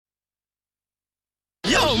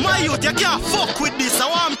Yo, my youth, you can't fuck with this. I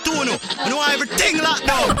want to know. I know everything locked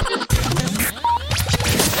down.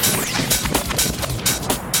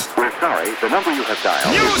 We're sorry, the number you have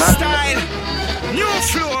dialed New is not... style, new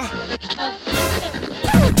flow.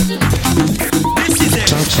 This is it.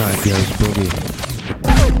 Southside goes Boogie.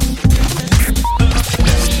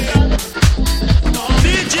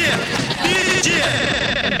 DJ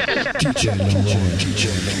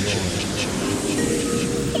Leroy.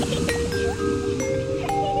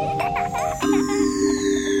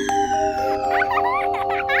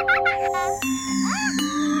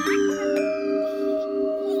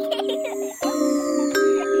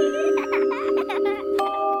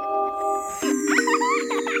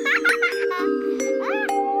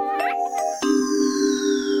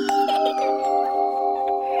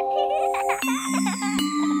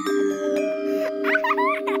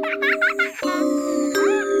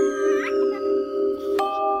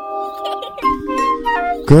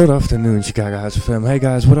 Good afternoon, Chicago House FM. Hey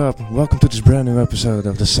guys, what up? Welcome to this brand new episode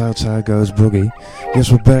of the Southside Goes Boogie. Yes,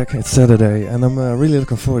 we're back. It's Saturday, and I'm really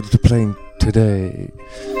looking forward to playing today.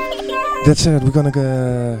 That said, we're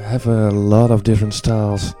gonna have a lot of different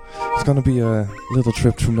styles. It's gonna be a little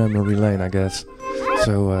trip through memory lane, I guess.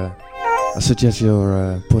 So I suggest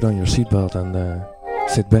you put on your seatbelt and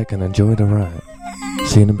sit back and enjoy the ride.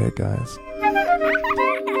 See you in a bit, guys.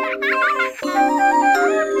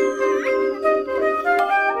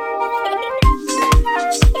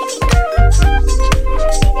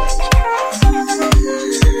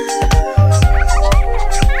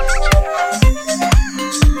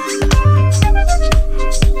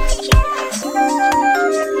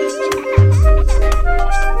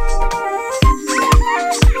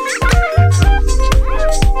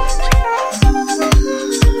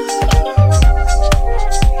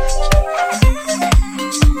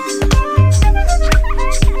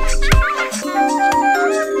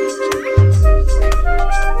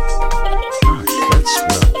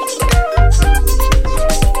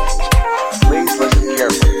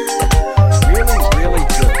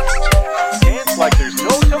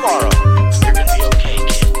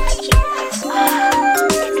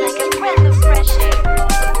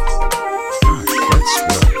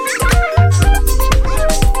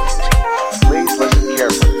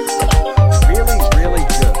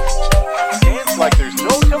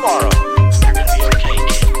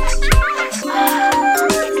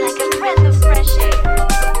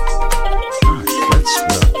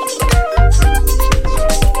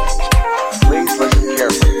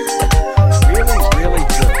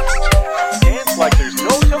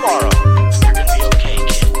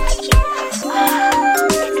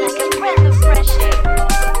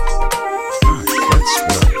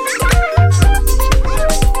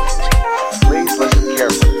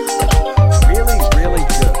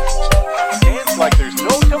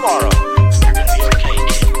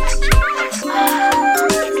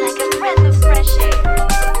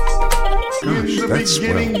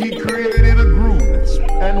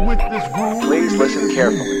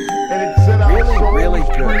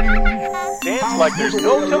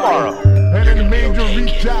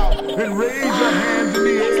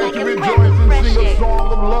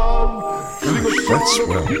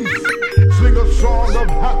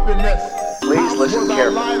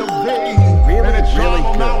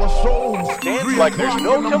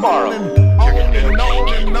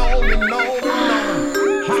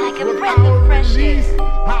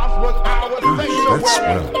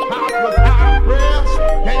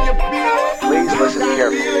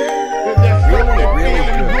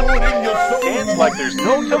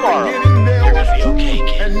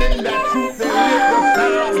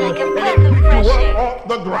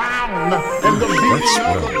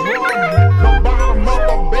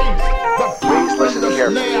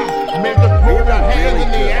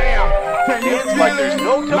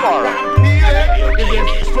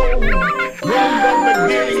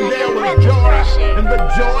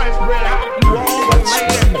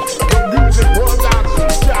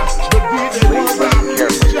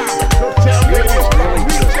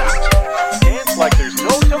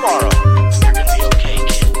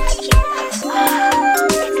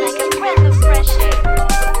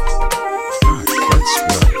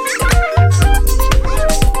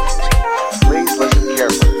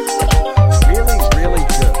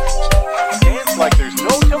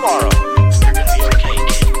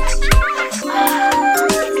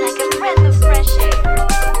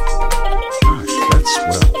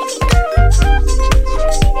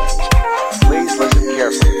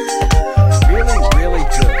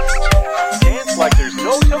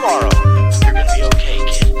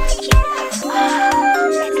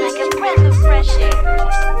 It's like a breath of fresh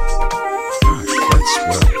air.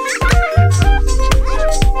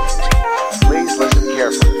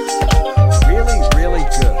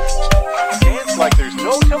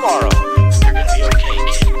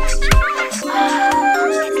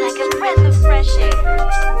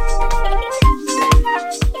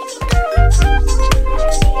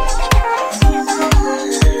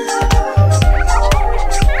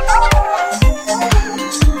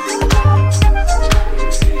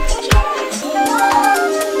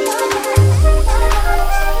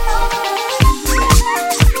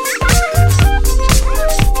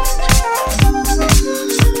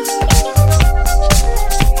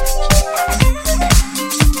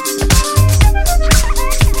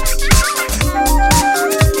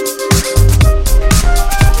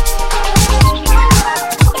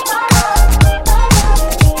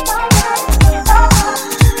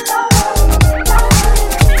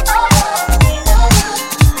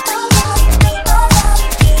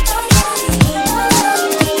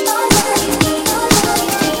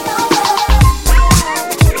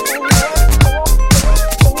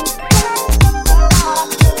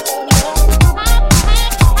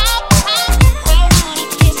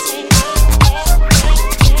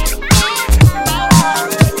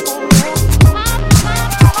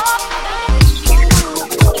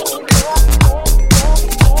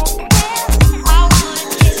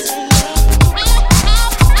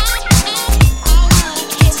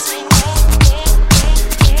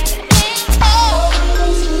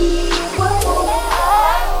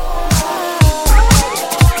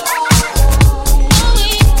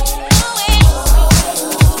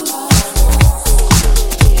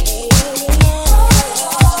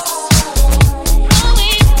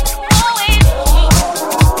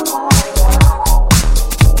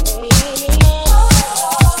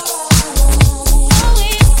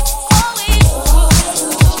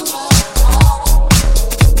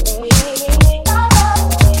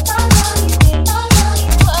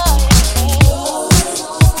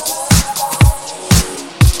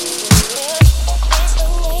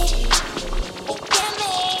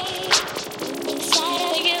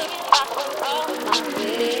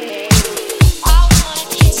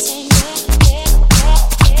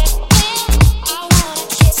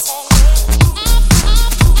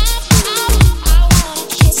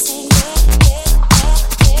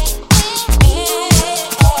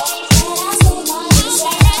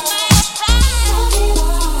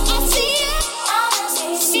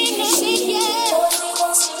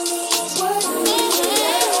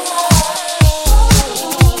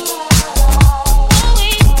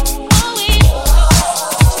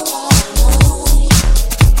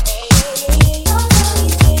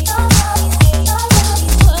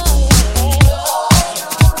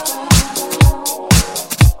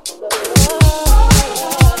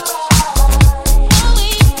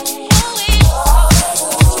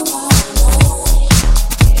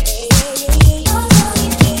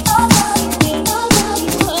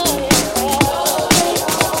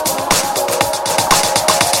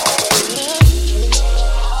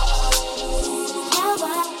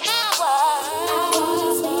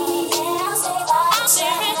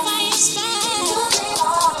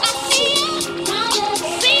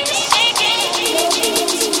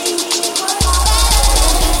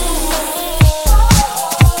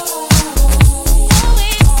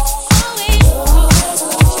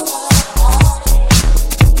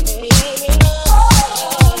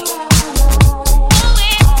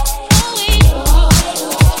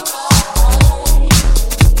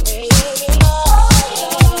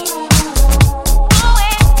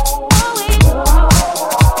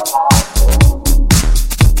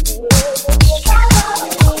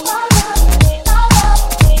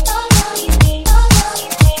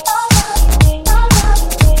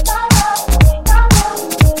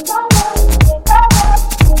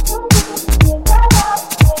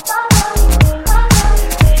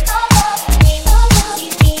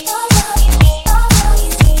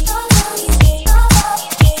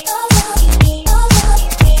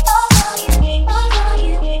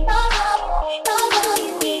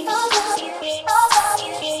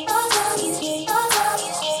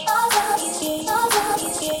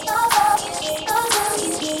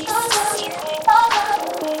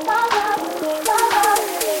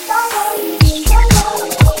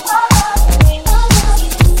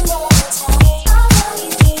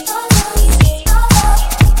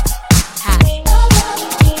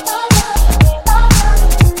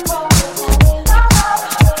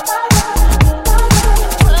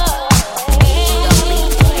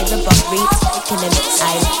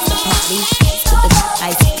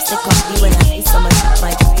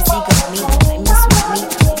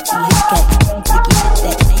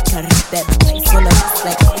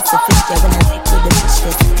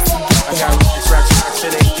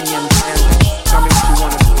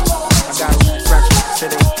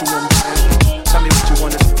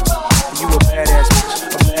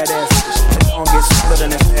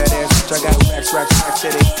 bitch. I got racks, racks, racks to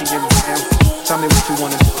the ATM jam. Tell me what you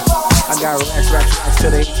wanna do. I got racks, racks, racks to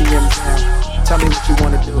the ATM jam. Tell me what you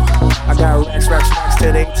wanna do. I got racks, racks, racks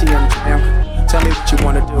to the ATM jam. Tell me what you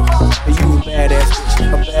wanna do. Are you a badass bitch? A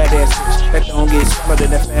badass bitch that don't get swallowed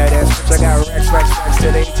in that fat ass bitch. I got racks, racks, racks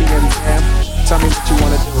to the ATM jam. Tell me what you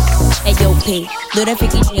wanna do. Hey yo, P, do that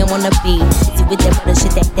freaky jam on the beat. Busy with that butter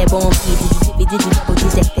shit that bone feed. Did you double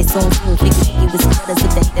did that song too? Freaky with some butter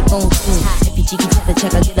shit that bone too. If you cheeky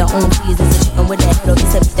check, I get her own fees. There's a chicken with that head, or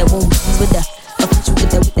it's a bitch that won't fees with the official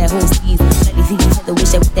with that whole steez. Let me see each other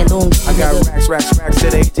wish that with that long fees. I got racks, racks, racks to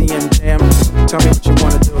the ATM jam. Tell me what you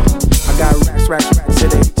wanna do. I got racks, racks, racks to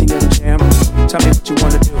the ATM jam. Tell me what you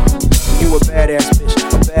wanna do. You a badass bitch,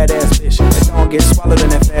 a badass bitch that don't get swallowed in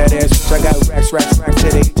that fat ass bitch. I got racks, racks, racks to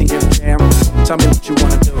the ATM jam. Tell me what you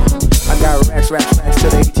wanna do. I got racks, racks, racks to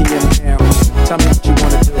the ATM jam. Tell me what you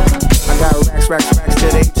wanna do. I got racks, racks, racks to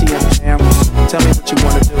the ATM jam. Tell me what you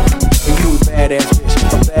wanna do. And you a badass bitch,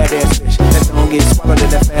 a badass bitch that don't get swallowed in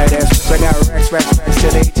that fat ass bitch. I got racks, racks, racks to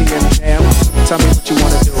the ATM jam. Tell me what you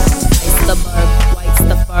wanna do. Ice the burb, white's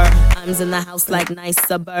the fur. I'm in the house like nice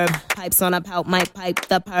suburb. Pipes on a pout, might pipe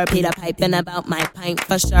the perp. Peter piping about my pint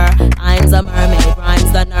for sure. I'm the mermaid,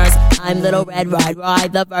 rhymes the nurse. I'm little red,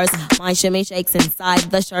 ride the verse. My shimmy shakes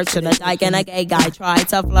inside the shirt. Should a dyke and a gay guy try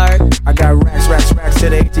to flirt? I got racks, racks, racks to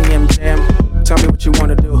the ATM jam. Tell me what you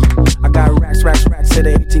wanna do. I got racks, racks, racks to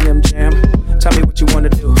the ATM jam. Tell me what you wanna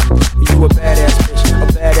do. You a badass bitch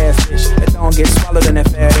that don't get swallowed in that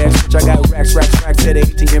fat ass bitch. I got racks, racks, racks to the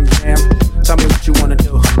ATM jam. Tell me what you wanna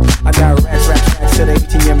do. I got racks, racks, racks to the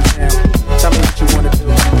ATM jam. Tell me what you wanna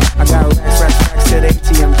do. I got racks, racks, racks to the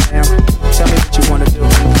ATM jam. Tell me what you wanna do.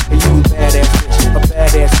 And you a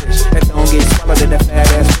badass bitch that don't get swallowed in that fat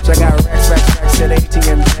ass bitch. I got racks, racks, racks to the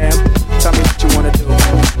ATM jam. Tell me what you wanna do.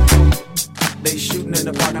 They shooting in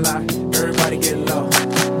the parking lot, everybody get low.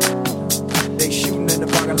 They shooting in the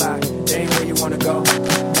parking lot, they ain't where you wanna go. I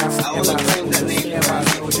wanna claim that name.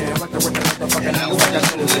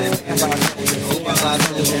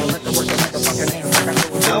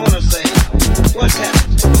 I wanna say, what's happening?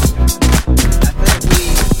 I think we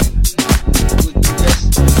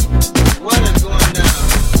just, what is going down?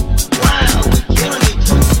 Wow, we're killing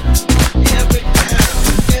each other.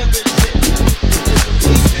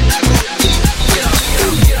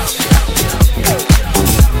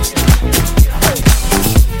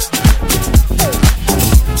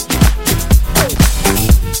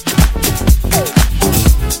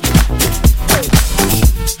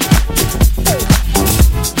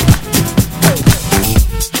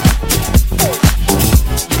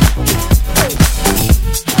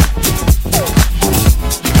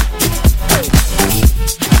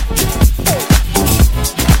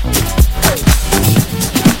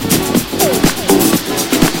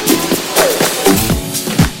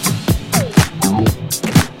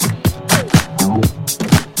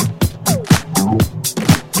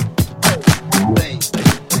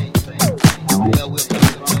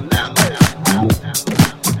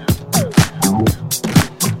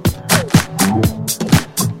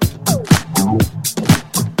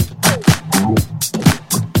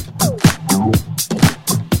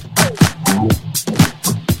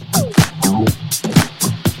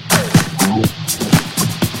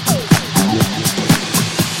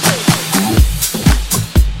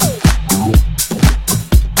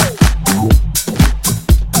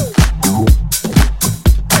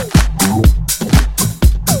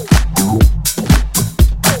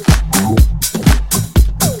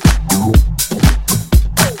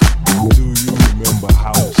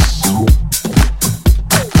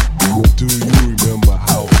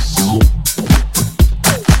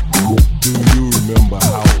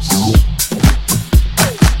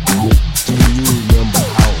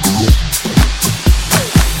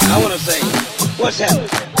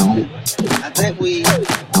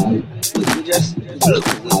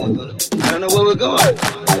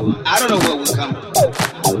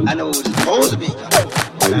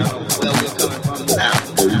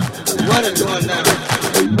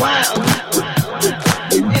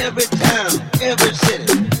 Every town, every city.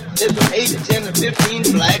 And I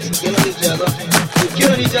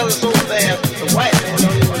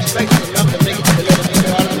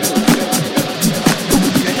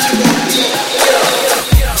go,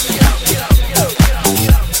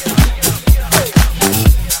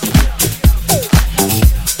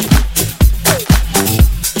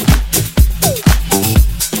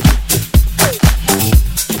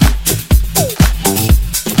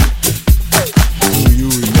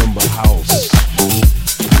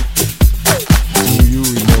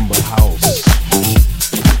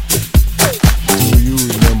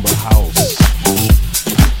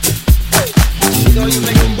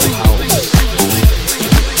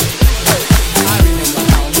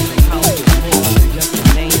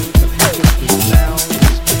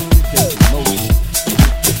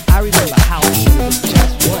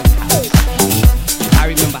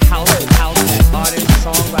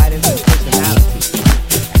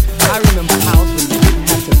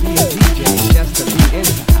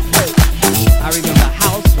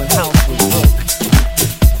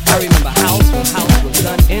 when house was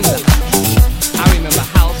done in the house. I remember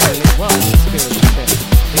house when it was a spiritual thing.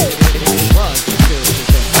 It was a spiritual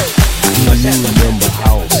thing. Do you remember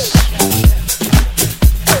house?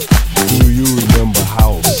 Do you remember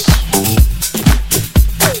house?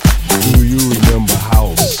 Do you remember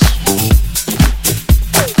house?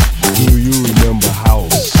 Do you remember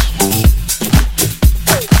house?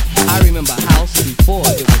 I remember house before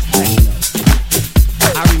it was techno.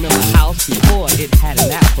 I remember house before it had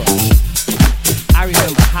an afro. I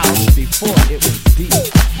remember house before it was deep.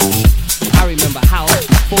 I remember house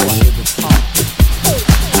before it was hard.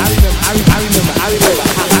 I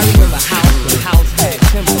remember house when house had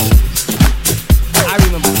tempos. I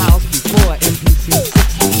remember house before MPC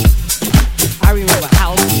 60. I remember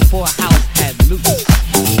house before house had loops.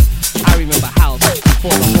 I remember house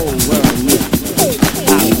before the whole world knew.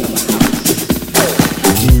 I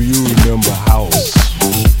remember house.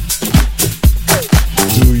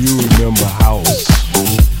 Do you remember house? Do you remember house?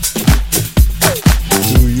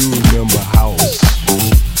 Do you remember house?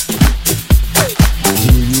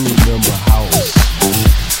 Do you remember house?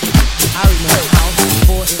 I remember house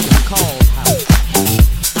before it was called house.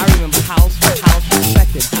 I remember house when house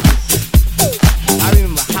respected house. I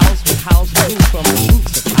remember house when house grew from the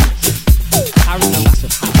roots of house. I remember house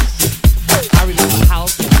of house. I remember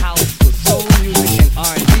house when house was soul music and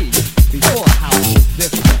R&B. Before house was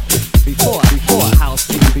disco. Before house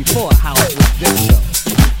was disco.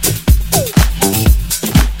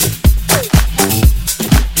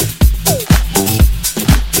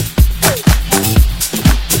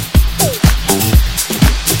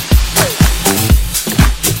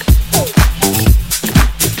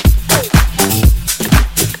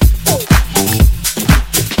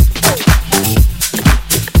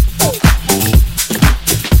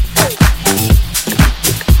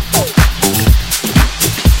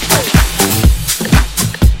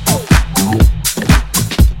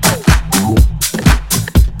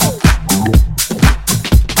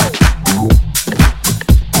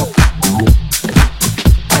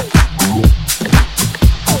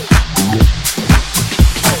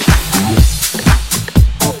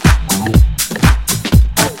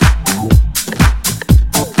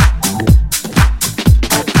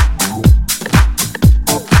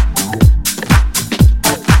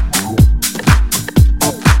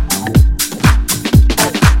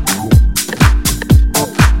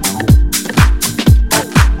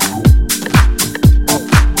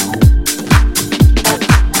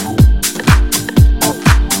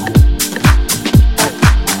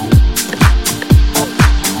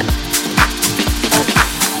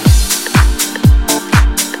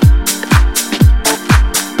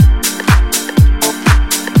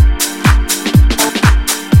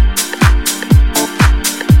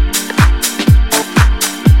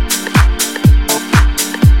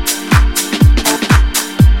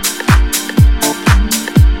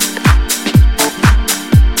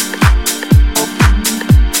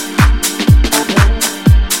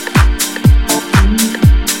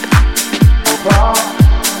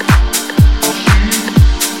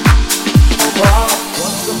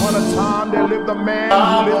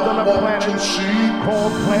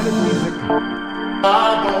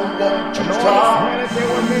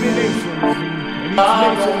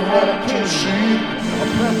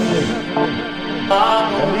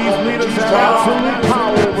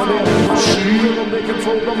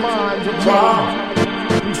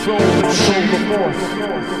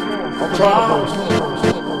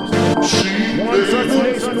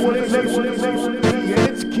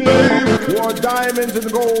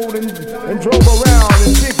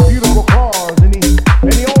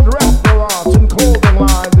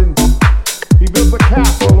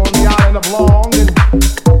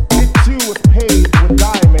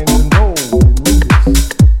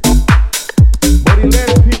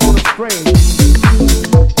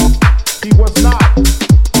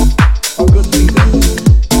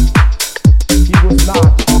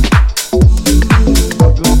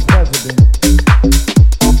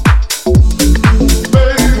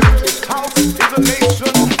 House is a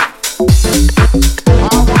nation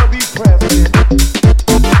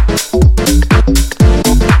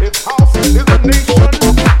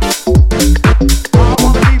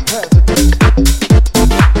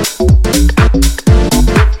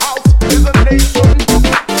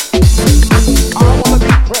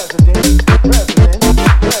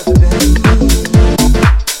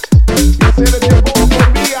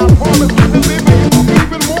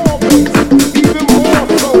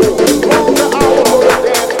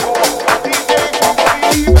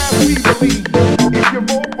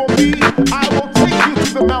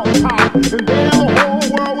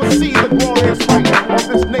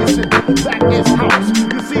that is house.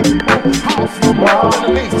 You see, people, house is more than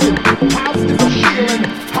a nation. House is a feeling.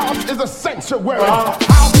 House is a sanctuary.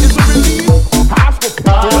 House is a relief. House will pick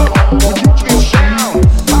you up when you feel down.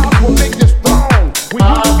 House will make you strong when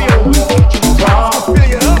you feel weak. House will fill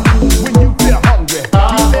you up when you feel hungry.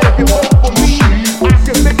 He said, if you vote for me, I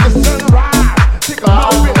can make the sun rise. Take a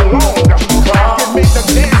little bit longer. I can make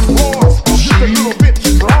the dance floors just a little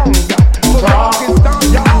bit stronger. So y'all can stomp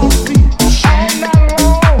y'all feet all night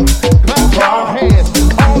long. Clap y'all hands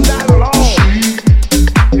all night long.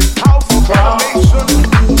 It's house formation.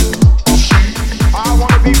 I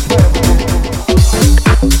wanna be president.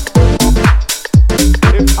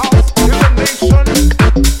 If house is a nation,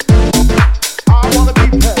 I wanna be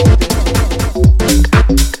president.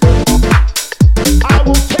 I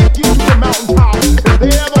will take you to the mountaintop, and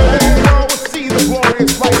there the whole world will see the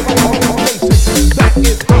glorious light of this nation. That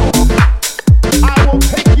is house. I will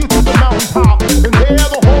take you to the mountaintop, and there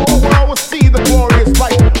the whole world will see the glorious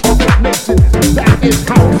light of this nation. That is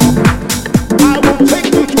house. I will take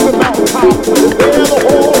you to the mountaintop, and there the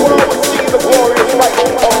whole world will see the glorious light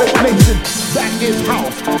of this nation. That is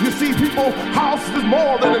house. You see, people, house is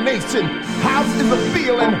more than a nation. House is a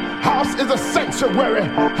feeling. House is a sanctuary.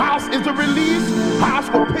 House is a release. House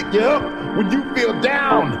will pick you up when you feel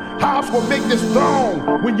down. House will make you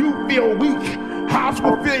strong when you feel weak. House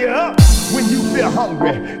will fill you up when you feel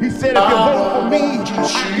hungry. He said, if you vote for me,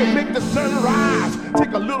 I can make the sun rise.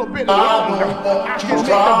 Take a little bit longer. I can make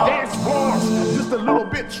the dance floors just a little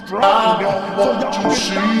bit stronger. So y'all can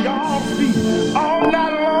stomp y'all feet all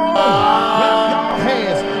night long. Clap y'all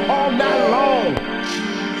hands all night long.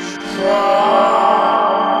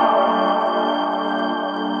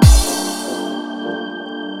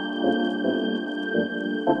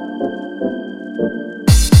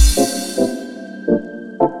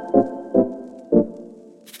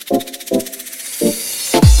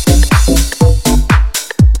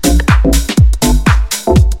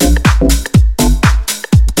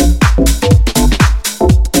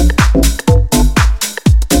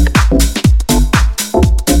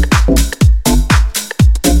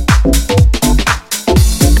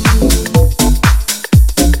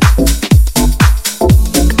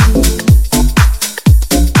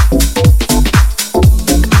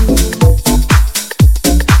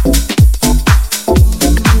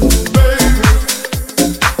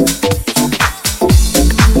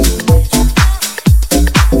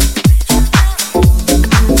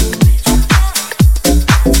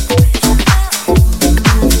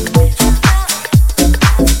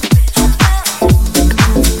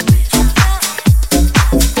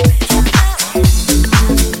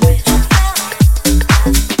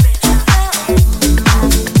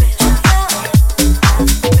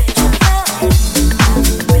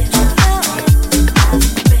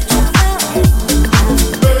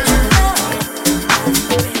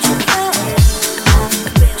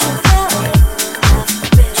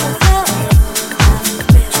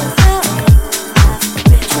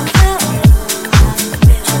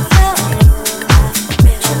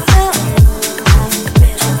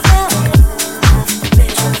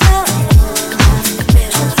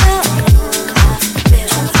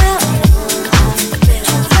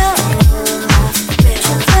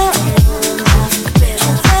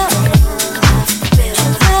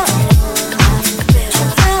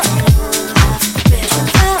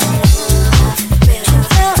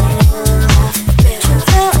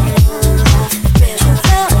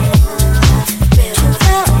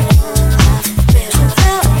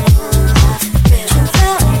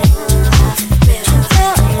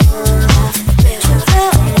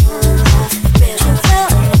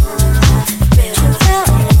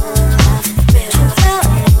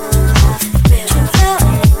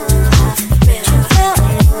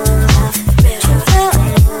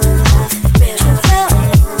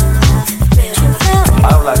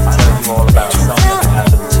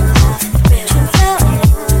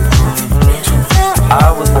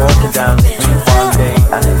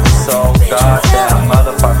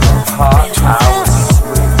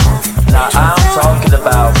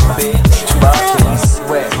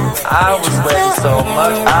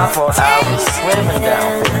 thought I was swimming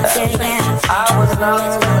down with that. I was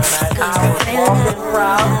not swimming, I was walking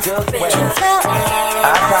proud, just waiting.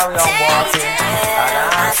 I carry on walking, and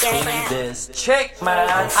I see this chick,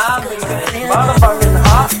 man. I mean this motherfucking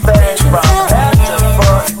hot bag from head to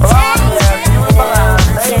foot. Blonde hair, beautiful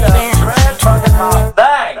eyes, made up, red fucking hot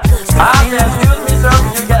thing. I said, excuse me, sir,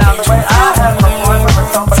 can you get out of the way? I have an appointment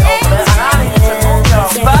with somebody over there, and I need to move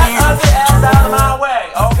your fat ugly ass out of my way,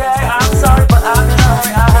 okay? I'm sorry, but I'm in a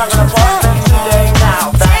hurry. I have an appointment today now.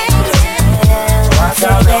 Thank you. So I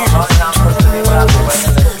tell them, I'm supposed to be without the way,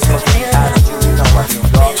 and they're supposed to be out of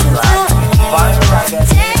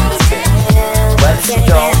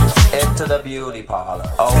parlor.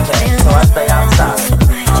 Okay, so I stay outside.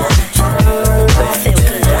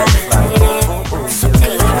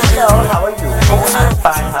 Hello, how are you? Oh, I'm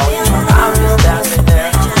fine, how are you? I'm just standing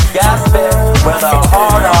there, gasping with a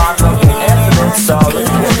hard-on looking into this door.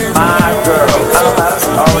 Look at my girl. I don't know, it's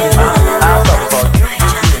already mine. I'll talk about you,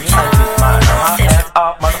 you might be mine. Now, hands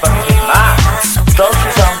off, motherfucker, it's mine. So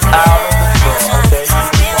she comes out of the door, okay?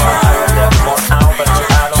 I don't have more out, but I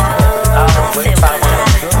don't care. I don't wait if I want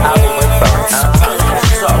to do, I will wait for it.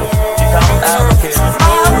 So, she comes out of here,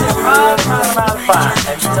 fine.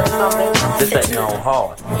 And you tell me something? This ain't no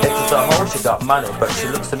hoe. It's just a hoe, she got money, but she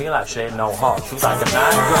looks to me like she ain't no hoe. She's like a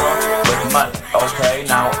nice girl with money, okay?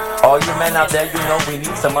 Now, all you men out there, you know we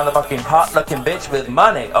need some motherfucking hot-looking bitch with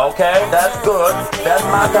money, okay? That's good. That's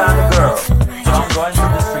my kind of girl. So I'm going through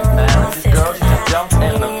the street, man, and this girl, she just jumps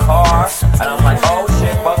in the car, and I'm like, oh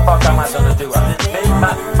shit, what the fuck am I gonna do? And this big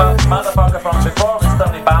motherfucker from before is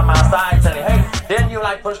suddenly by my side saying, hey, didn't you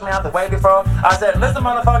like push me out the way before? I said, listen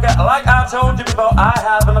motherfucker, like I told you before, I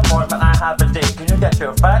have an appointment, I have a date. Can you get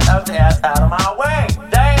your fat ugly ass out of my way?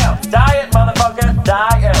 Damn, diet motherfucker,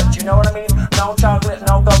 diet. You know what I mean? No chocolate,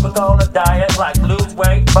 no Coca-Cola, diet, like lose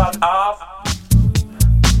weight, fuck off.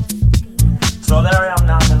 So there I am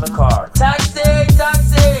now in the car. Taxi,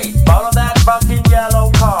 taxi, follow that fucking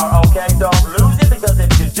yellow car, okay? Don't lose it because if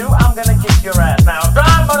you do, I'm gonna kick your ass. Now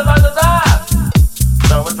drive, motherfucker, drive!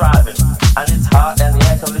 So we're driving, and it's hot, and the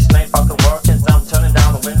air conditioning ain't fucking working, so I'm turning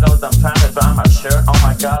down the windows, I'm trying to dry my shirt. Oh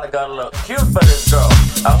my god, I gotta look cute for this girl.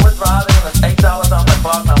 And we're driving, and it's $8 on the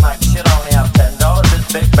clock, and I'm like, shit, I only have $10, this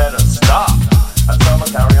bitch better stop. And so we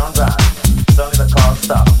carry on driving, suddenly the car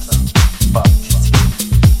stops. Fuck, she's here.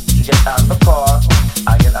 She gets out of the car,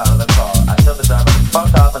 I get out of the car. I tell the driver,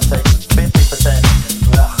 fuck off and take 50%.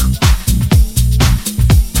 Ugh.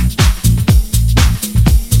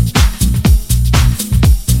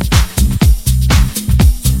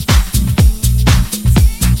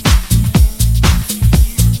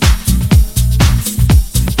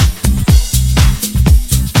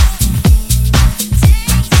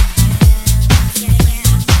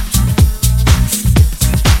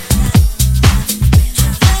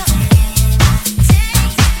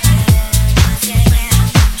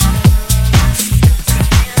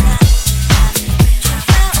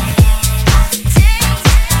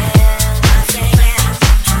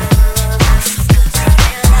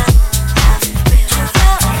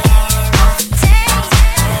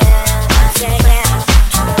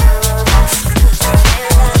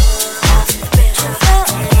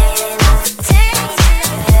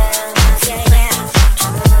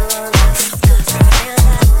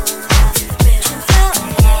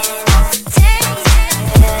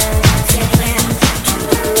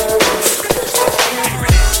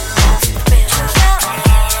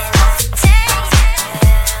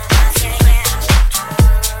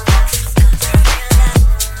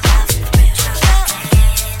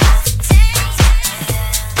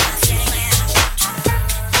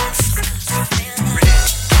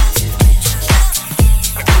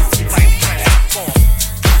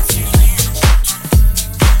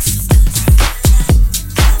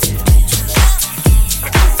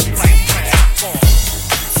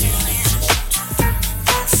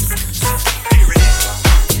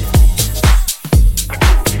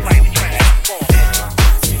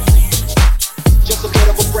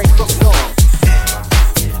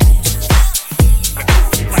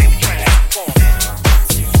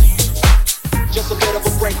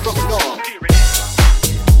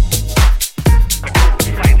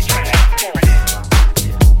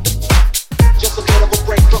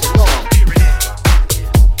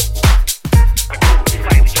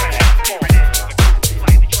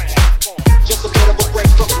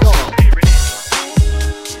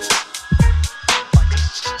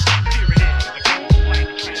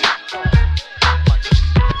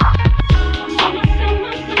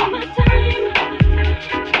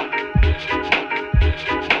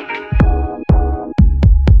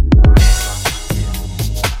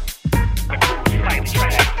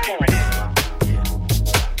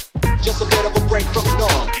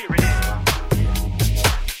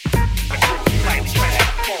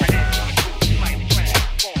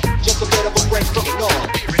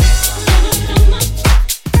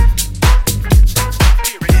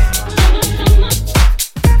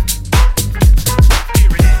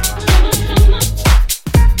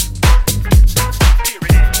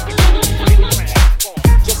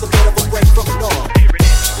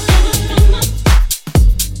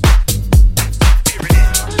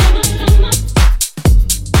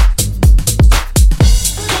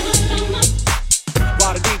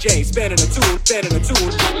 DJ spinning a tune, spinning a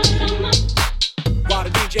tune. While the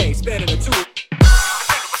DJ spinning a tune.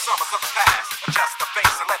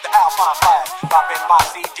 my flag. Drop in my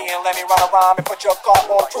CD and let me run around and put your car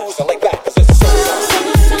on cruise and lay back, cause it's a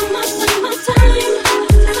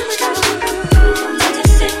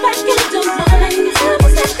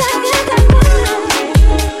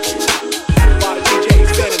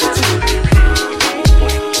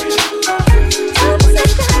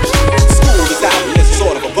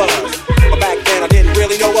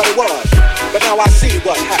I see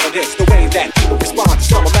what happened is the way that people respond to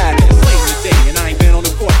summer madness. Late in the day and I ain't been on the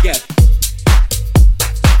court yet.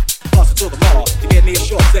 Bustin' to the mall to get me a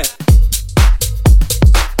short set.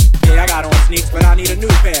 Yeah, I got on sneaks, but I need a new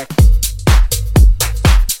pair.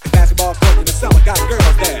 The basketball court in the summer got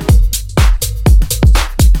girls there.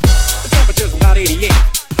 The temperature's about 88.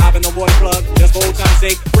 Hop in the water plug, just for old time's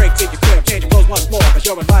sake. Break, take your crib, change your clothes once more, cause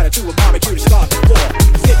you're invited to a barbecue to start the war.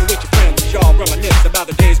 Sitting with your friends, y'all reminisce about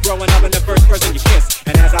the days growing up and the first person you kiss.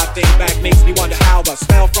 And as I think back, makes me wonder how the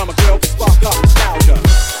smell from a girl can spark up nostalgia.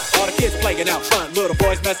 All the kids playing out front, little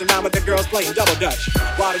boys messing around with the girls playing double dutch.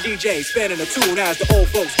 While the DJ spinning a tune as the old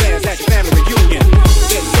folks dance at your family reunion.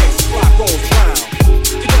 Then sex, rock rolls around.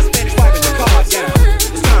 You just finished wiping your cars down.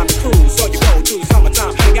 It's time to cruise, so you go to the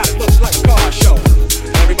summertime. Hang out, it looks like a car show.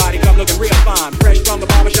 Everybody come looking real fine, fresh from the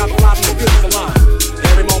barbershop, fly from the beauty salon.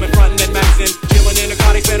 Every moment frontin' and maxin', chillin' in the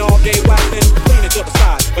car, they spend all day waxin', cleaning to the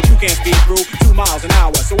side, but you can't speed through 2 miles an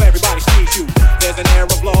hour, so everybody sees you. There's an air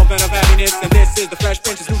of love and of happiness, and this is the Fresh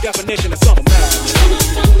Prince's new definition of summer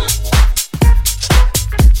madness.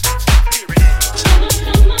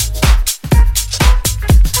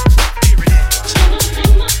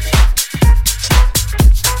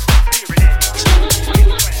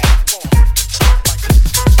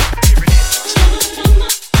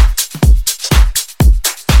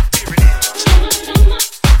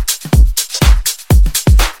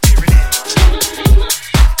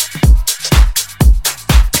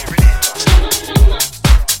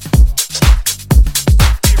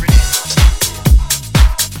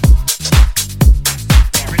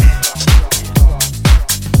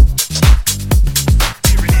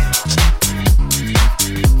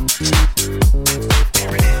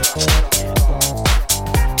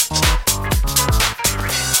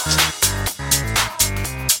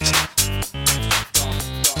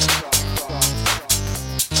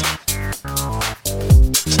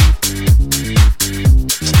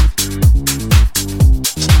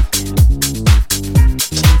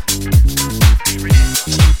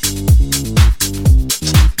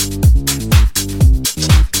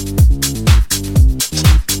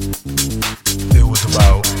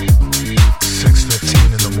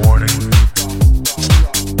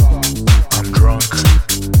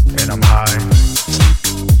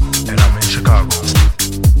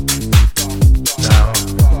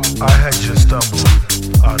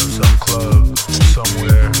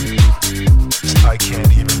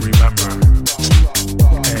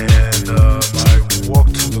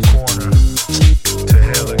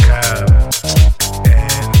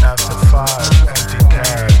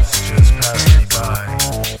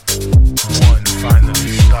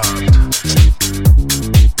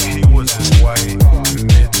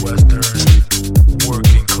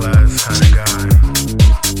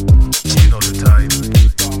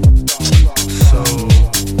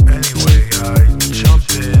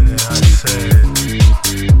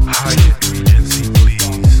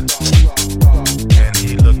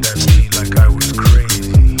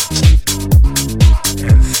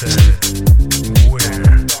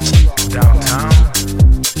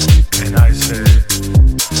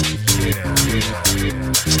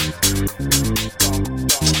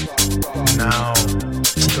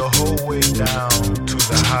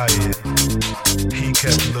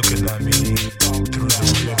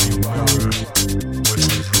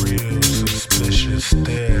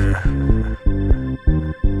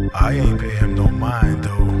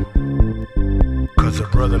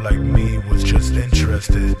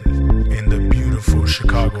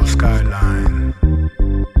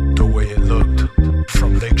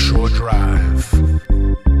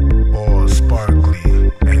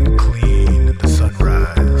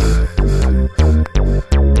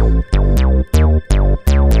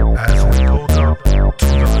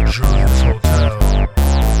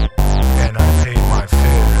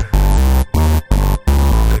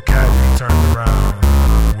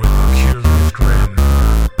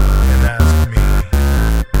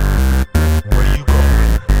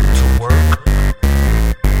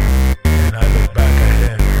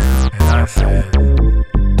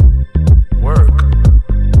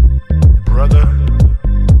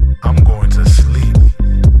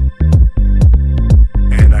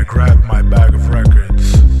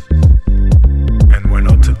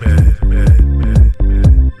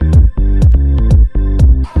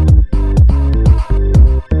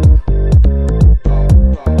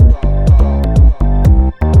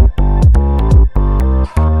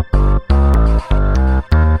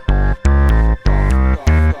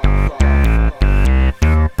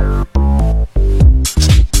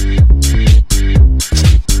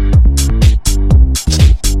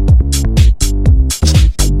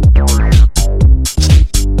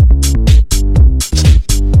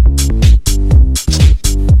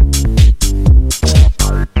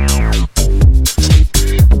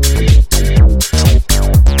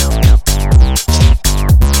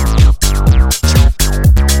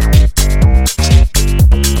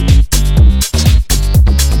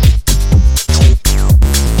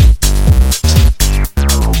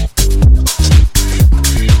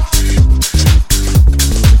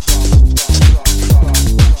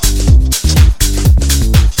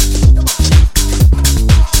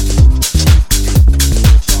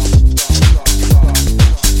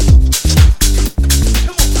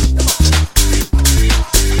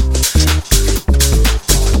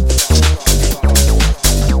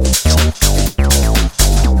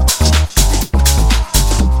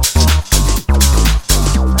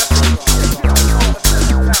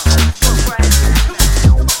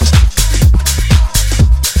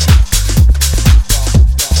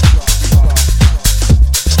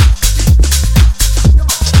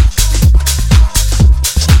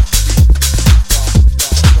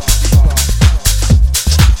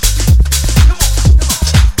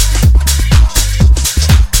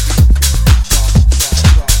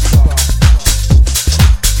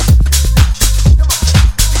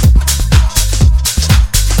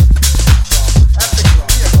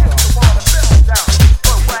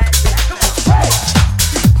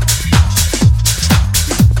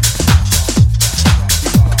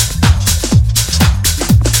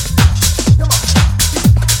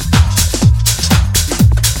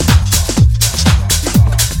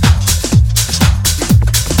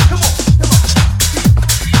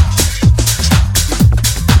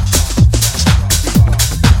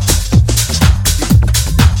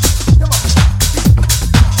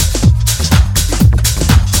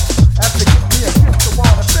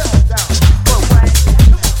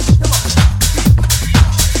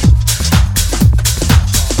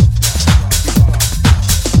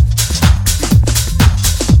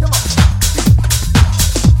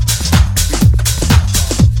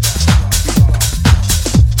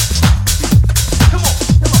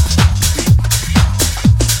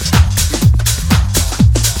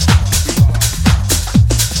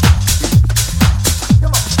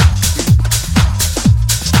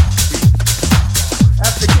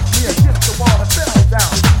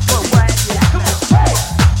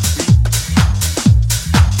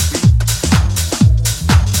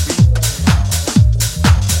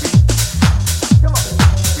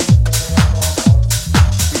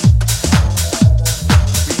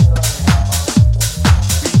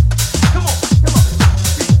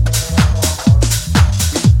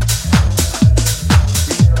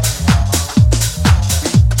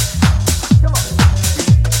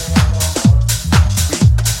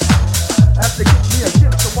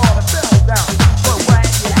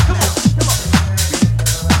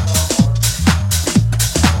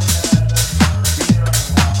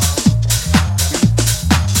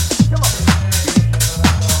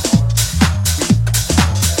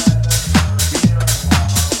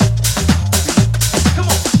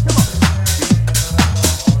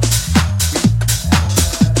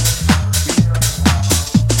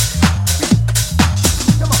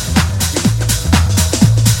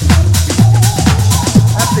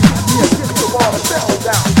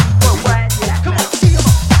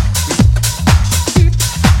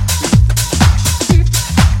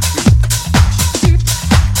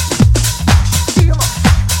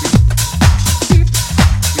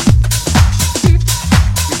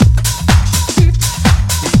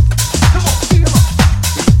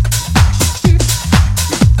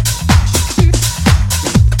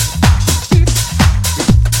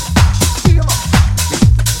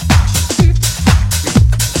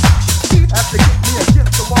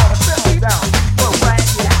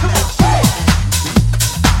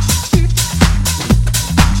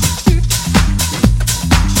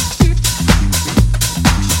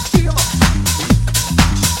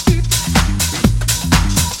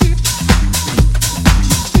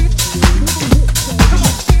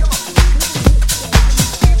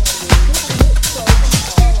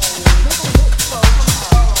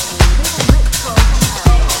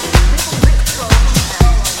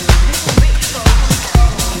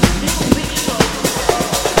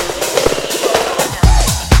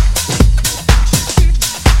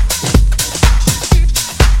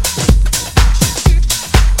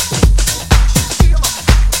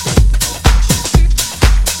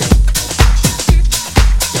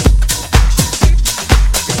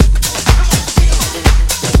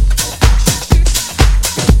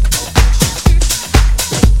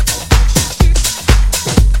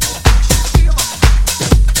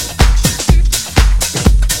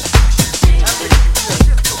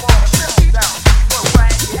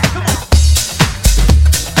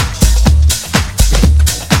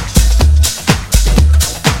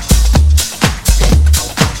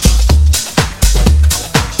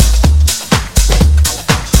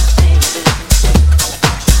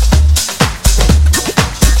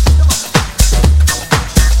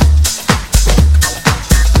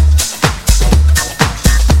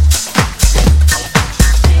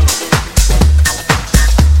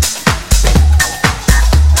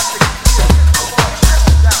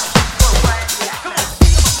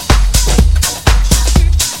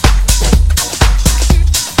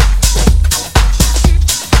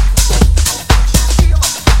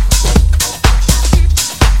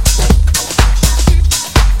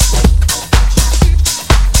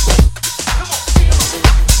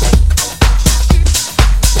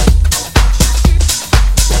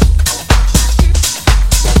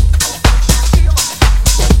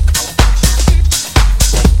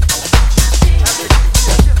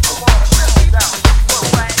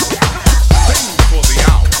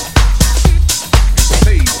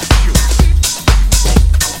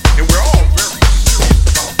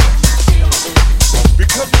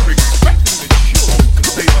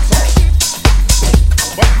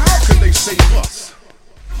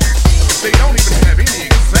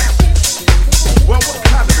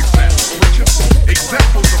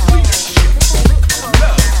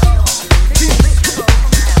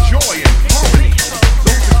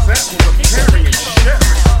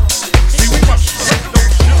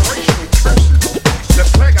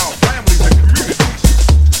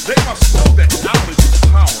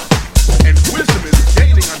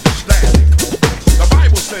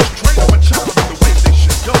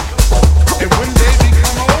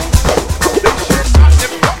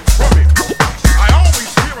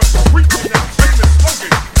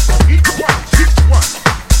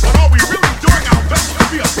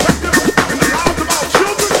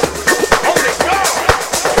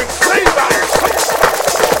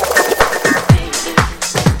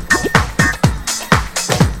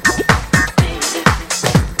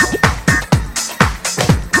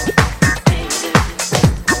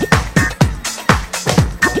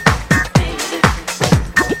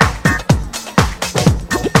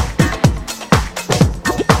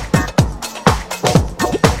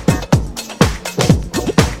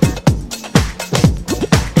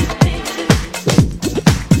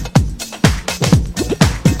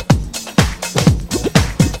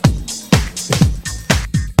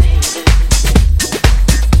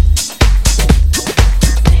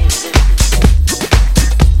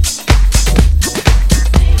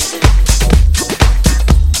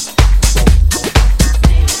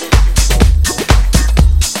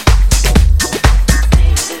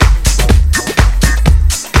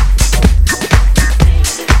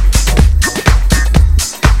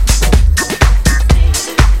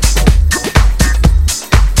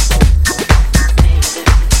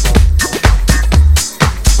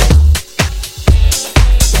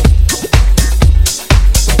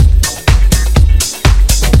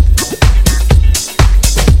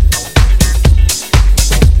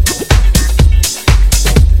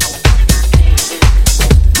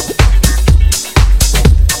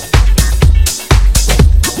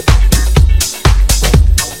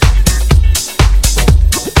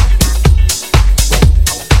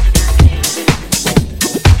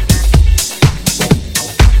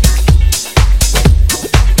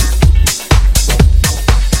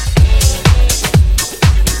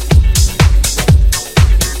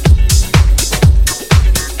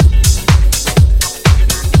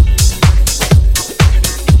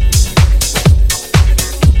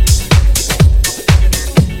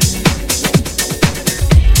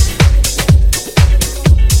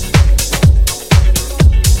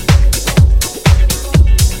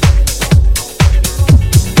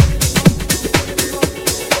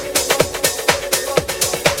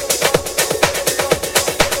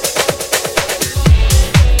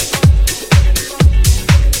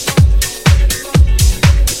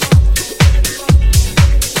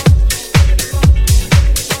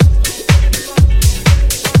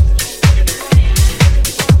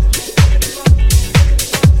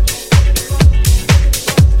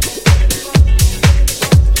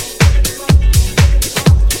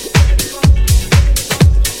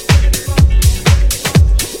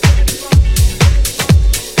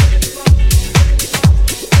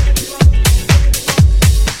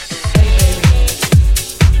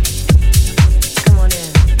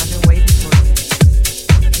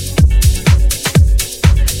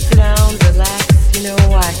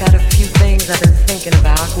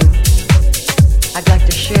 I'd like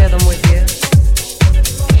to share them with you.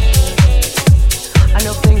 I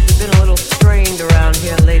know things have been a little strained around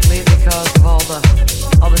here lately because of all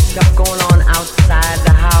the stuff going on outside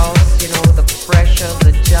the house, you know, the pressure,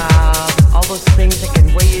 the job, all those things that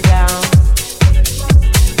can weigh you down.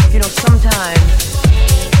 You know, sometimes,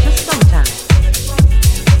 just sometimes,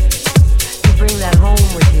 you bring that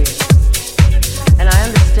home with you. And I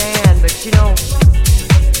understand, but you know,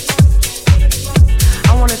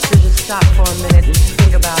 I want us to just stop for a minute and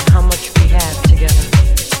think about how much we have together.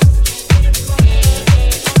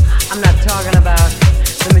 I'm not talking about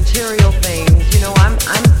the material things, you know, I'm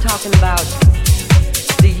talking about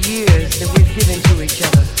the years that we've given to each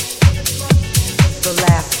other. The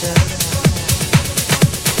laughter,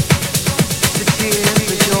 the tears,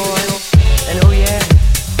 the joy, and oh yeah,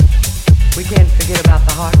 we can't forget about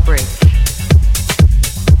the heartbreak.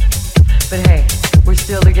 But hey, we're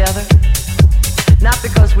still together. Not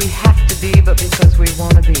because we have to be, but because we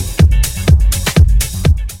want to be.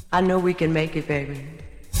 I know we can make it, baby.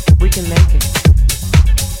 We can make it.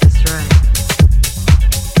 That's right.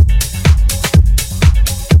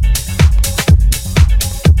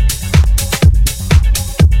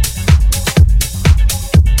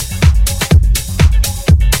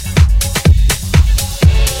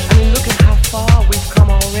 I mean, look at how far we've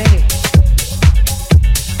come already.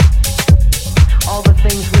 All the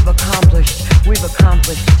things we've accomplished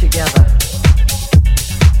together.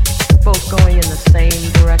 Both going in the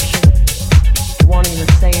same direction, wanting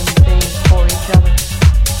the same things for each other.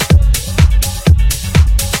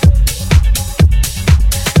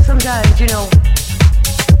 Sometimes, you know,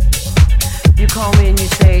 you call me and you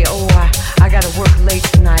say, oh, I gotta work late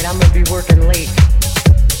tonight, I'm gonna be working late.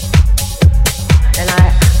 And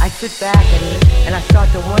I sit back and I start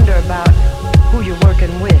to wonder about who you're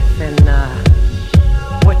working with and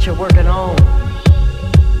what you're working on.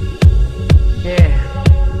 Yeah.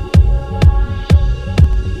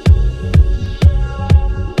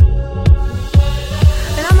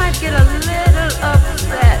 And I might get a little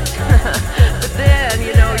upset, but then,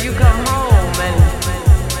 you know, you come home and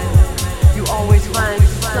you always find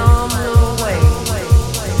some little way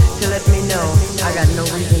to let me know I got no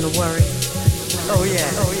reason to worry. Oh yeah,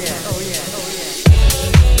 oh yeah, oh yeah, oh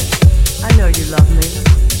yeah. I know you love me.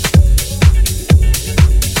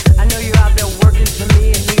 I know you're out there working for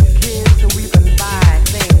me and these kids so we can buy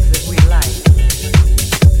things that we like.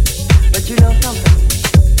 But you know something?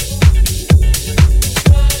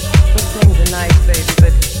 Those things are nice, baby,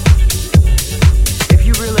 but if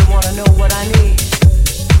you really want to know what I need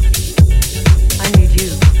you.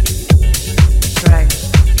 That's right.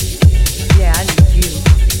 Yeah, I need you.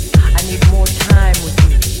 I need more time with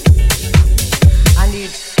you. I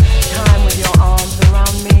need time with your arms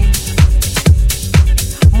around me.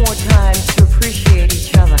 More time to appreciate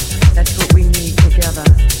each other. That's what we need together.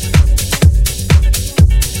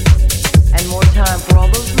 And more time for all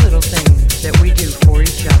those little things that we do for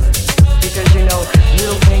each other. Because you know,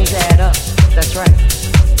 little things add up. That's right.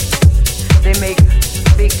 They make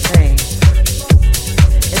big things.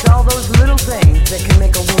 It's all those little things that can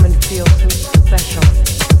make a woman feel so special,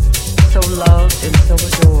 so loved and so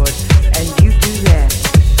adored. And you do that.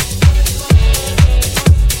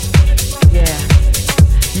 Yeah,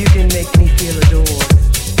 you can make me feel adored.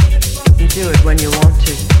 You do it when you want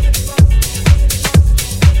to.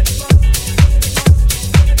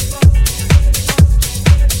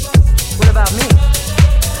 What about me?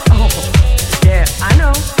 Oh, yeah, I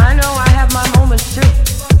know, I have my moments too.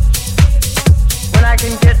 When I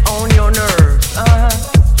can get on your nerves,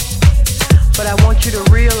 But I want you to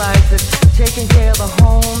realize that taking care of the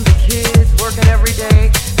home, the kids, working every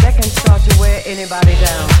day, that can start to wear anybody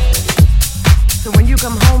down. So when you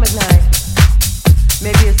come home at night,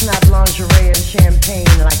 maybe it's not lingerie and champagne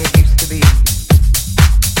like it used to be.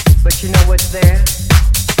 But you know what's there?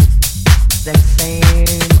 That same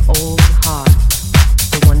old heart,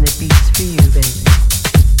 the one that beats for you, baby.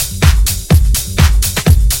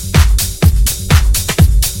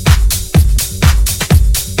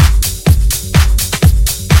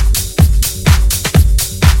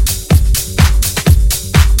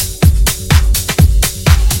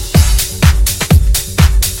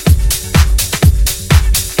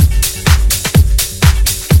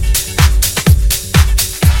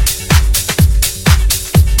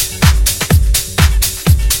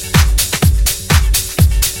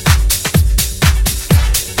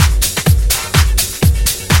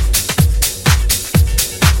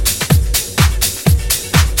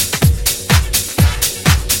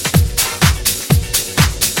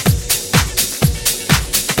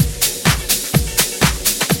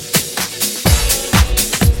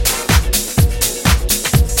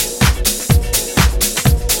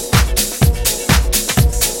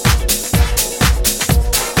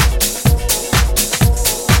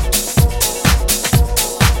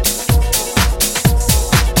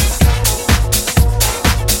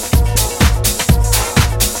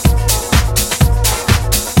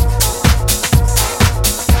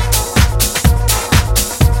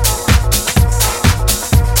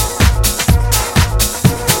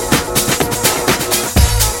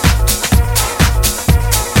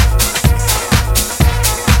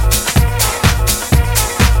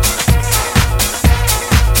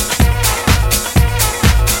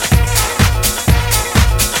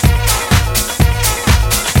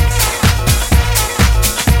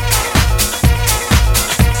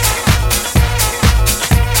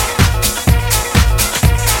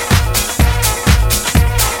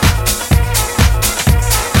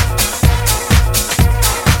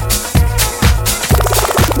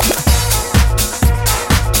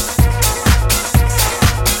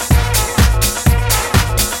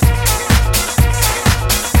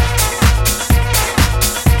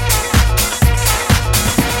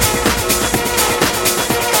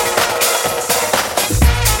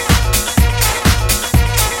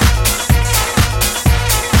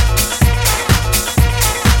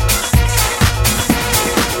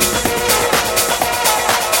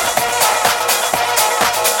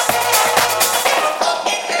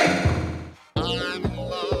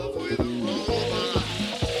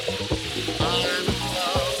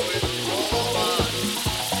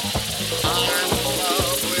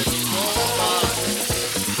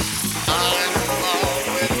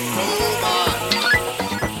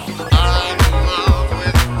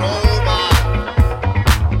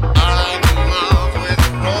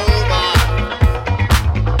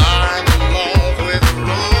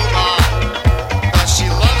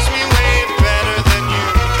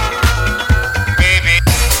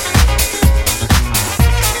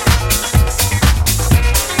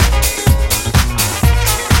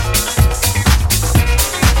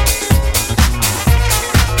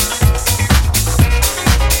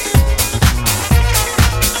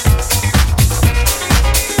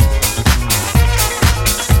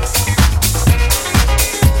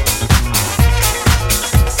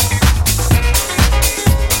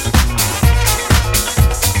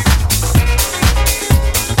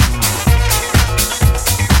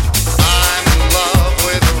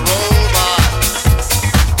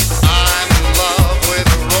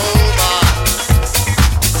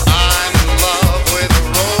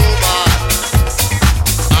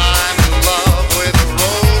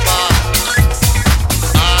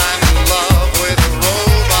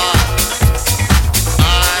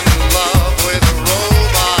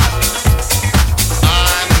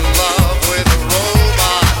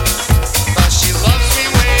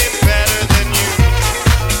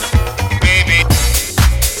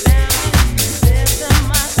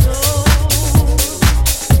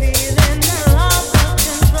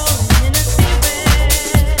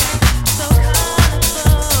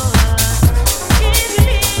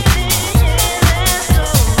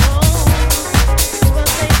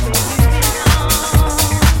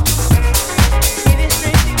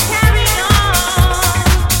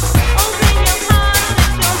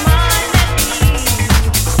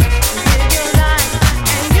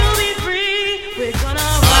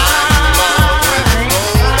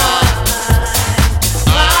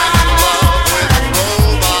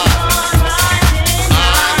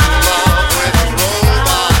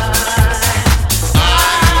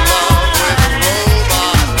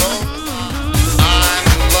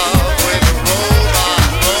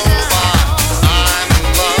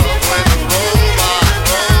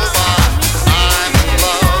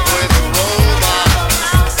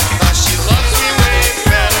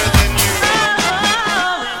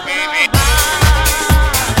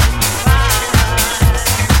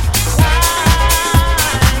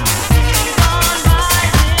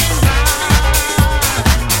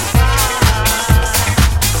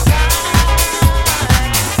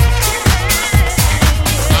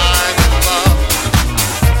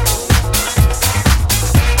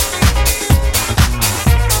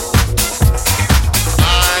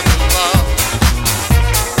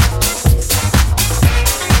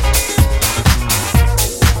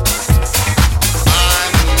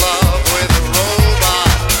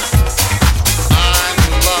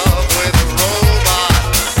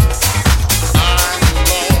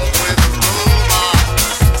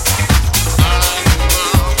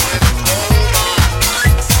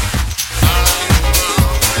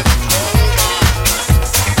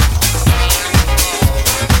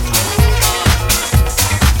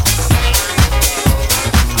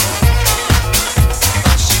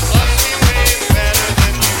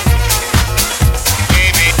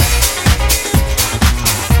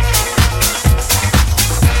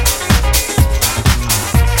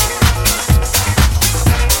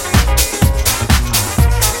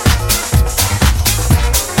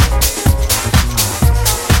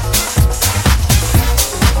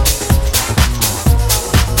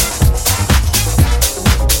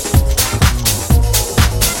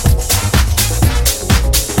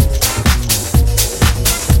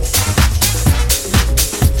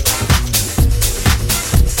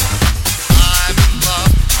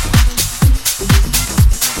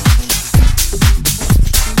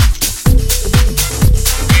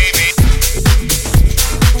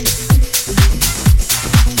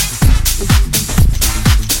 We'll be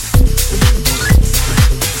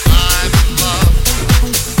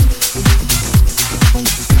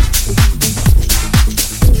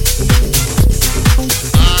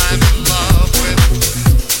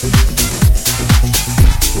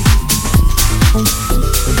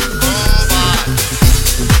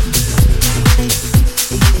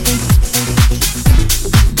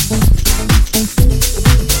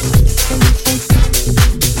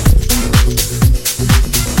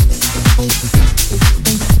right back.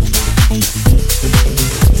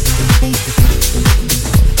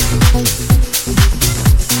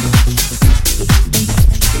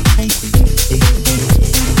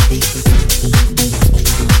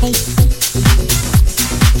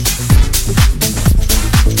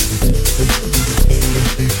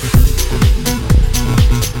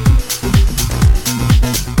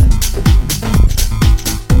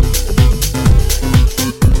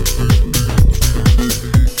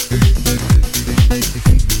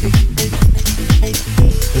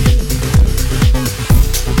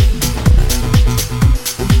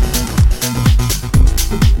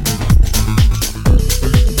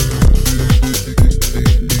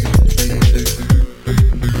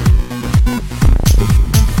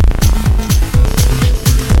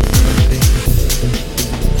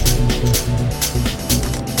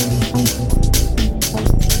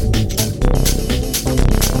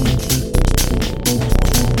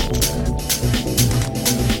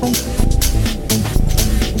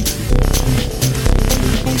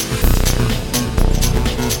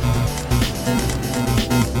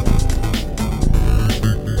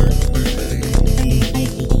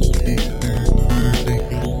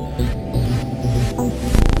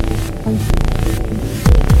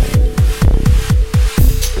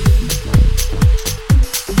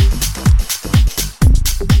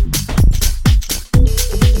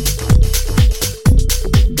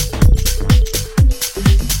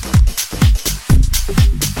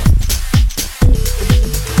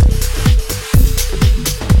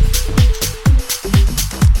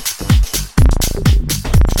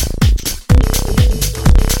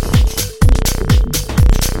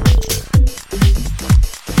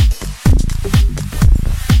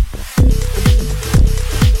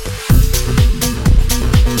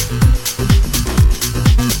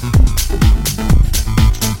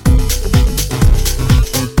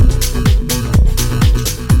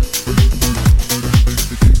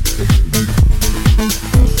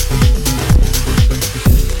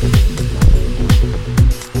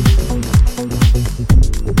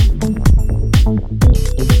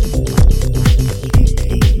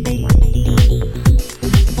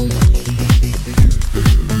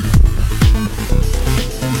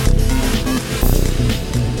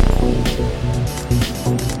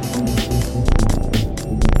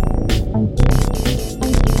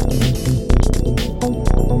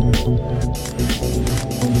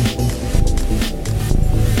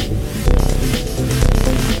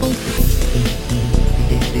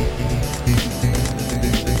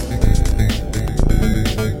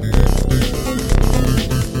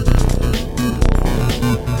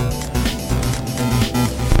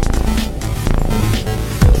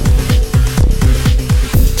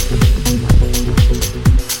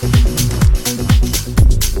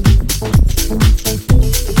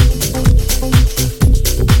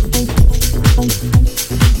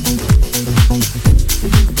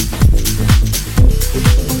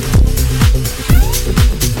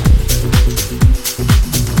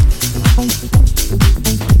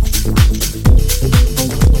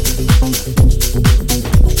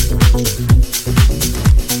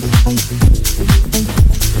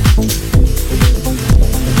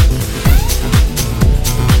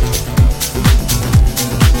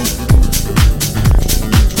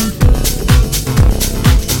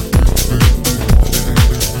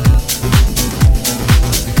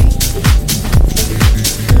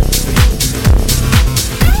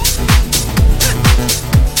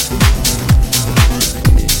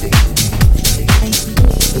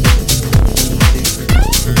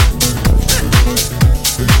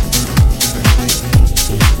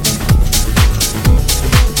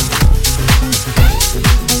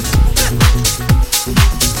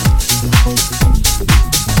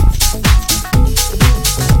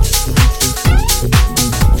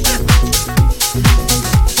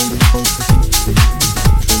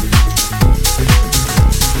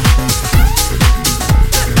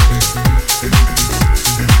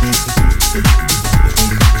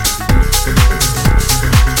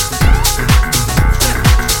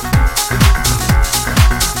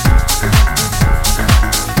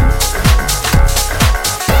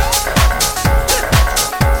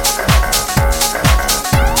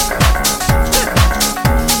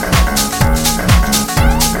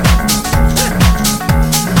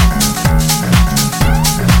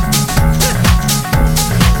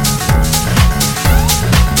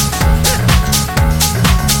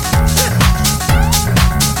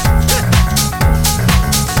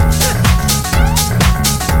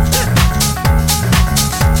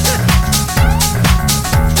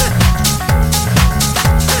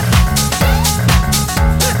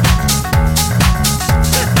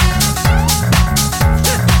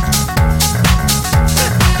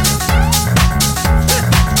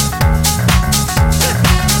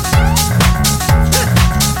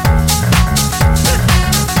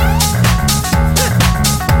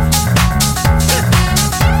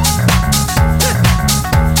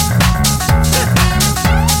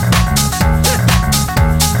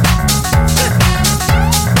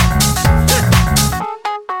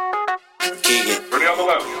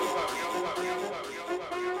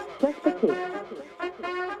 Ready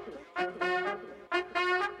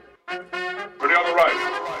on the right.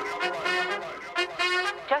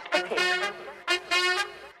 Just for kicks.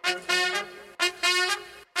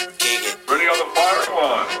 Kick it. Ready on the firing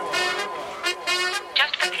line.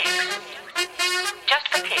 Just for kicks. Just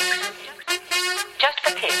for kicks. Just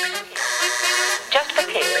for kicks. Just for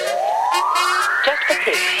kicks. Just for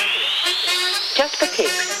kicks. Just for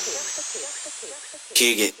kicks.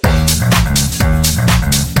 Kick it.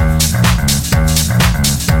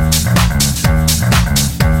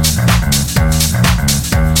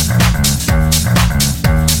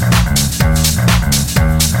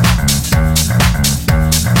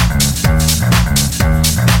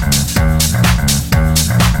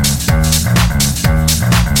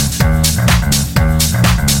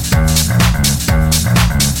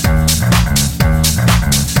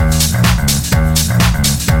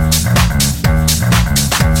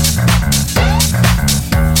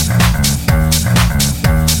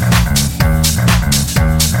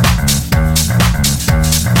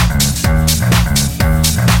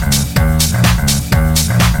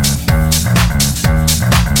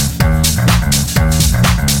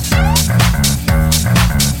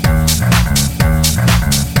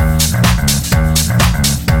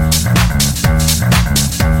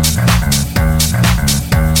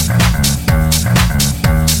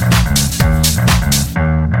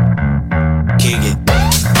 Kick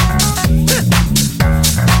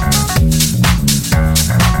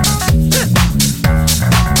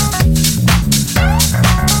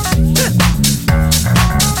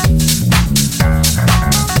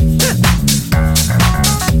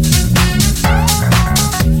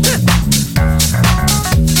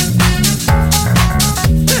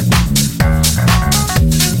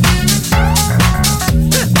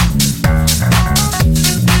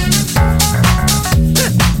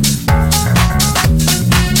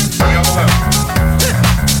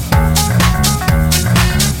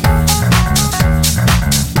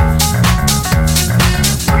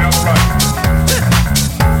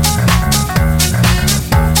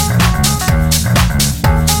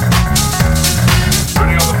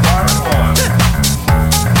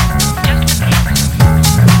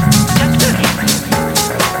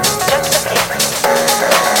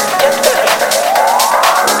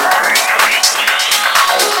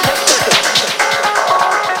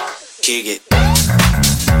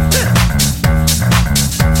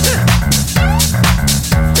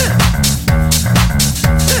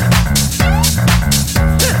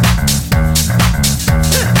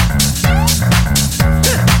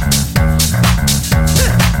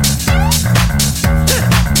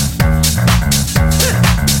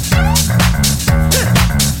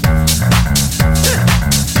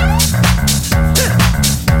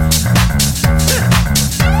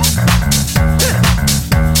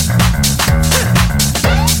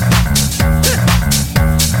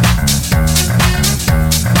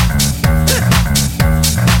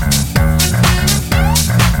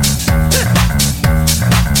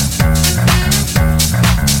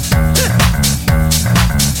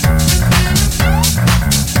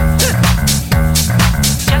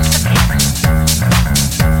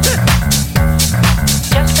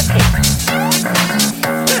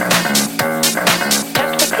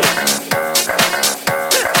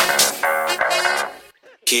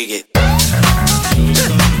Kick it.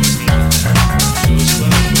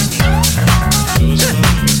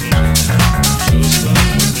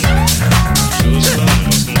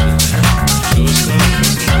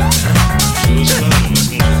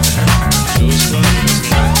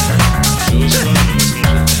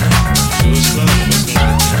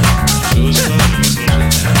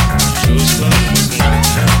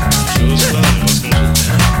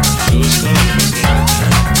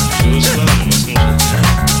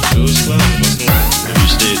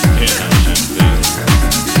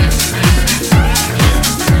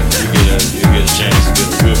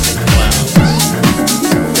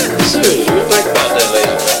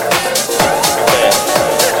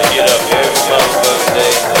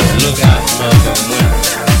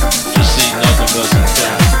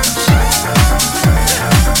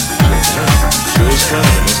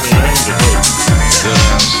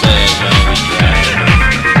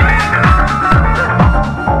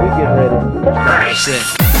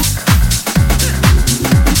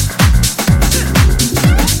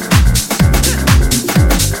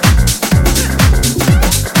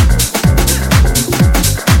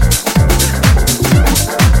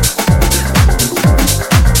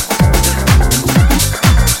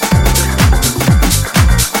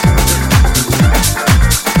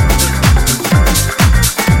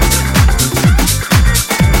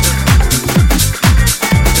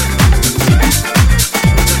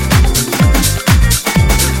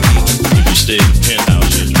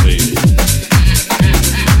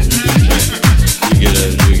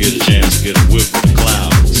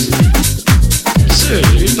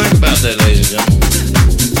 about that, ladies and gentlemen.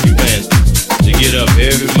 You paying to get up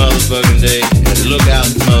every motherfucking day and look out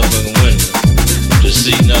the motherfucking window to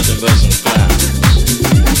see nothing but some clouds.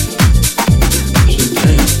 So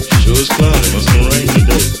damn, sure it's cloudy, must gonna rain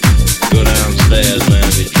today. Go downstairs, man,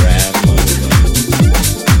 be dry motherfucker.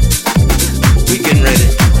 We getting ready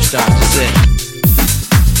to start to set.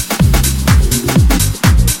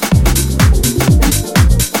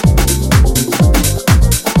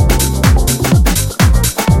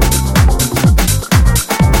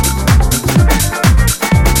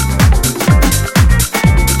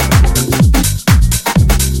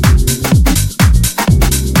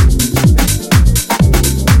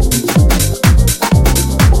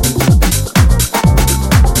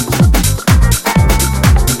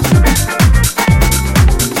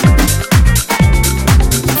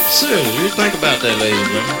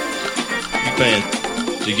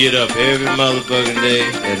 To get up every motherfucking day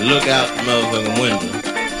and look out the motherfucking window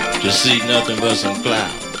to see nothing but some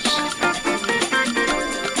clouds.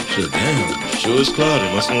 Shit, damn, sure it's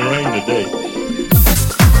cloudy, must gonna rain today.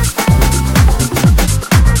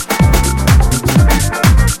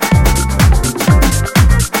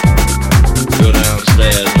 Go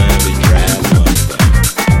downstairs, man, be dry motherfucker.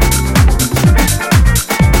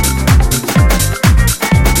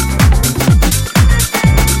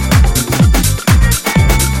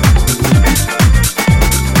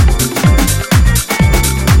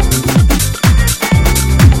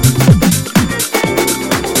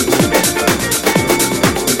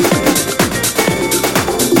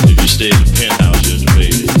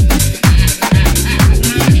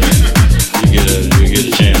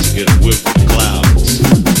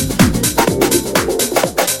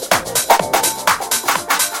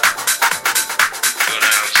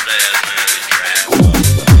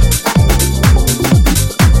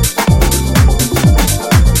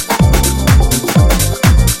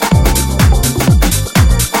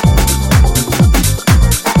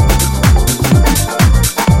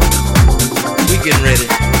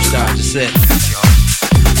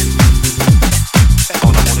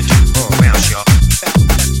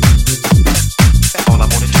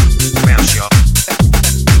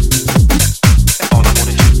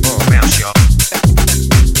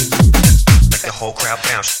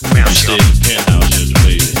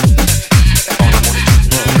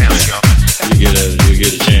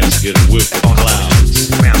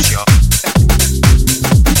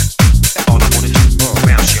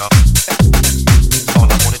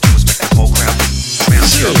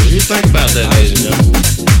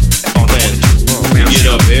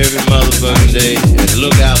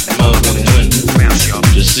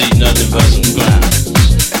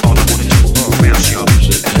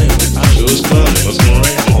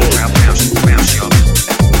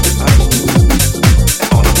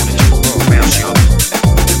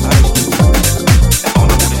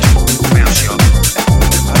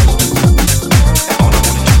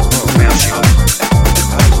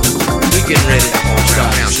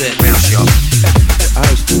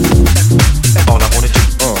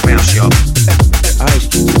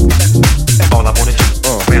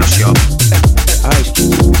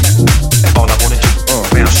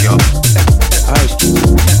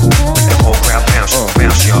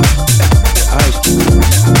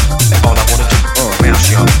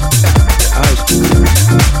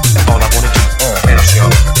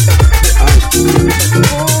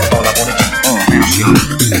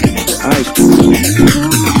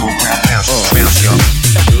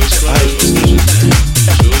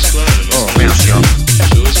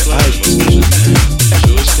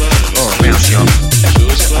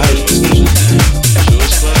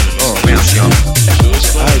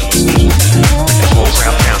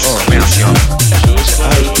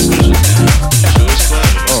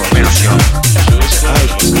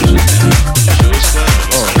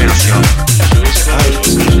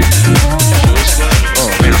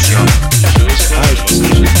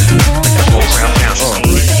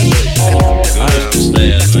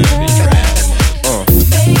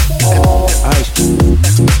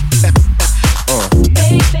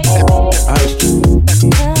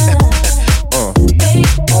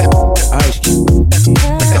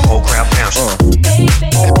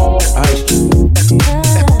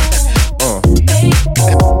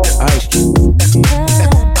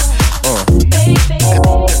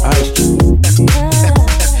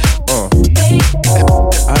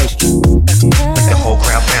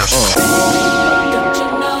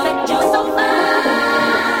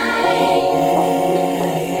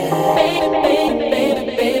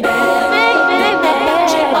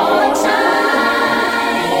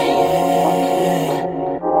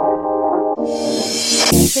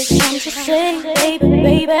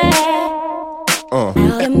 You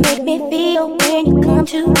make me feel when you come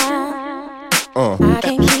to mind. I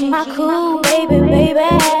can't keep my cool, baby, baby.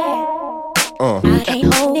 I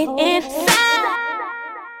can't hold it inside.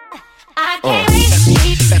 I can't wait to see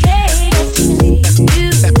you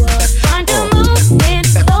find a movement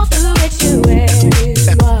closer with you where you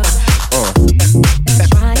are.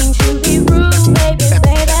 Trying to be rude, baby,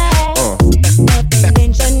 baby. Nothing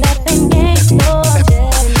mention, nothing gain, no, I'm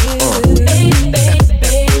telling you, baby,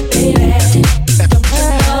 baby, baby. Don't you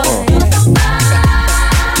know you're so fine?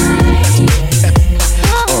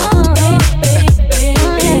 Oh, baby, baby,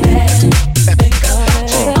 baby. Think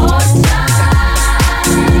about you all the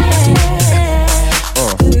time.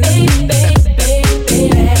 Baby, baby,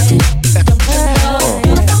 baby. Don't you know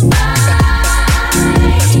you're so fine?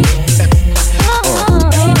 Oh,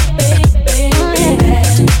 baby, baby, baby.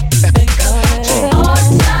 Think about you all the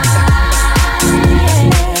time.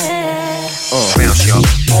 Bounce, y'all.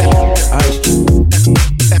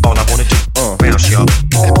 All I wanna do, bounce, y'all.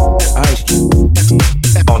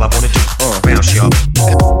 All I wanna do, bounce, y'all.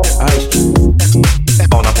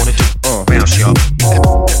 All I wanna do, bounce, y'all.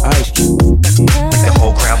 Make the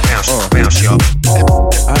whole crowd bounce, bounce, y'all.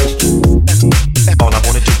 All I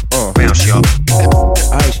wanna do, bounce, y'all.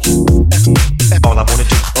 All I wanna do,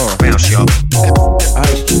 bounce, y'all.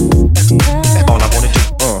 All I wanna do,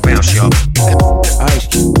 bounce, y'all.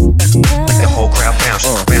 Make the whole crowd bounce,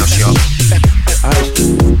 bounce, y'all.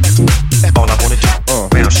 All I wanna do,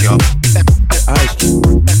 bounce, y'all.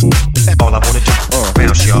 All I wanna do,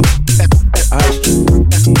 bounce, y'all.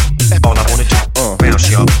 All I wanna do, bounce,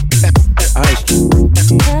 y'all.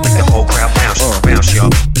 Make the whole crowd bounce, bounce,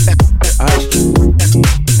 y'all.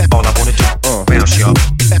 All I wanna do, bounce, y'all.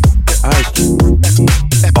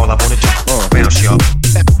 All I wanna do, bounce,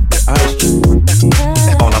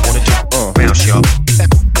 y'all. All I wanna do, bounce, y'all.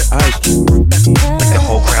 Make the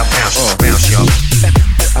whole crowd bounce, bounce, y'all.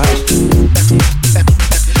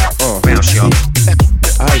 Bounce, y'all.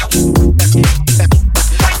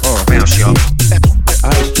 Bounce, y'all.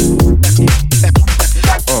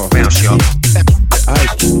 Bounce, y'all.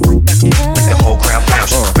 Make the whole crowd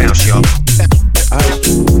bounce, bounce, y'all.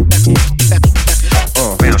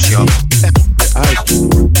 Bounce, y'all.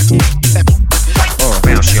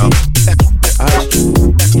 Bounce, y'all.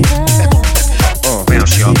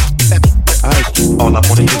 Bounce, y'all. All I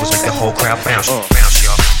wanna do is make the whole crowd bounce, bounce,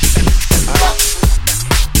 y'all.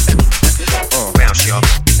 Bounce, y'all.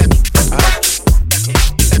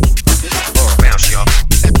 Bounce, y'all.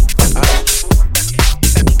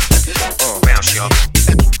 Bounce, y'all.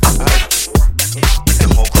 Make the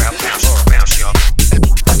whole crowd bounce, bounce, y'all.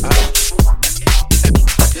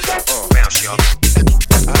 Bounce, y'all.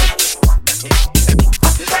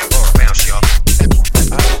 Bounce, y'all.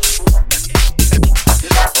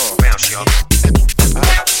 Bounce, y'all.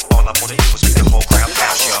 All I wanna do is make the whole crowd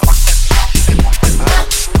bounce, y'all.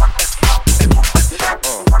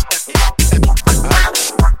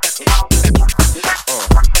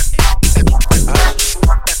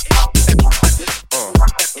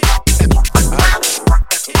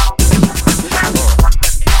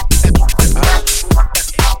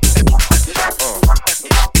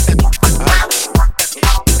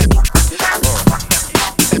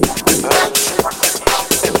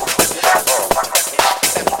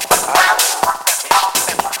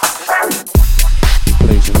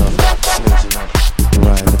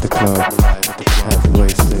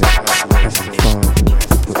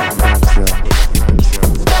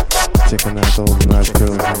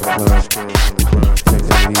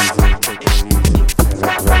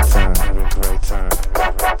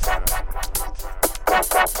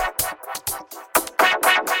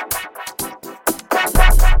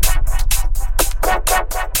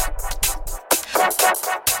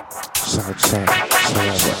 Southside,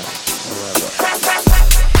 forever.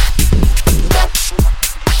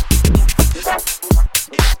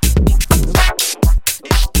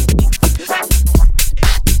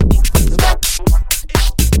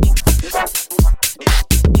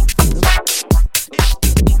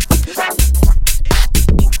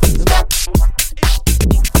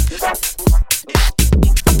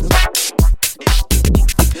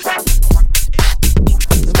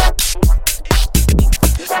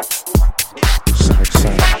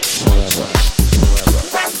 Southside, forever.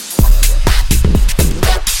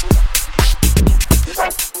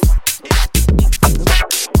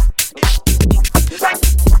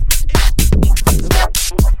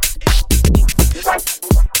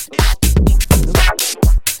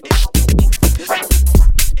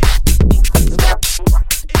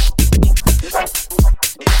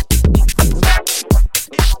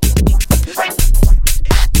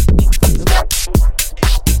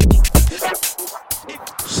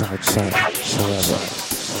 Southside forever.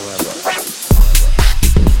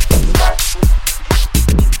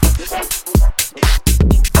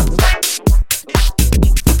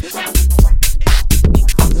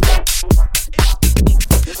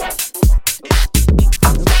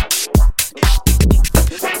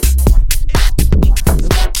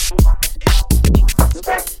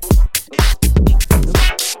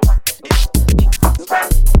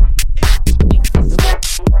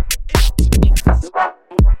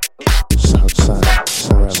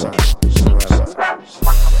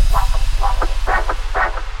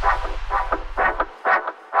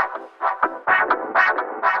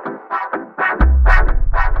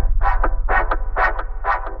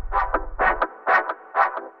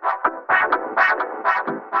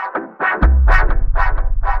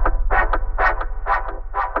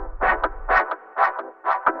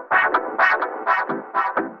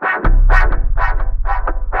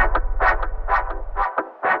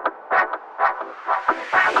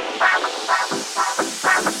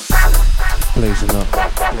 Blazing up,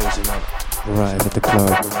 arrive at the club,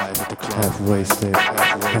 half wasted,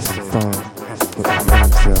 having fun with my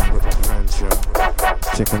friends, yo.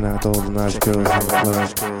 Checking out all the nice girls in the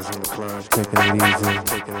club, taking it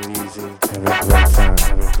easy, having a great time.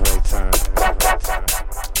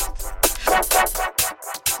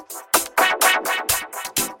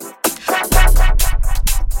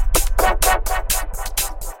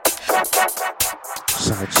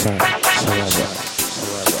 Southside forever.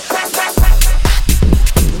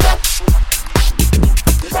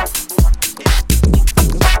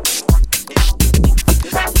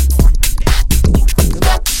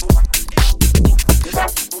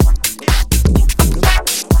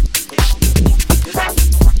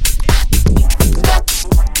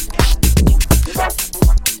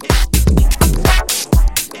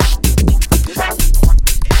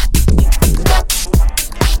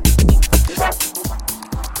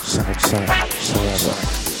 Southside forever.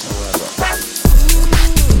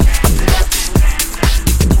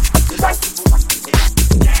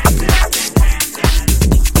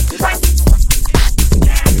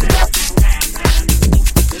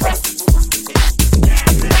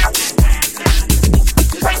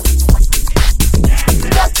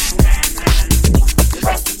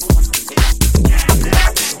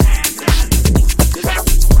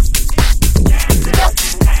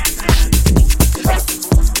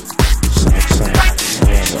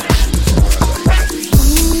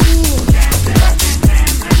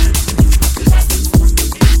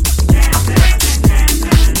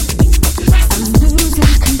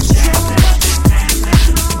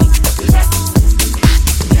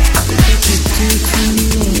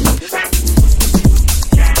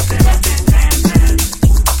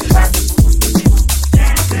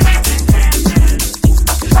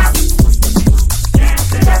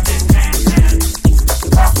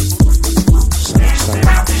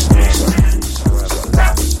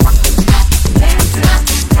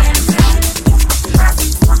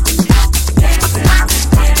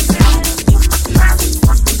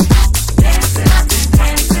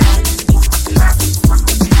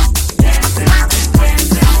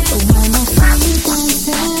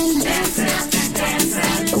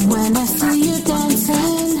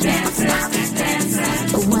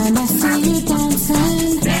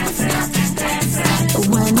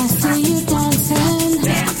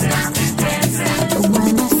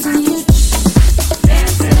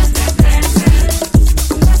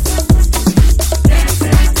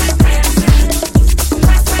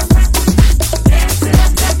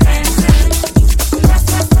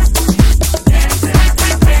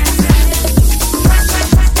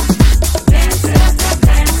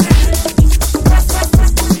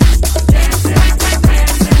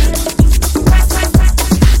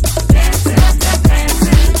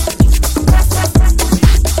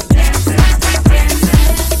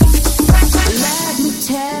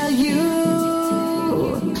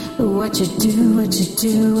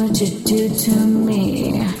 What you do to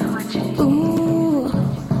me. Ooh.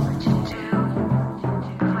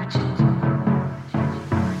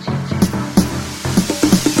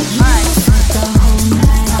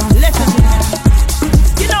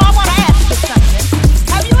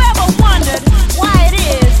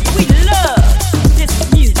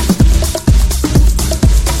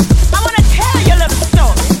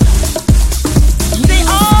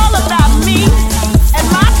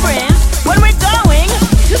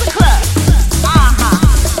 Uh-huh.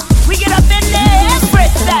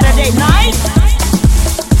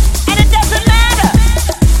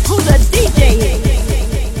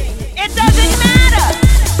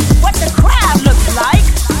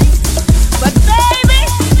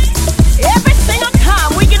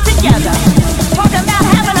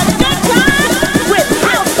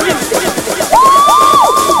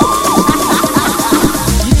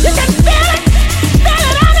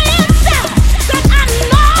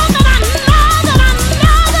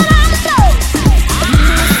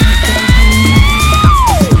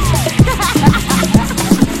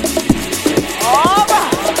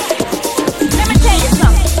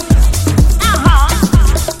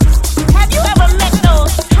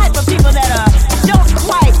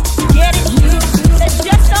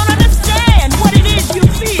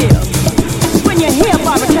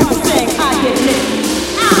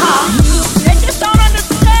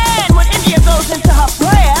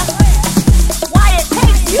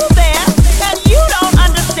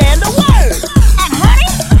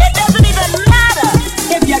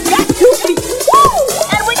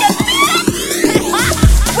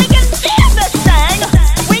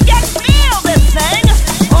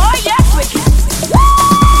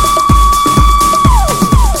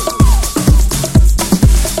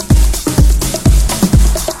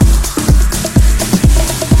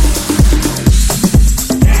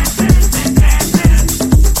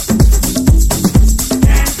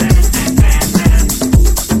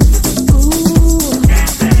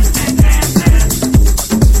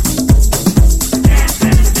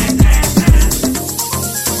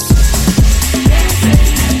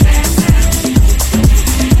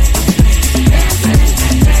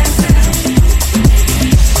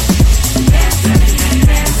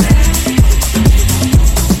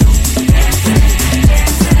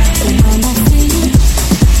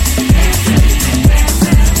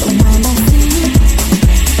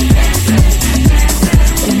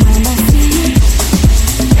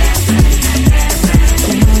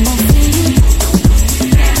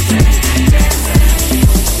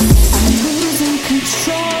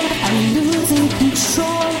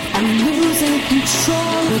 Alright,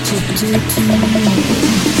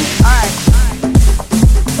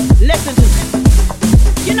 listen to me.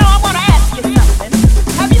 You know, I want to ask you something.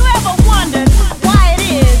 Have you ever wondered why it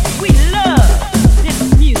is we love this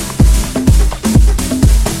music?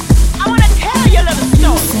 I want to tell you a little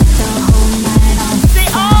story. See,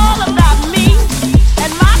 all about me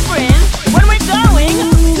and my friends when we're going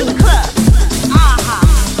to the club.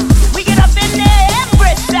 We get up in there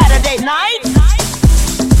every Saturday night,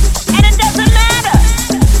 and it doesn't matter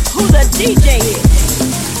who the DJ is.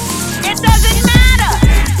 It doesn't matter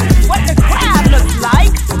what the crowd looks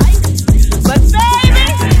like. But baby,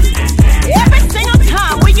 every single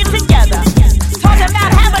time we get together, talking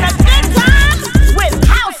about having a good time with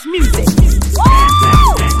house music.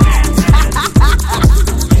 Woo!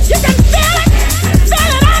 You can feel it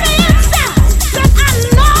on the inside. 'Cause I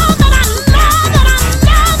know that I know that I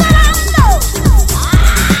know that I know.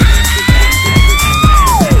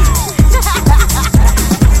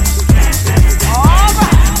 All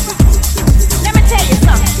right. Let me tell you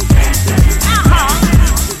something.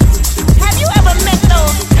 Have you ever met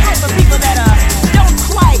those type of people that don't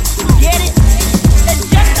quite get it? That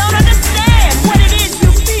just don't understand what it is you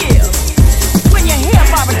feel when you hear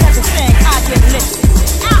Barbara Tucker sing "I Get Lifted"?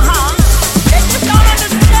 They just don't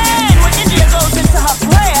understand when India goes into her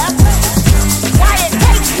prayer, why it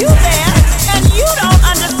takes you there and you don't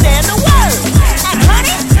understand the words. And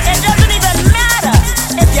honey, it doesn't even matter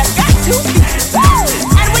if you got 2 feet.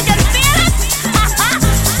 And we can feel it.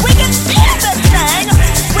 We can feel this thing.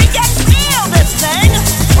 We can feel this thing.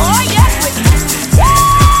 Oh yes, we can.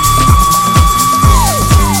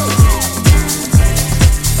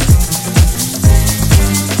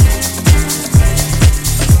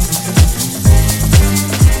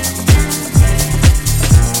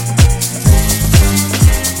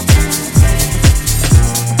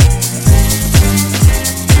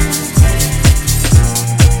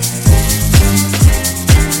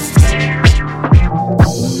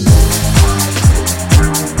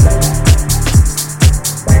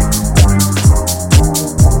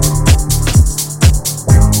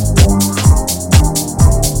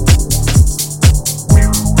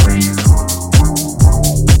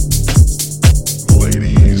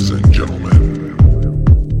 Ladies and gentlemen,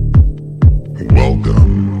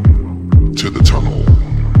 welcome to the tunnel.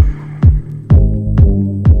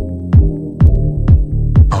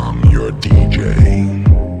 I'm your DJ, and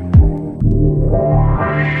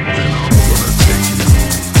I'm gonna take you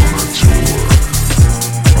on a tour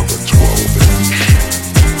of a 12-inch.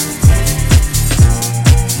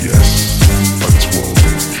 Yes, a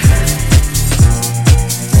 12-inch.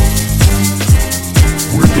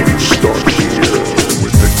 We're gonna start here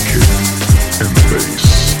with the kick and the bass.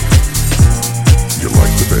 You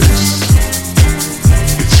like the bass?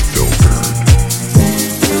 It's filtered.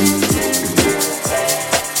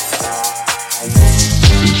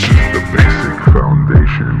 This is the basic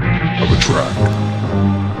foundation of a track.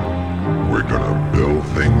 We're gonna build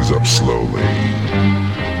things up slowly.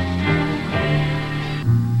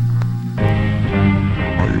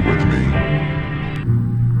 Are you with me?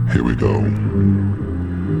 Here we go.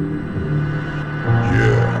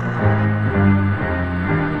 Yeah.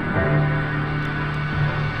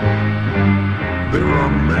 There are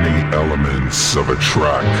many elements of a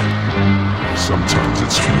track. Sometimes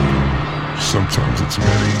it's few, sometimes it's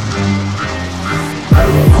many. I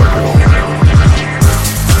love like it all.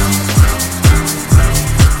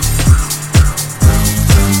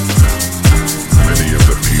 Many of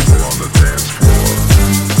the people on the dance floor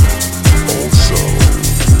also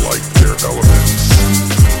like their elements.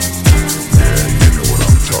 Yeah, you know what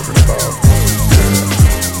I'm talking about.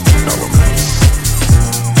 Yeah, elements.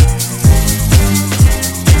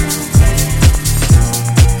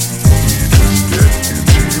 You just get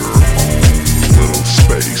into your own little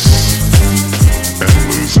space and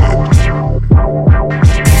lose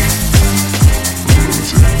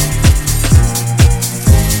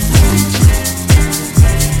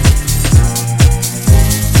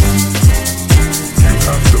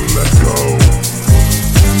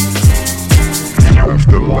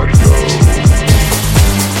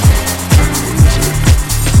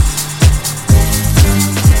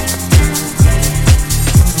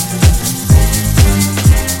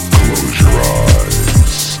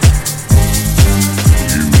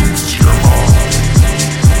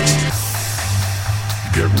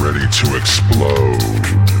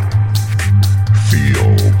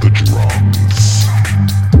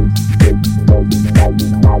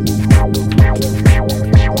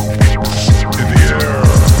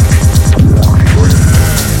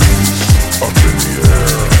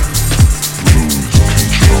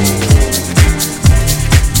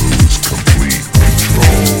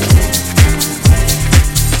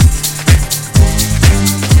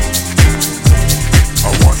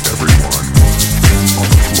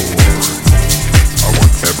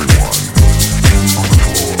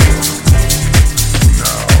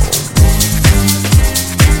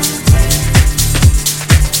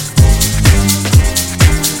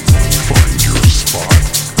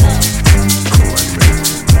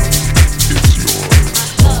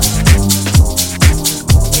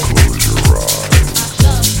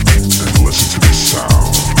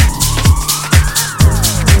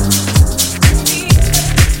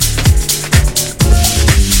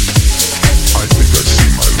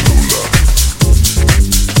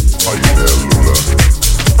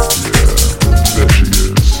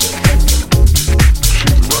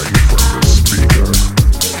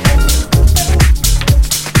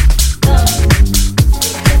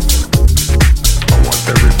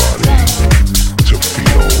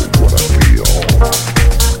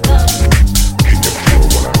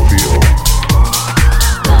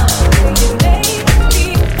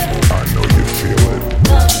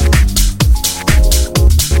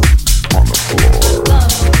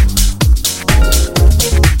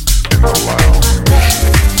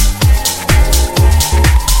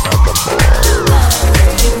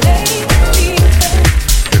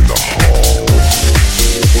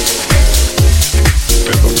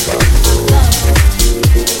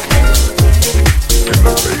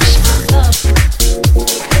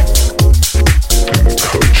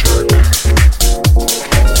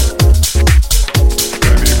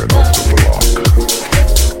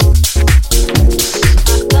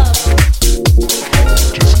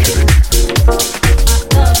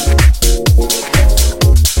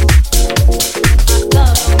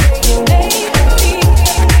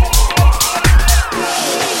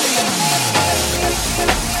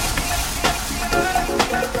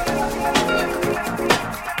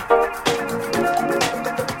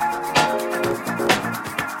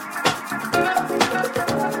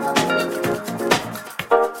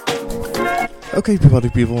Okay, party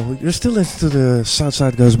people, you're still listening to the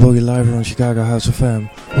Southside Goes Boogie live on Chicago House FM.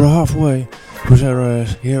 We're halfway. We're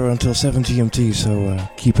here until 7 GMT, so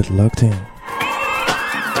keep it locked in.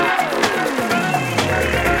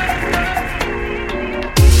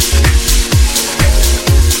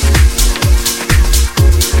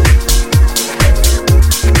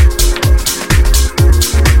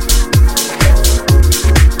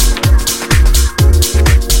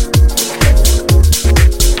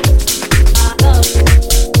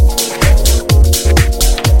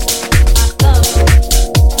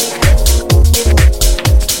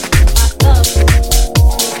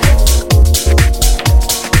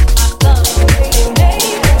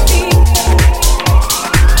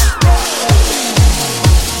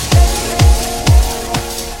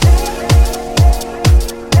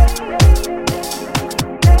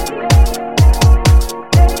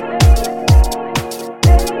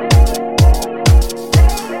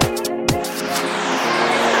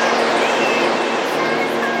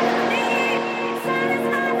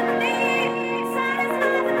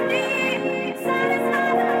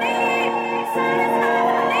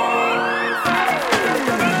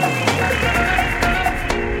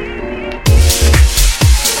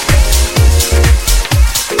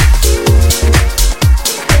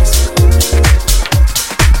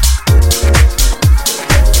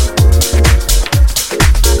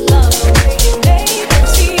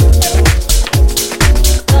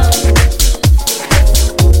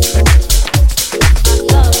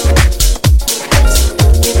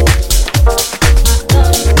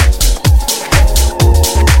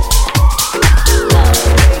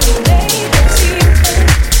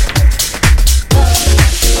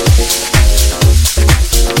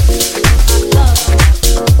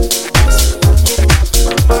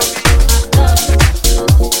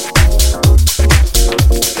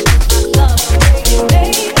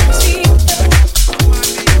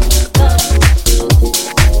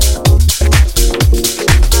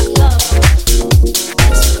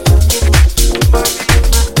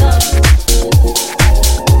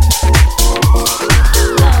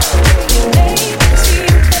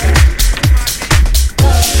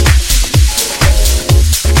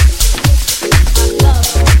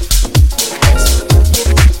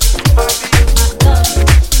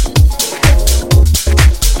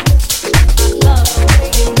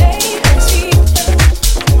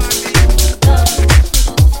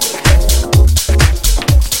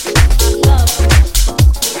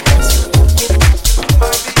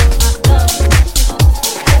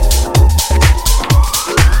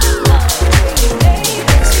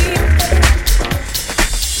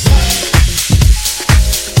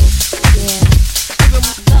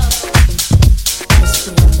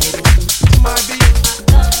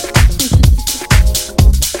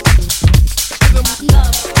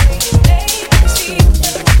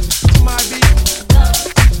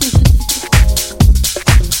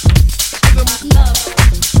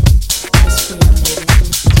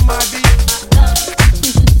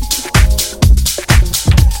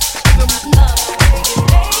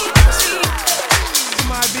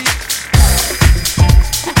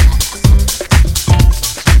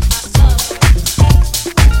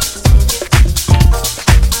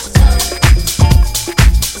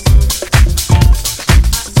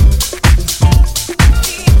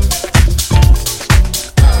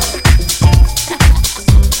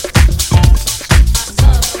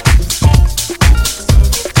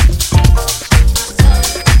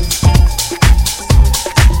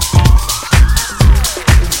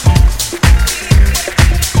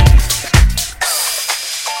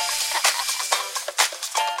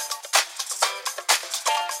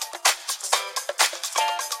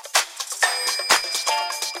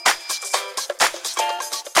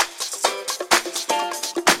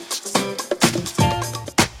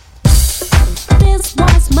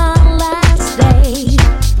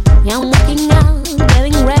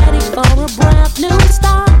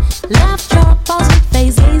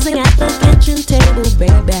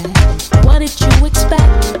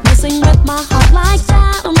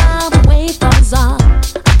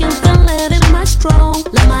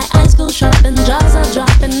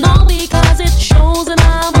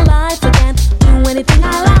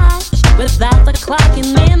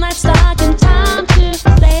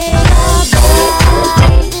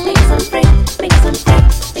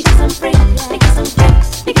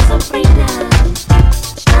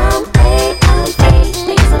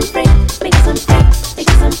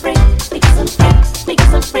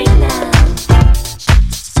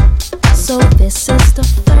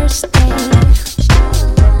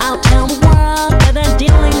 I'll tell the world that they're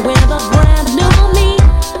dealing with a brand new me.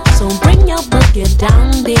 So bring your get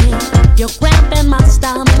down there. You're grabbing my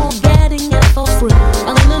style, more getting it for free.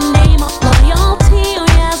 All in the name of loyalty, oh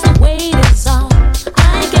yes, the weight is off.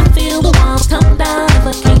 I can feel the walls come down of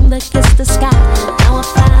a king that kissed the sky. Now I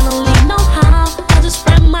finally know how. I just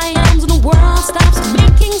spread my arms and the world stops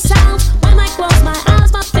making sounds. When I close my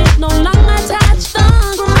eyes, my feet no longer touch the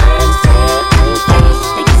ground.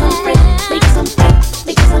 Because I'm free, because I'm free,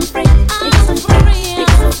 because I'm free, because I'm free,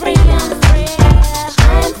 because I'm free, I'm free.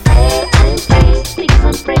 I'm free, because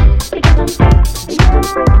I'm free, because I'm free, because I'm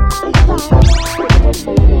free.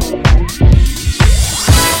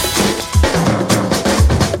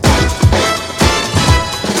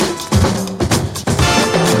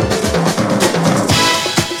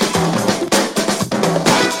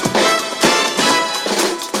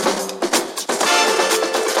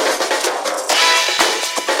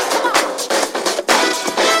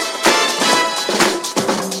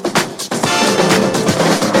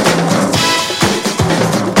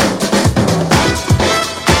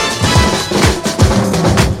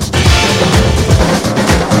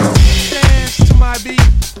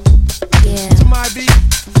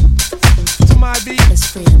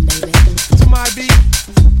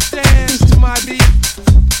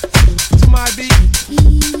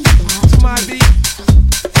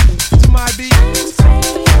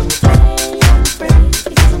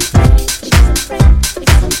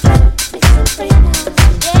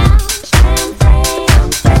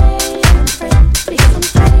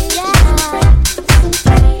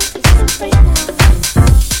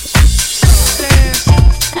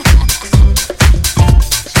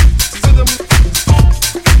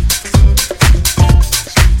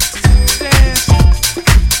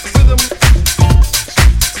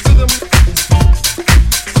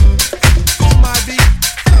 To my beat.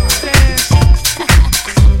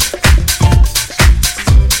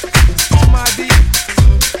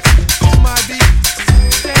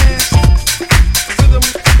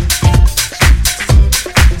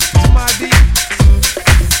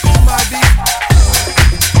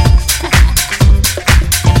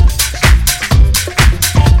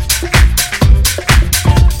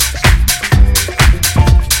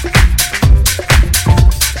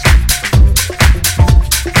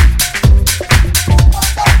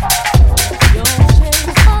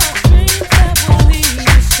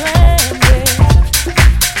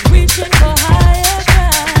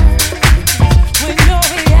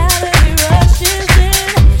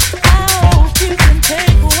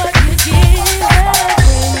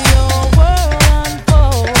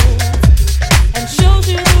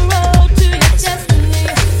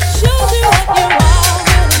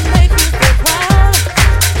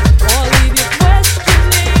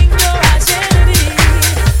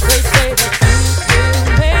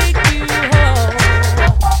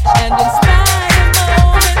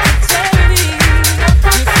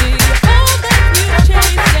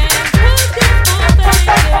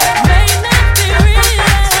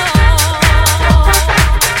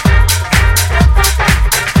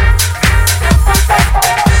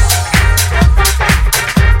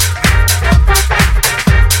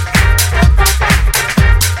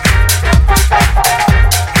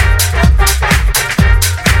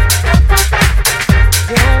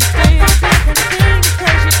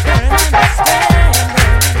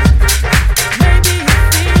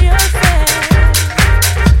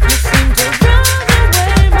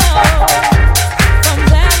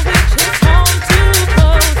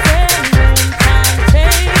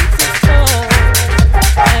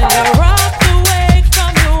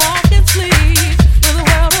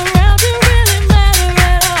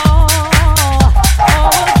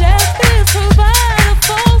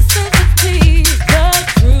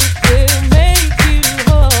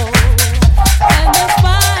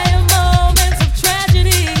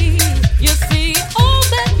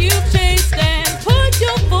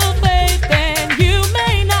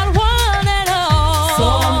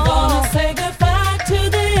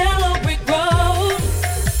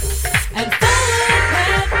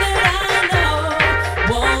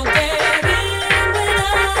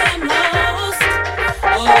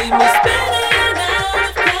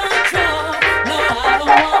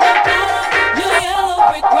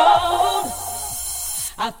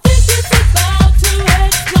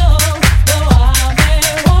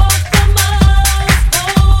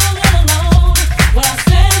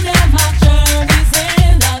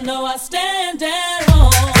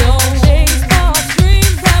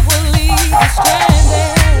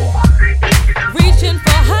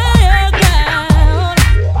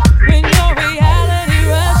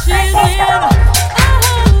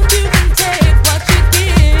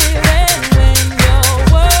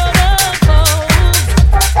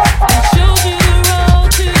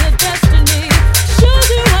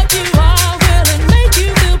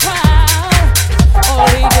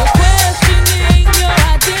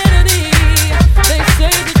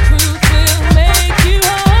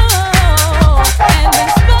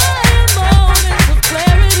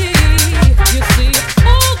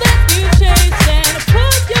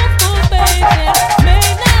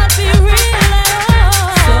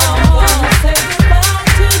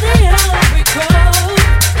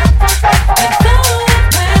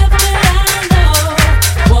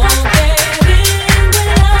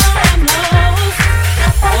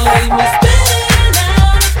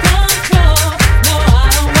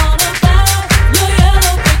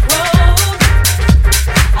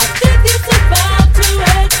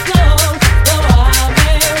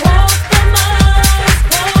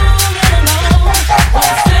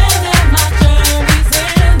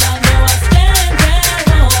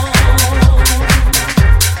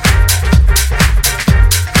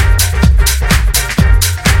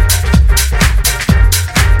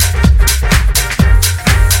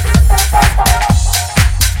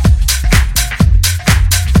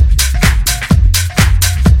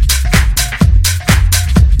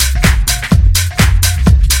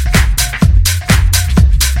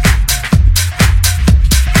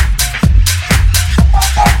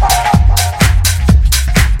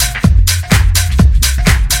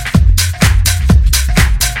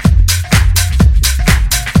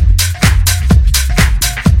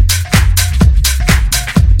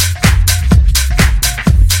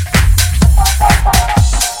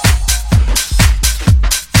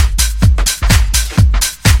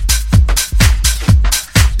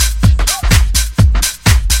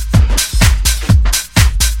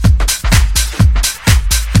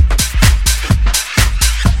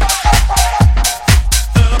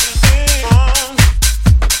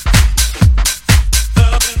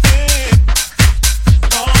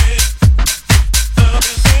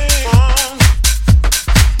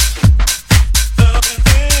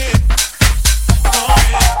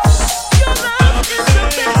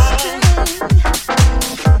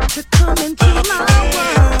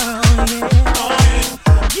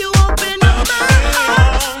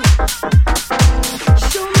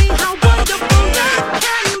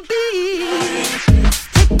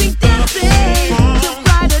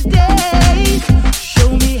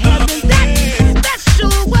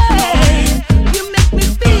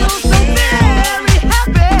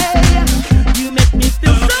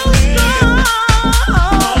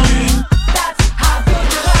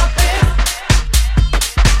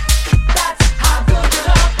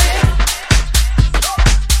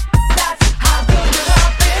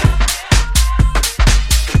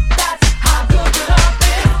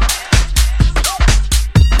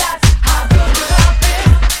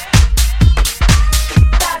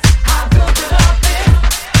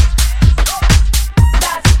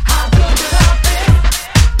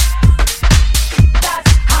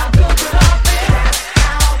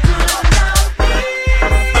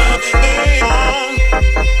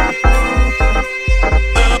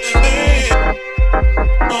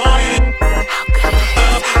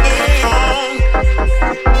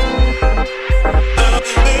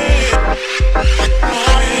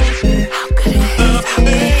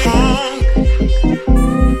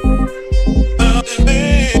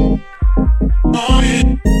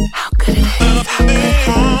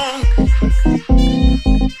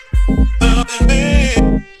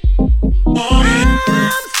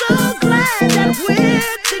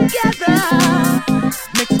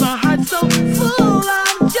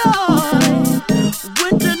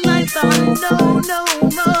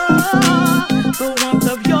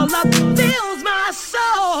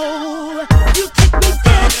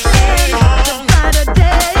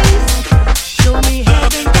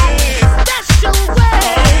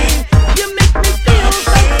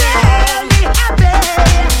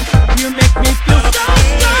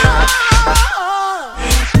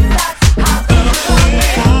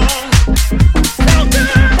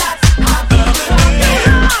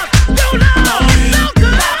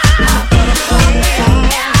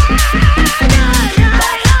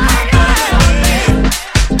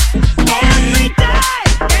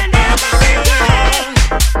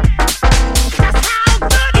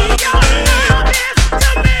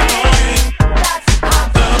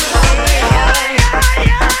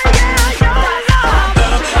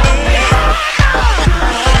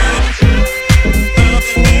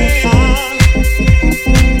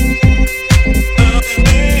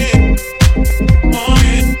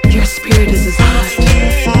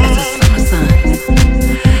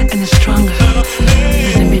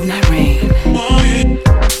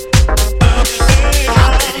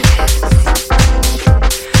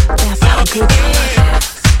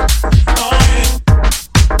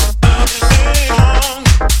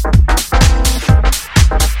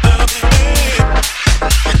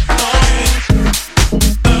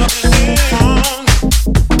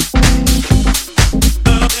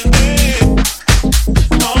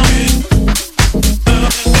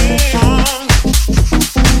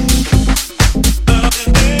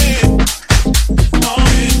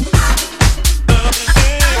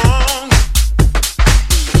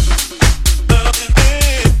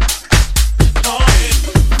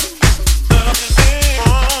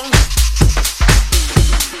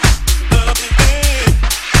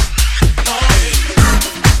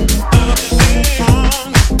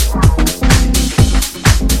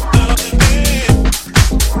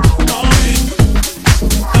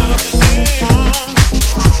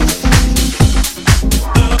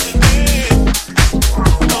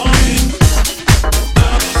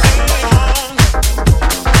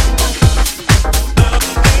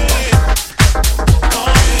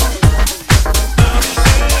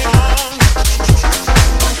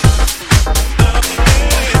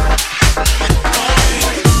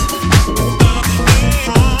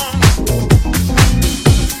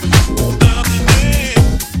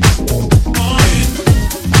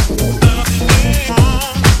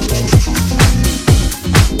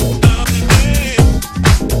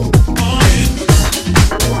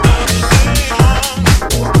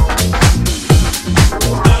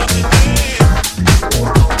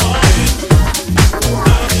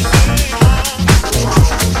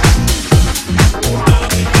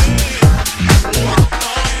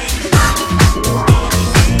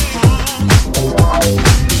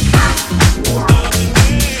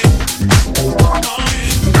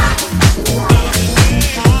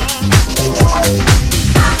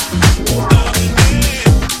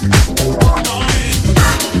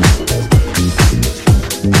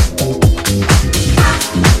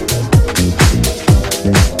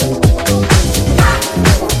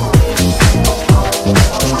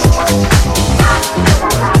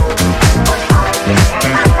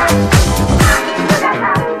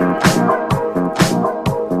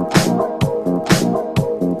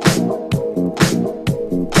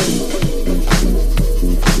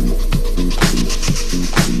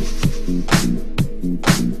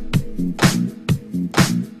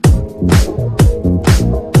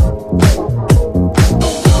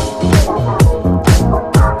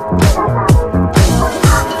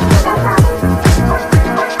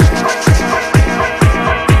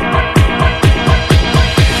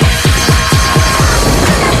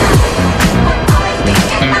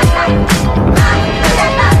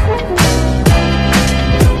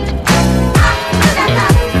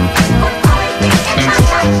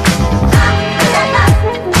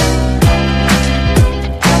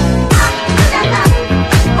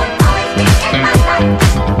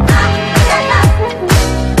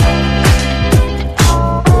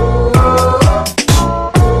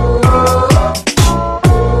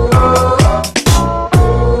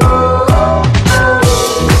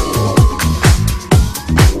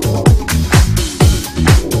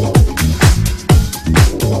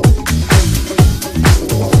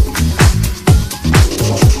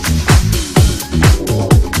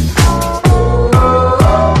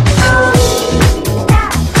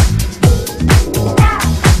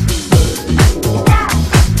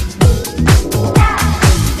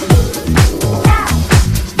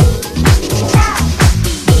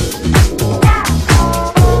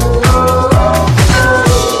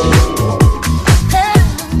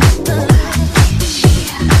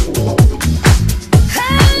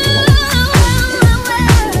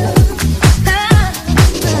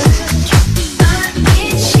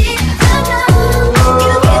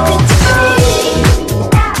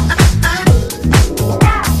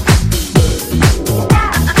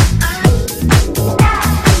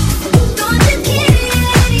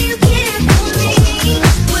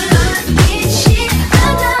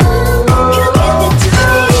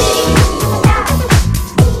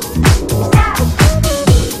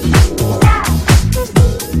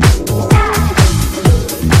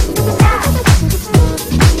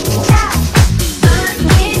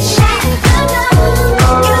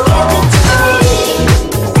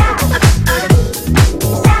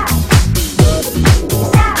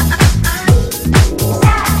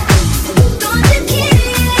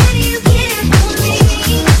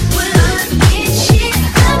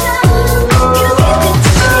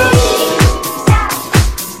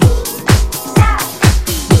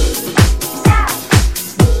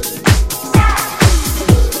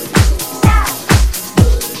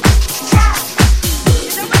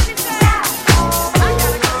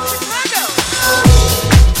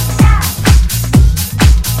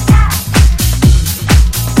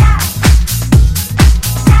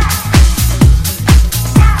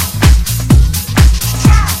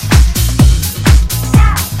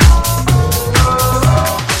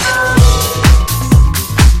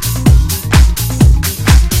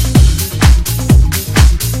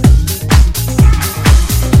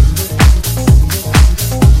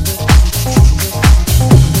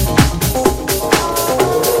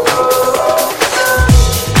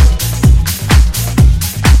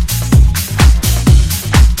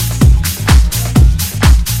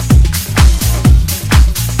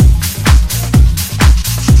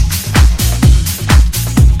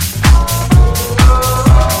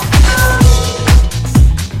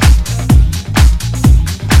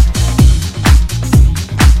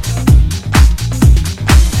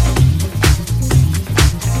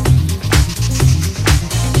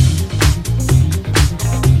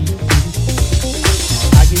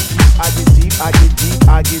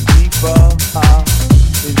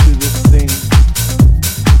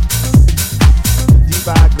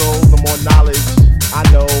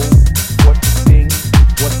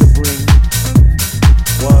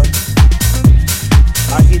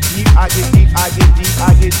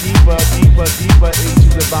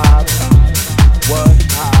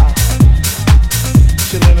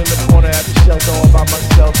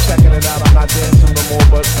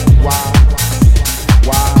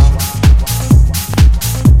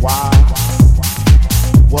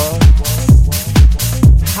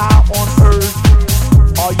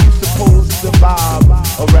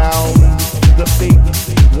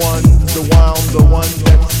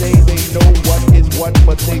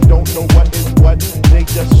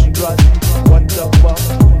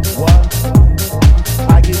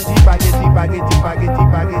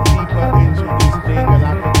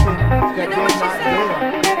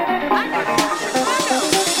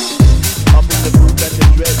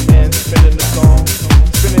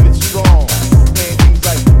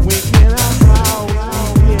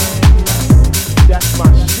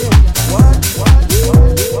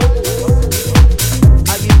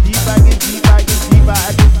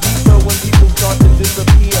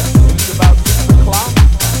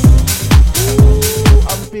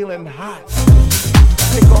 feeling hot.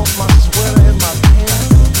 Take off my sweater and my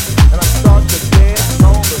pants, and I start to dance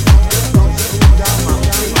on the song down my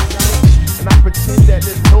face. And I pretend that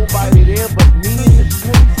there's nobody there but me in this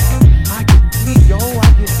place. I get deep, yo,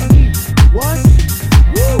 I get deep. What?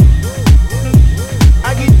 Woo!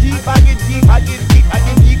 I get deep, I get deep, I get deep, I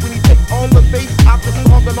get deep when you take all the bass out the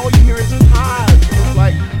song and all you hear is highs. And it's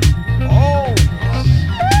like, oh,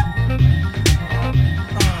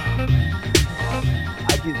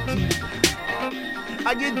 I get deep.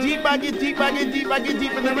 I get deep, I get deep, I get deep, I get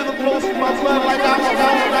deep, and the rhythm flows through my blood like I get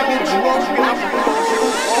drunk and I'm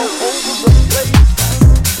all over the place.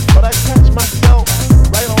 But I catch myself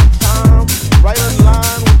right on time, right in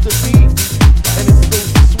line with the beat, and it's so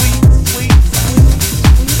sweet, sweet, sweet,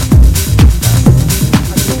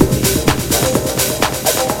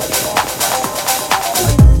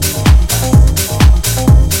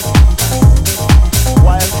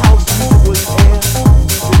 Why if house music was air,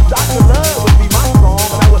 then Dr. Love would be my song,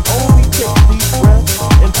 and I would only take deep breaths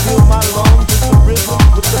and fill my lungs with the rhythm,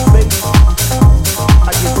 with the bass.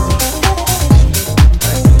 I get deep.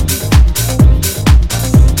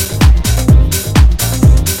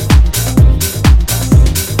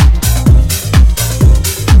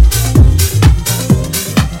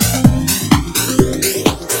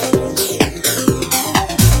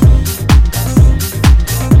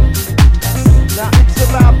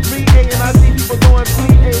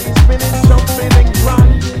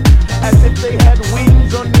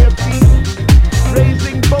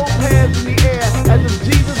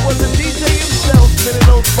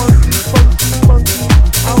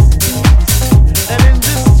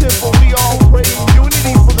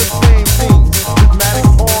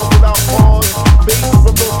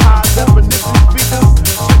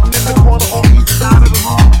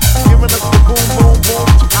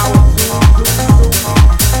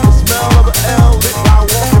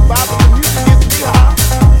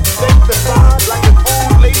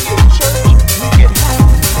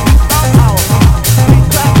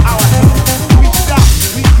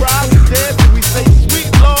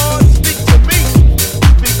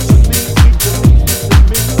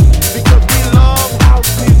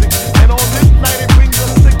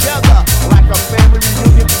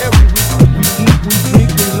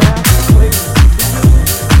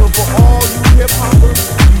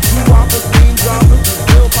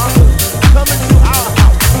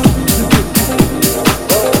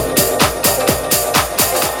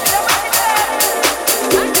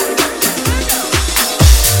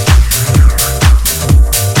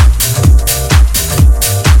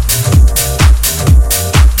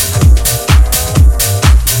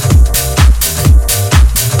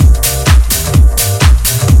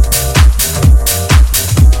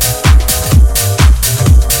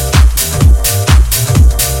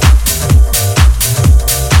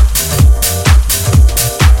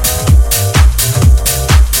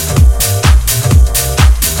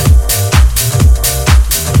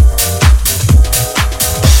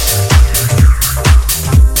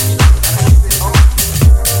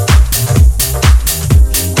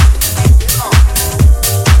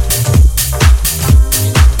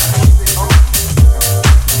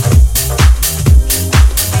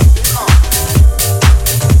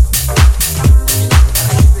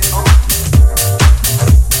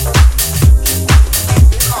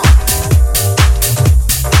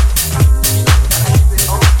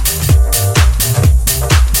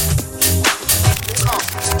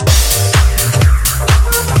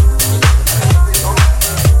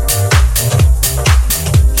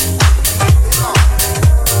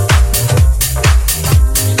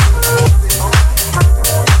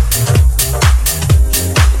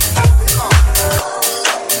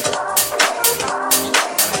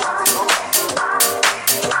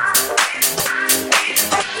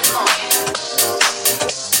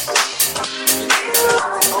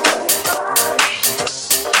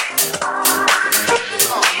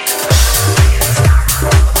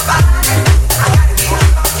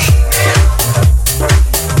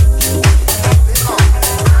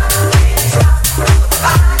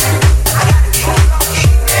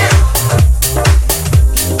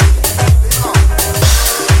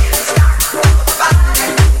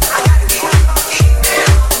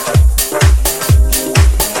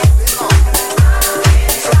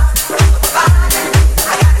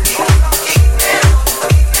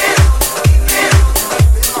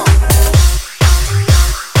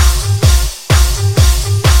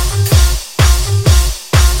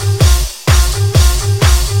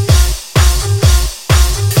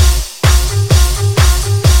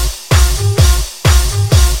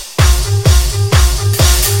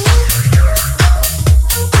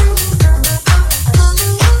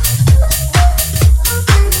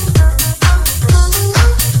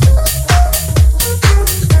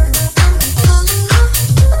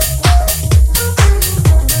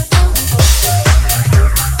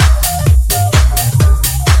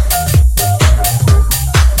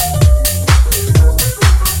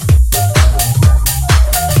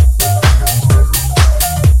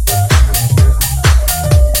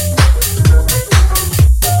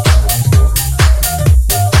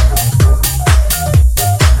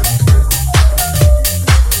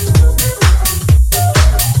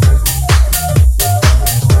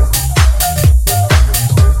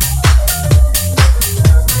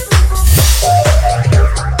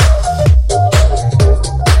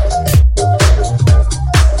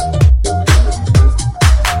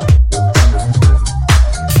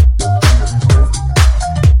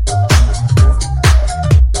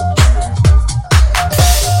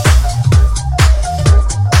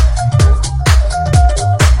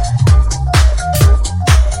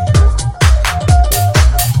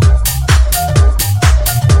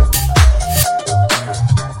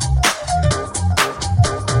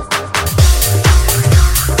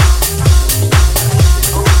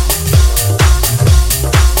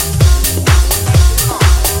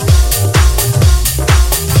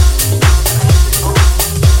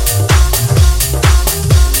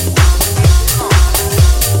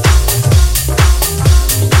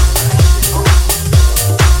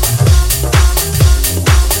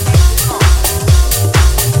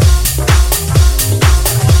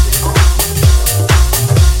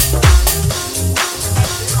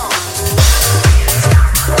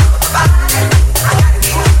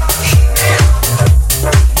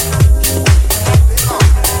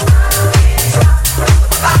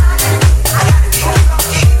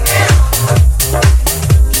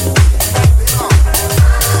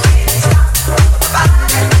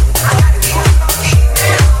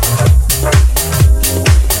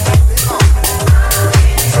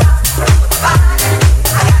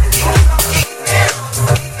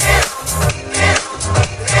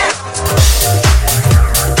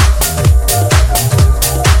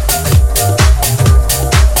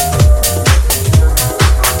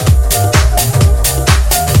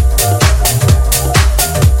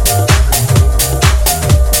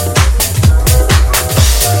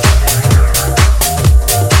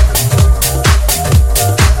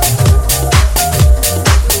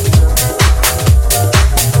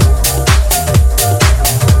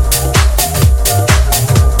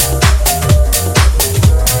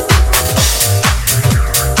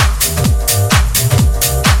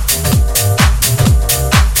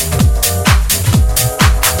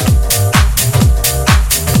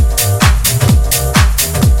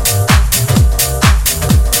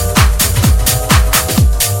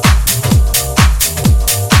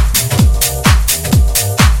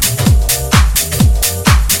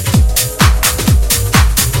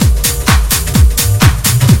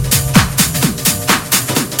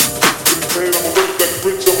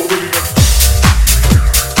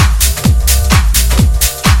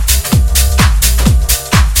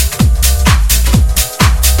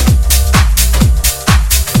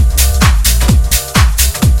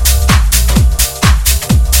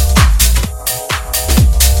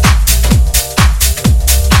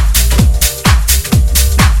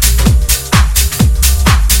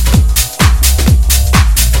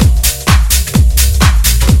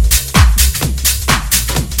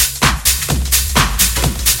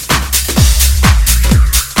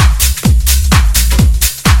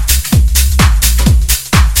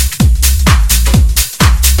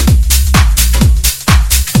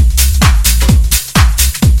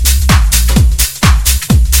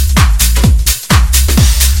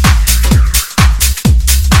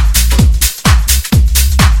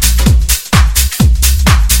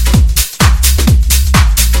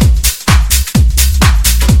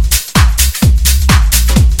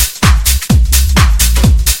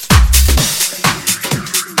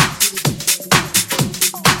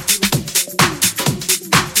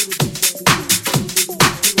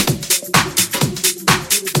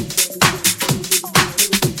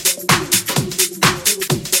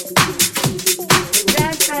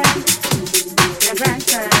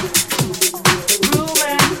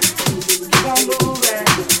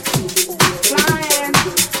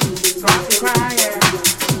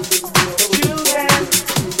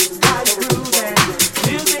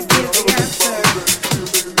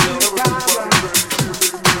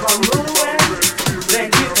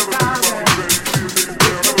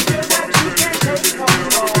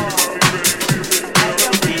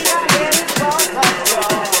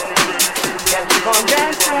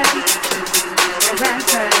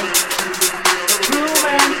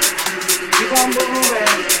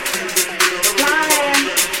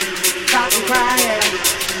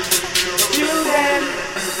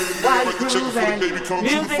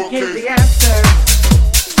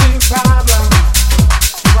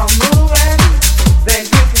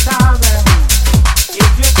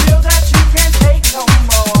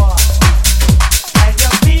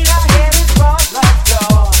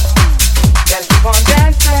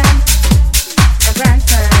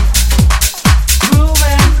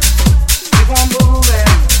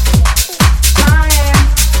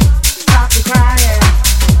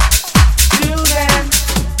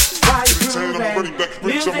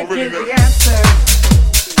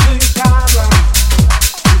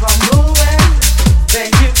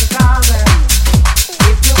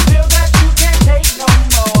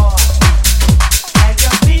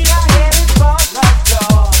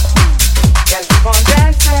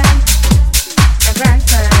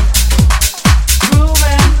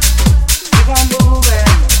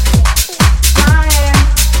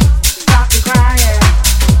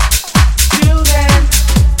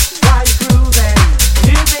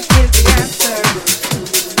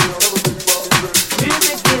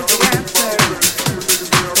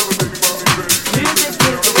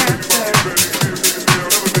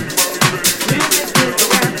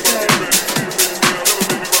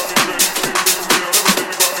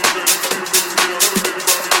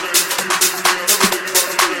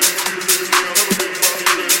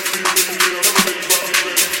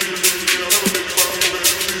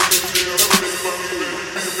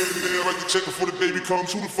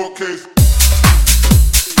 comes, who the fuck cares?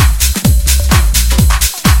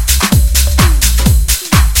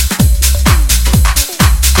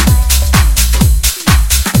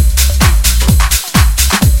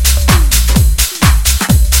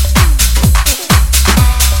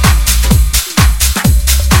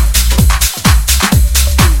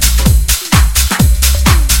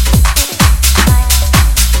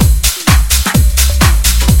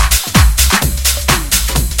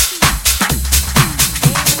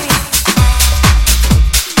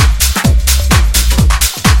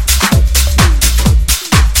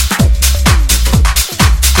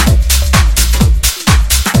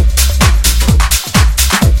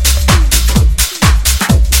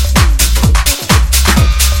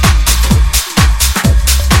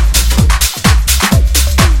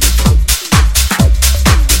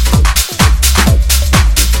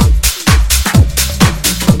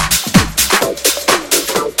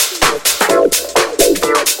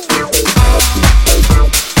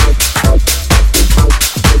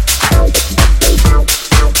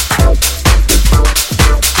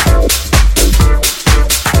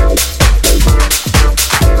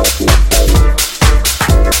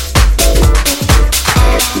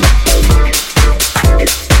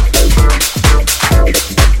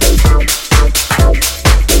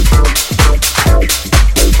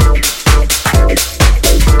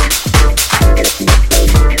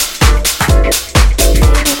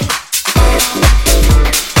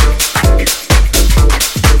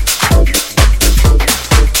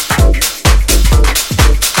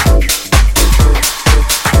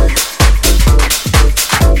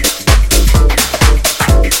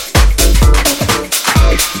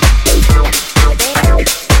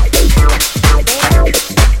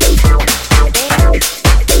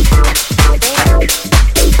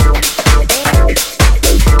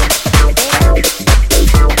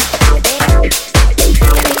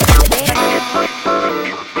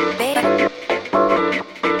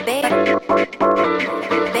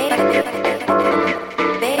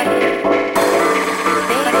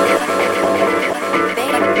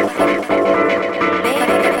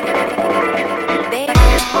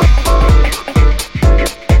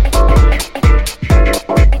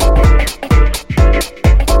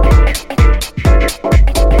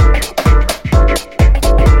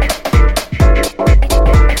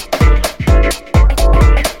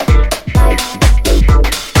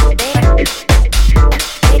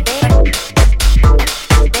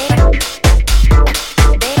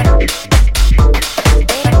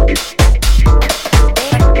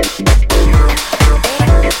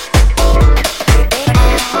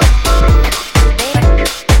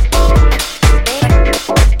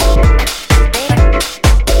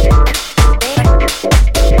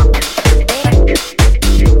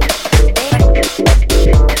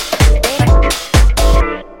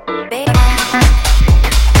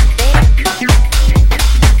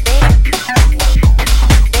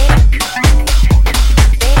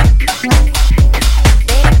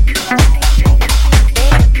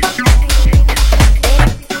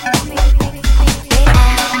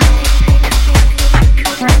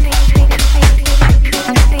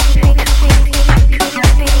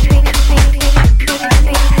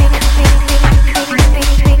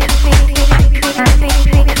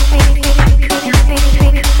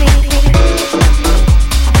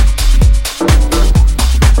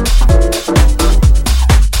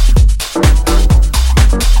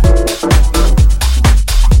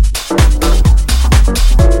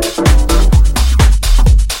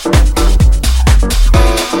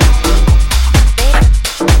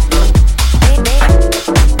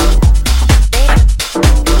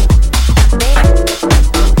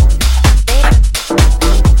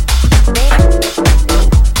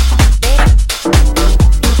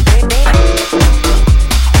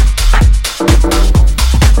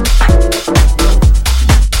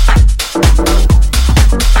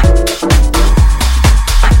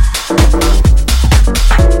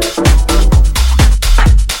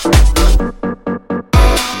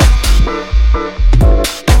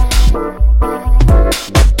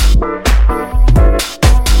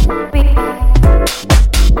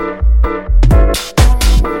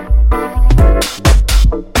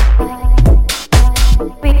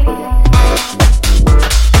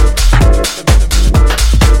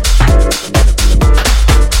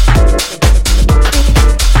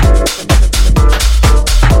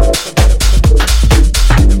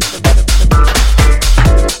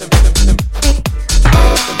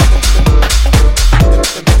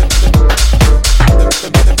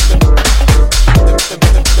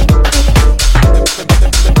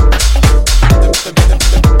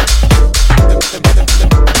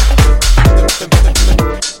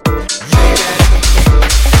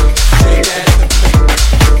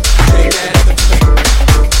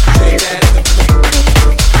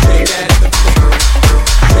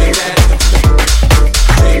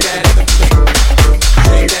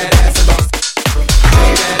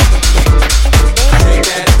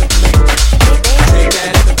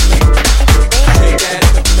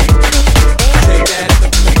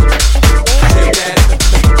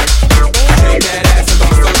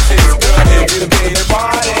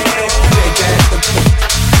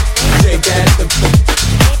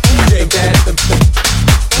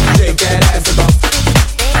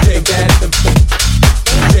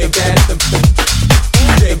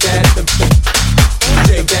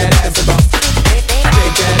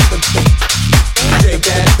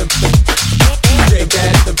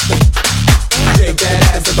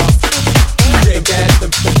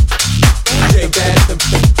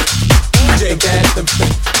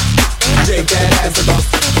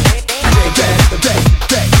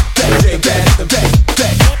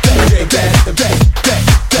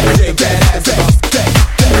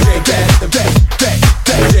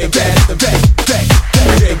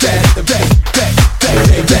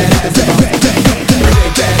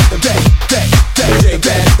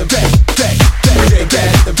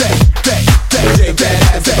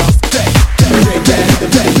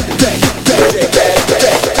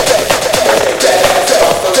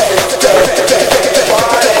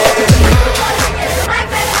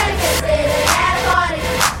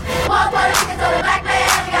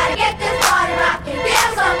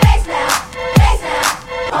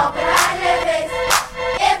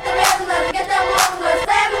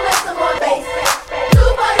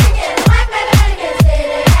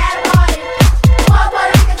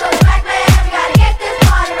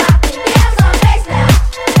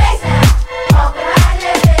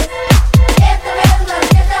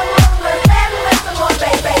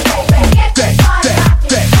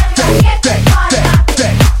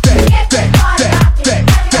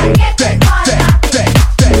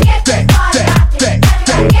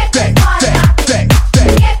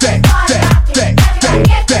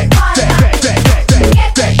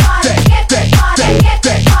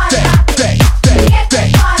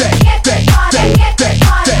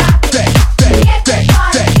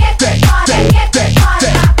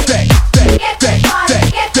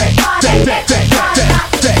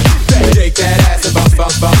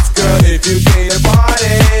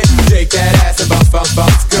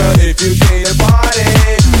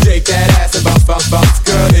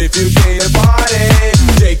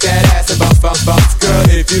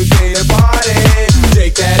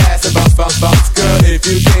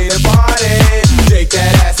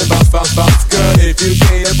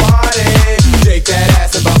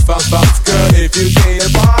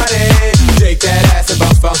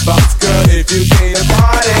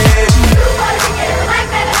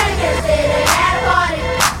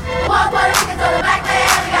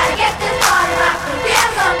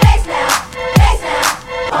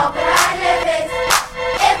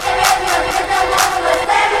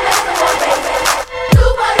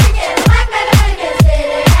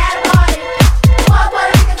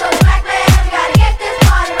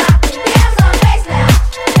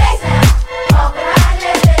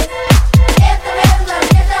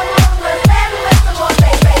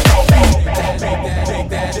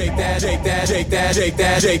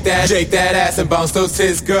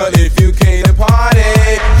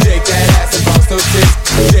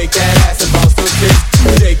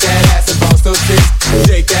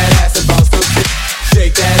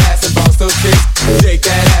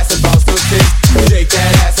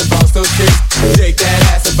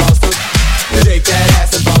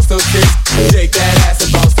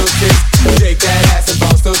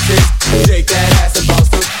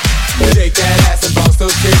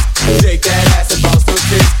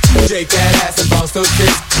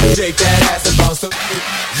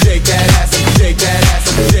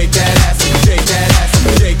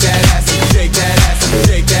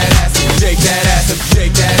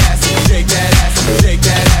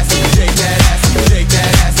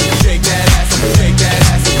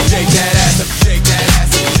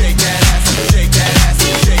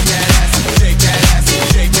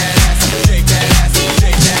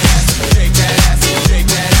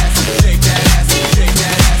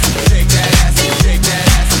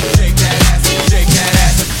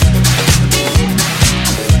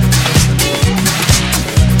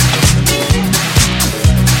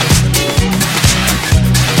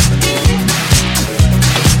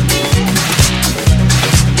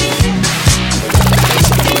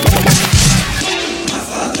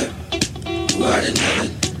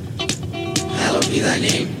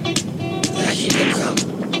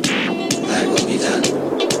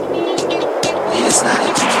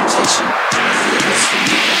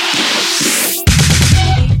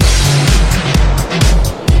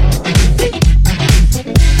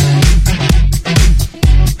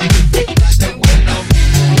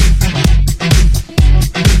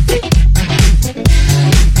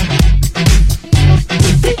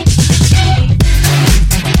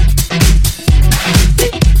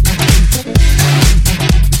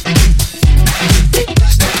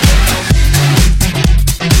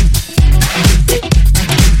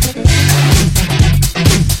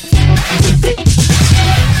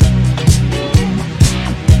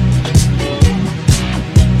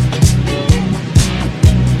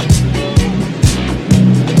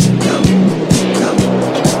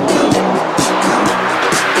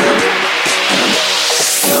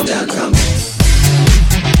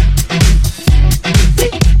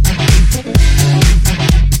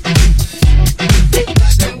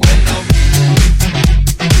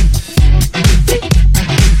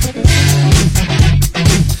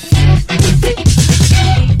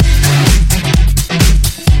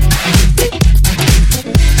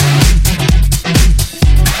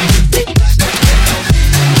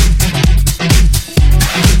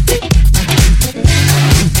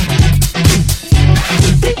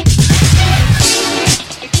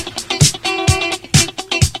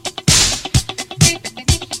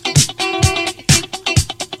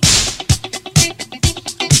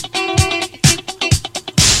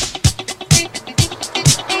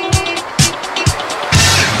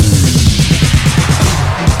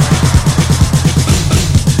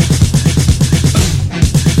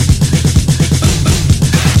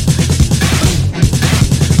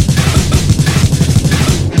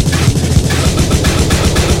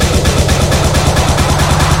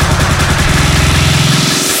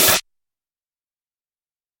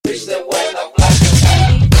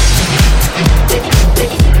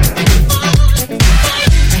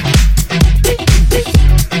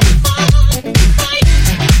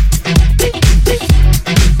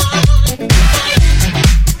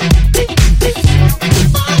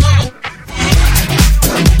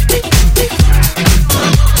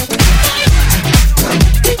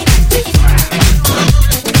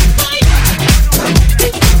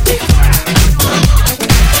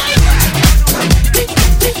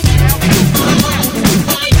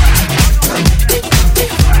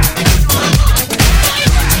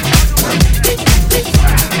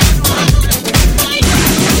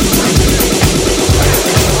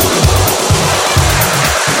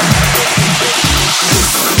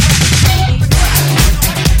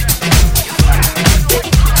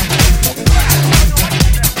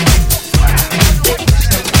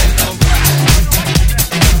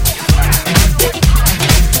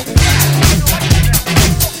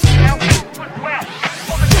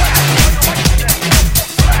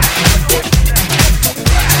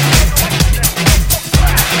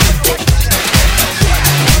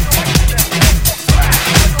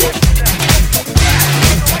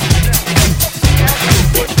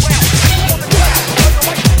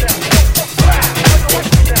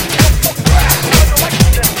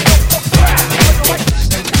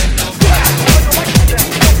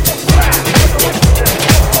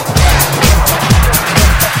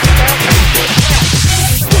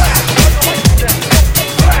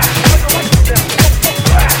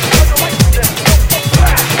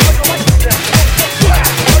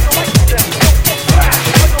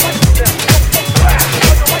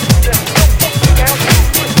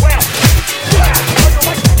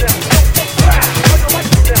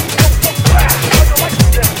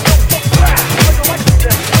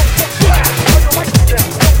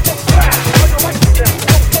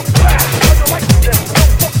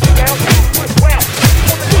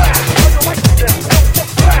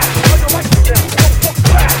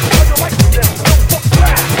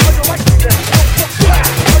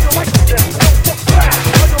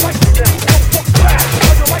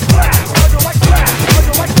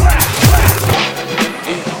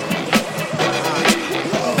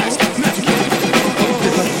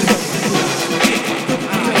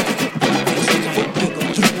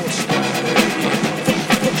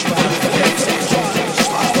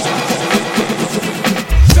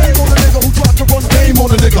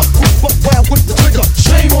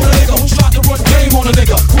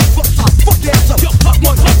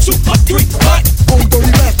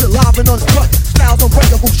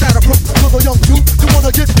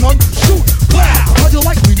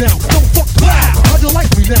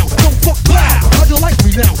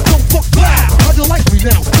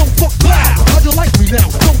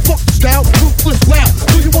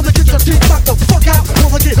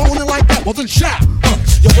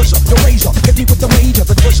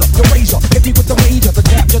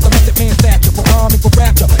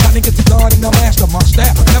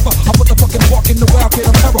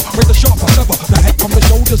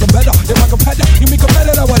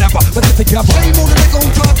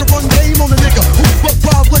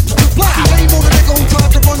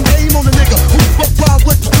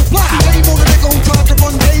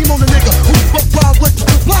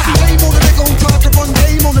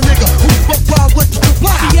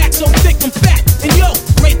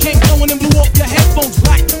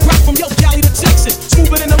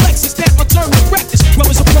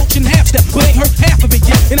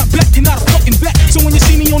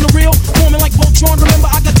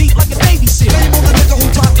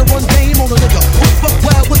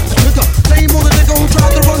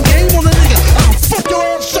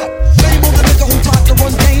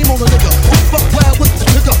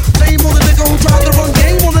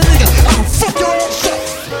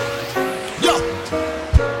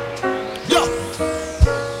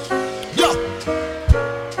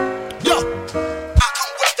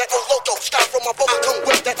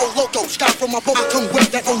 from my boat, come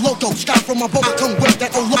with that old loco. Sky from my boat, come with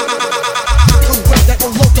that old loco. Come with that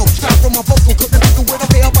old loco. Sky from my boat, couldn't make it with a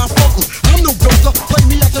pair of bifocals. I'm no joker, play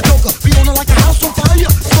me as a joker. Be on it like a house on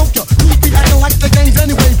fire, smoke ya. You be acting like the gangs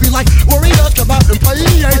anyway. Be like, warriors, come out and play.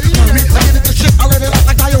 I get it the shit, I let it out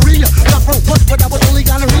like diarrhea. Not from once, but I was only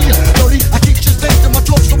gonorrhea. Dirty, I keep shit stains in my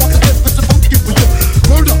throat, so I can get for some funky for you.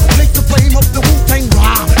 Murder, makes the flame of the Wu-Tang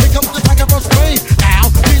rah. Here comes the tiger first rain.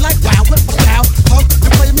 Ow, be like wow, with my style. Punk,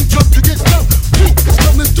 you play me drunk to get drunk. It's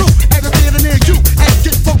coming through at a theater near you. And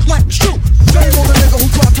get folk like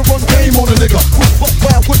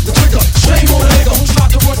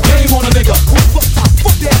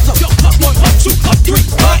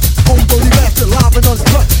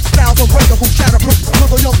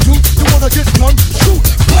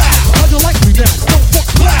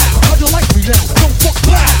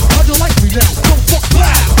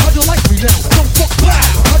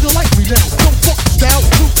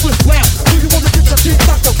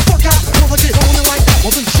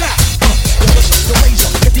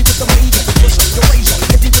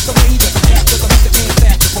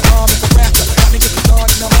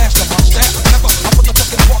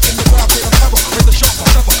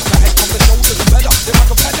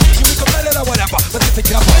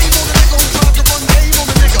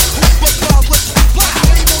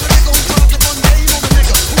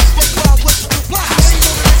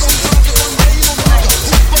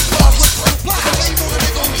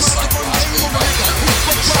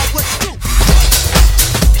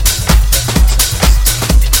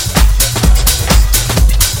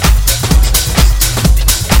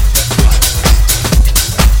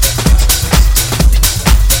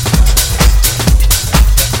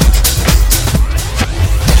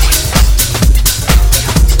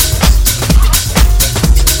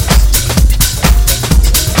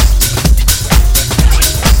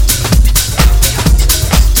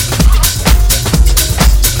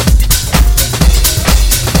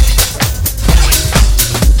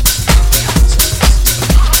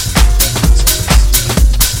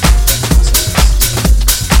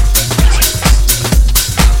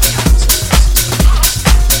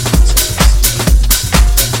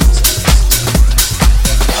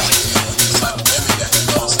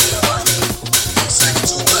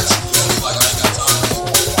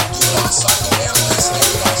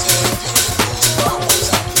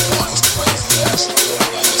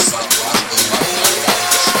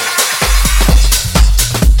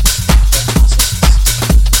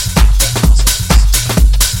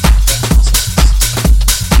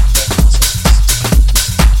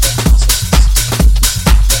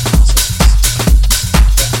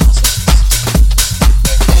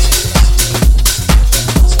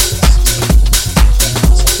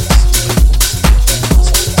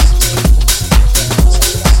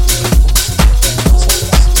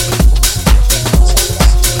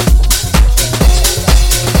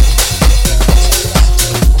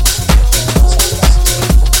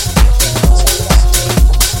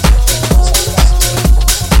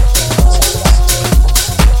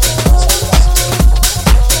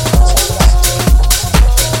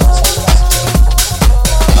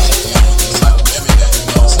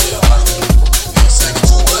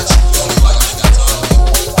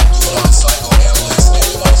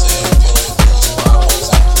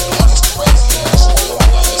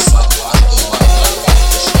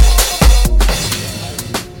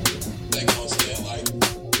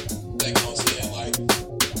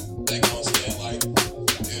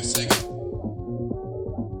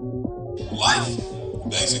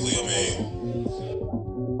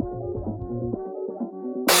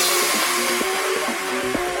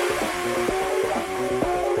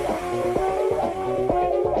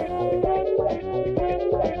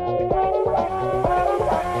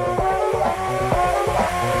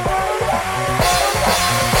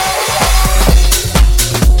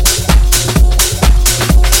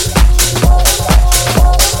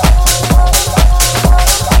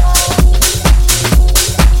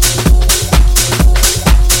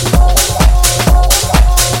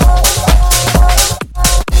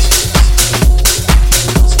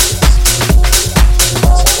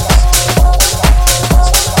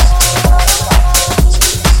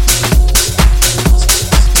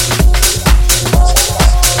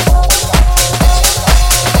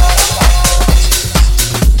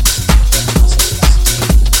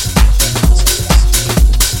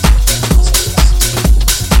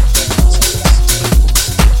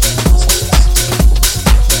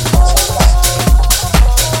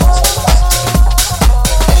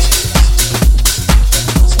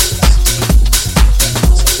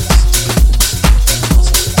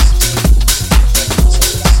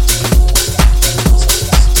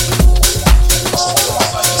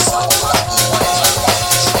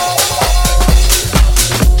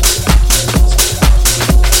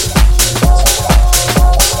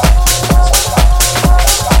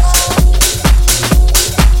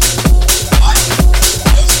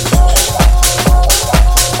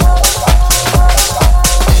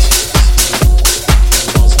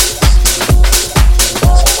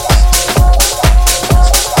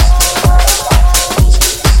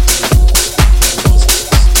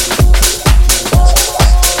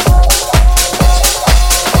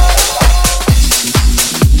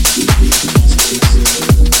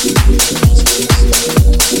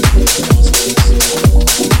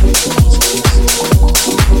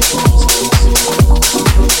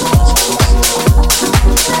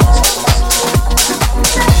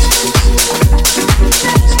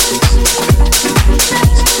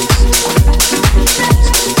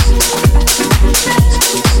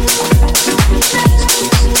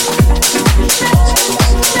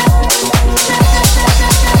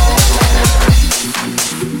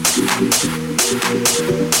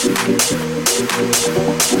Something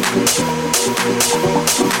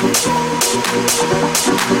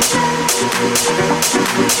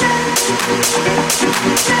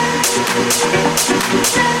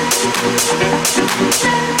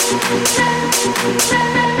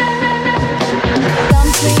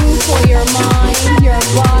for your mind, your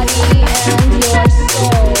body, and your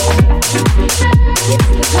soul. It's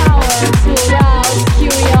the power to arouse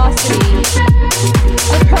curiosity.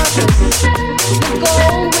 The purpose, the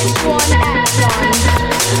goal which one acts on.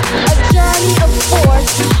 A journey of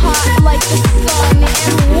force, hot like the sun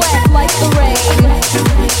and wet like the rain.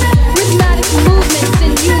 Rhythmic movements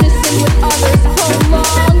in unison with others,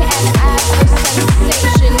 prolong an act of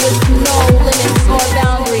sensation with no limits or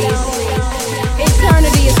boundaries.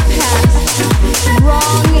 Eternity is past,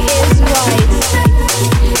 wrong is right.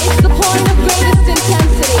 It's the point of greatest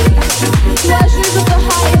intensity, pleasures of the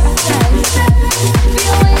highest sense,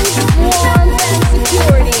 feelings of warmth and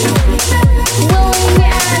security, willing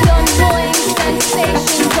and unwilling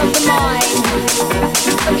sensations of the mind,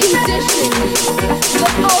 a condition, the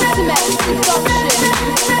ultimate seduction,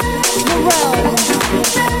 the realm.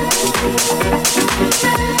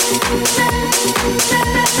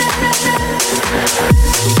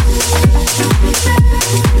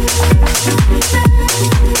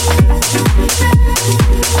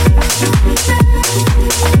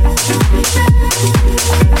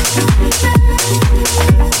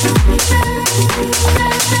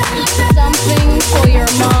 Something for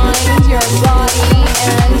your mind, your body,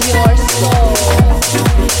 and your soul.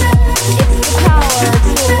 It's the power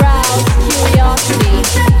to arouse curiosity.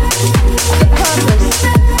 The purpose,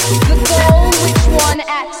 the goal which one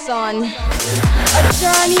acts on. A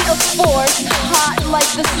journey of force, hot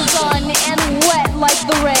like the sun and wet like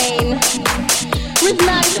the rain.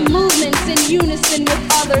 Rhythmic movements in unison with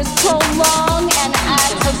others, prolong an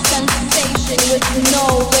act of sensation with no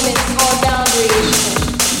limits or boundaries.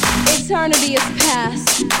 Eternity is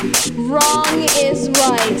past, wrong is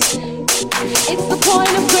right. It's the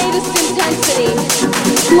point of greatest intensity,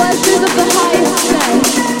 pleasures of the highest sense,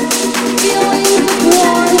 feelings of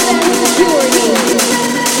warmth and security,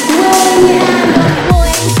 willing and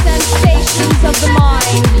unwilling sensations of the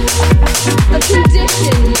mind, a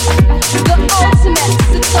condition, the ultimate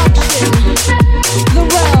seduction, the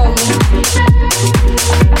realm.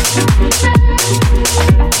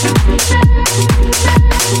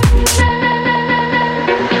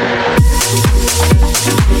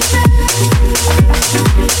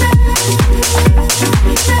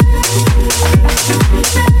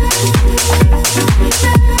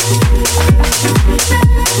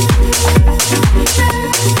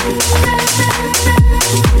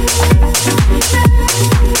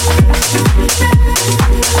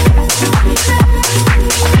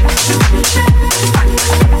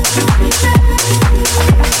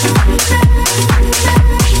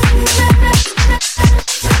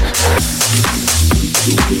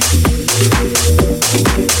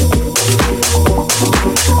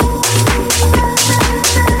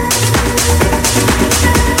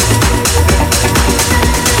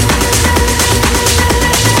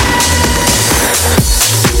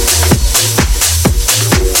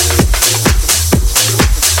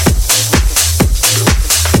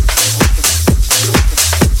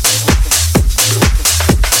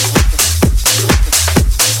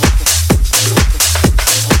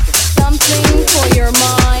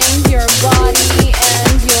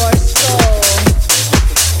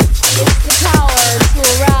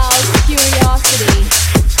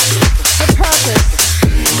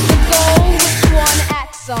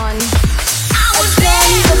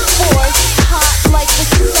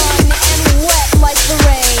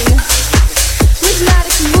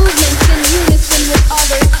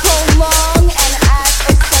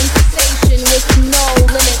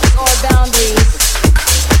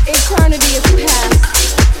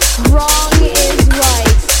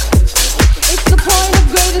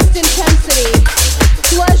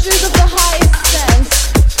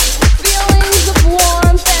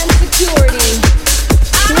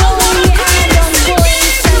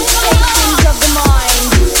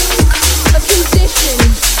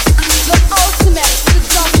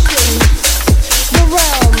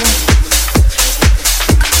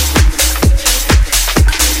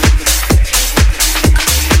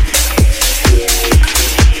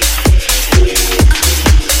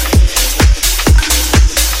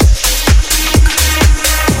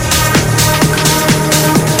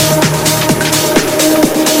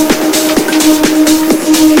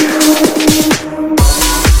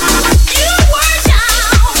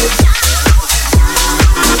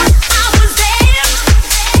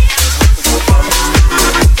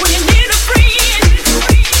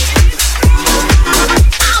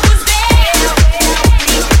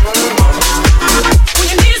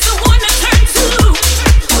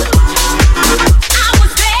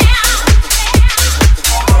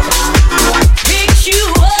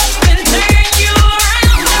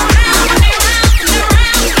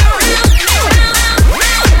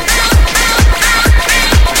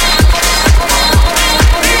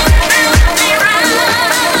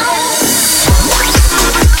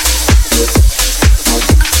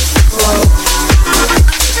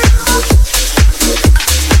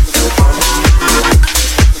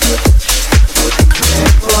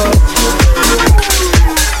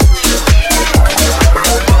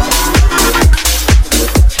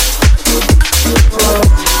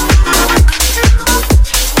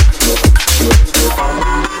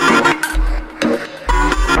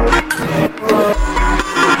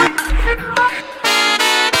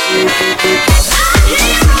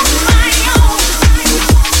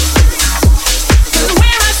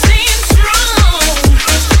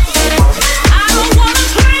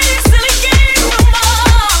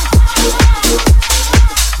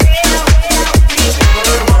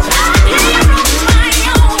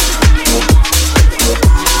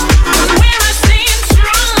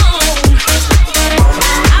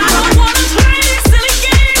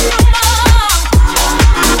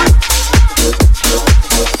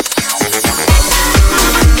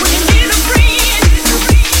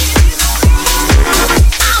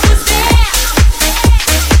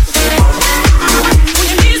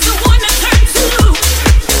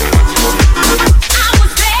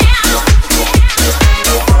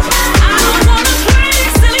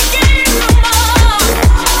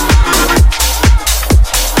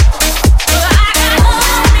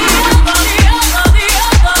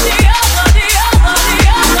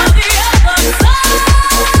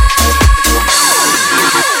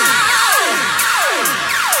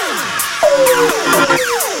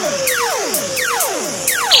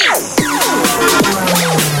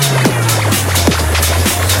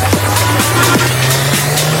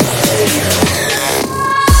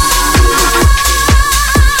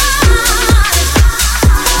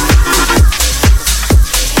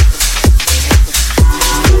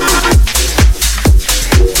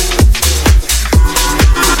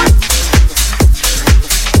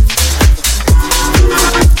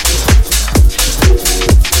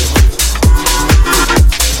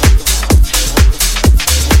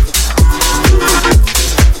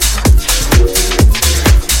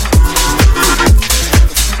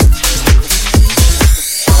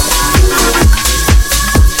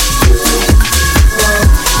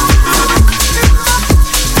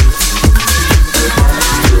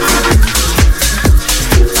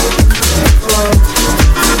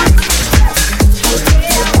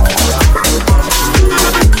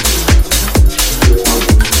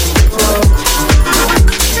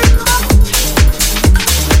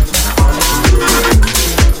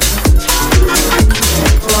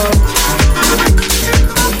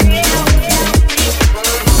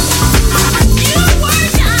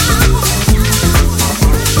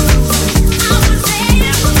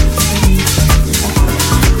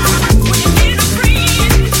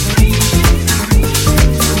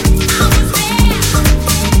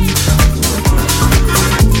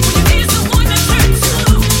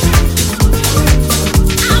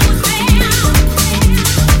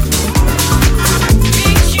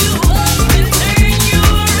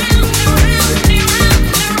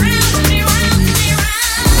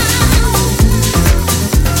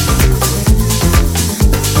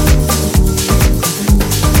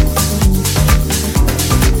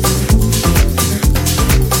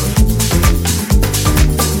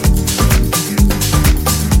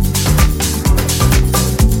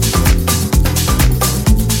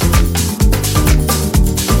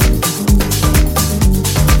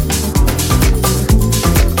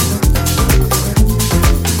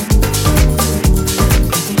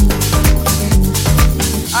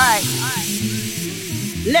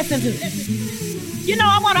 Listen to this. You know,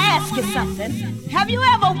 I want to ask you something. Have you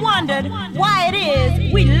ever wondered why it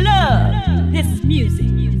is we love this music?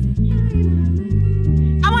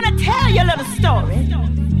 I want to tell you a little story.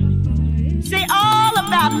 See, all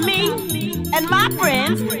about me and my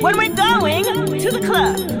friends when we're going to the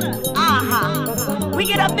club. We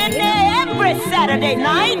get up in there every Saturday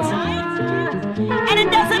night, and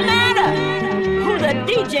it doesn't matter who the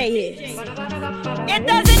DJ is. It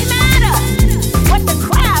doesn't matter what the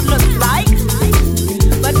crowd looks like.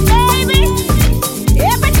 But baby,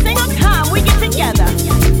 every single time we get together,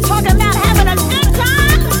 talking about having a good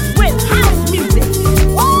time with house music.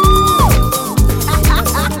 Woo!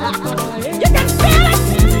 You can feel it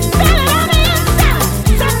on the inside.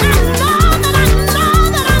 So I know that I know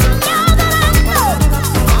that I know that I know.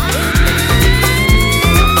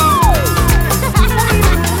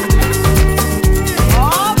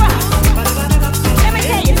 All right. Let me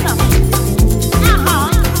tell you something.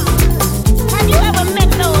 Have you ever met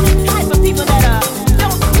those type of people that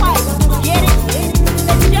don't quite get it?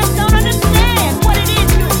 That just don't understand what it is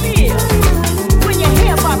you feel when you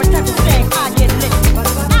hear Barbara Tucker saying, I get lit.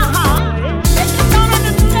 They just don't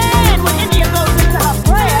understand when India goes into her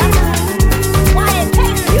prayer, why it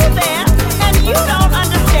takes you there and you don't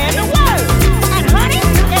understand the words. And honey,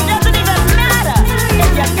 it doesn't even matter if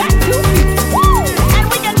you got two feet. Woo! And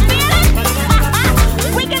we can feel it.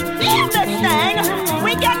 We can feel this thing.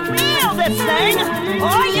 We can feel this thing.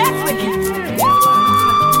 Oh, yes, we can.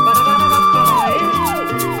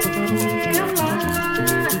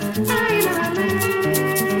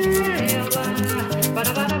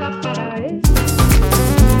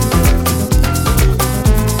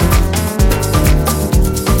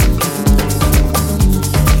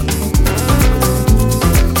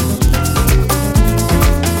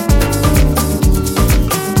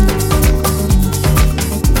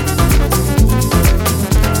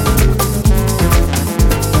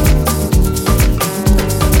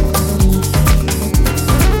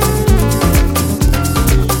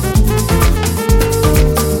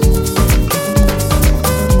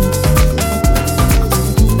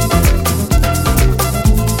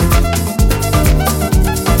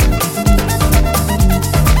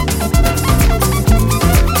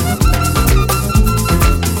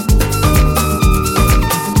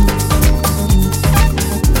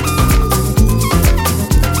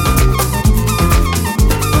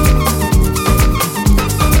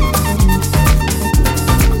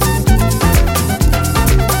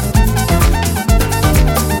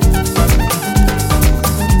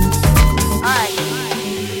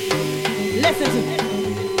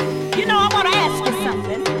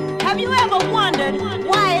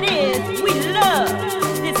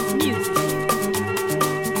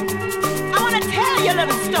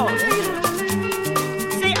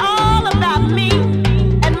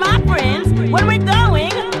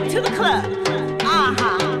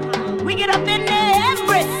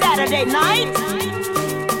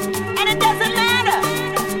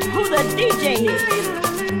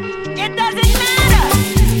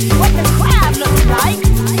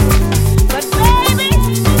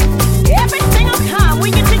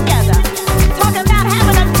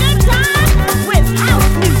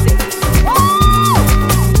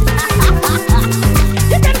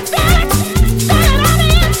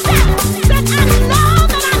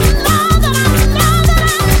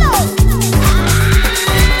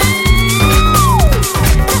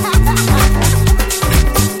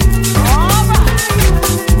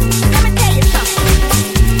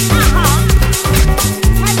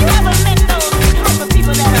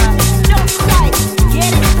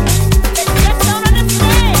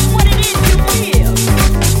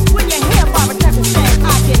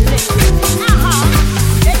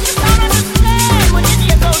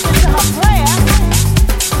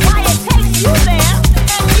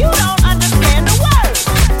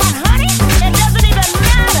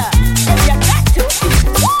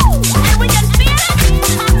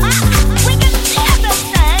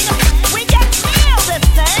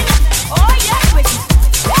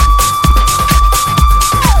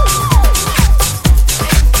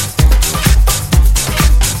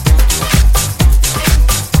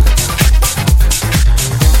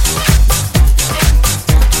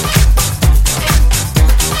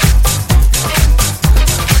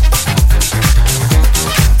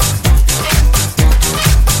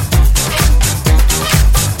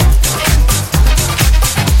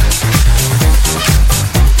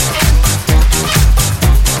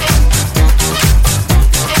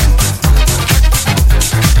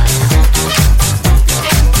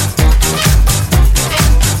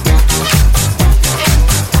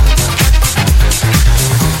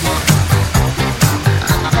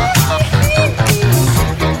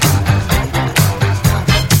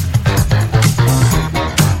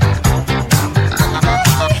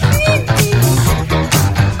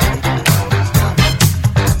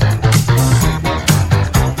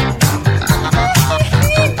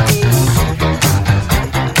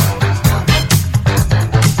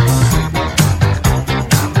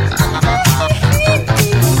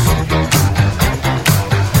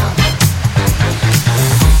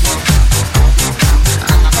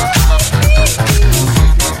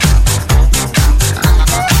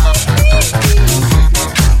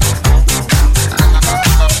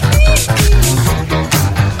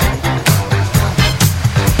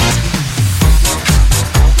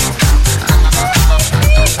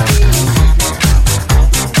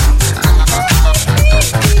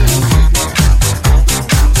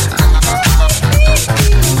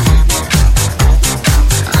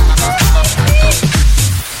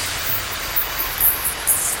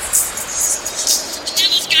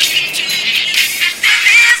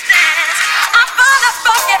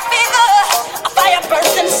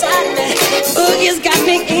 Boogie's got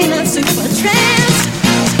me in a super trance.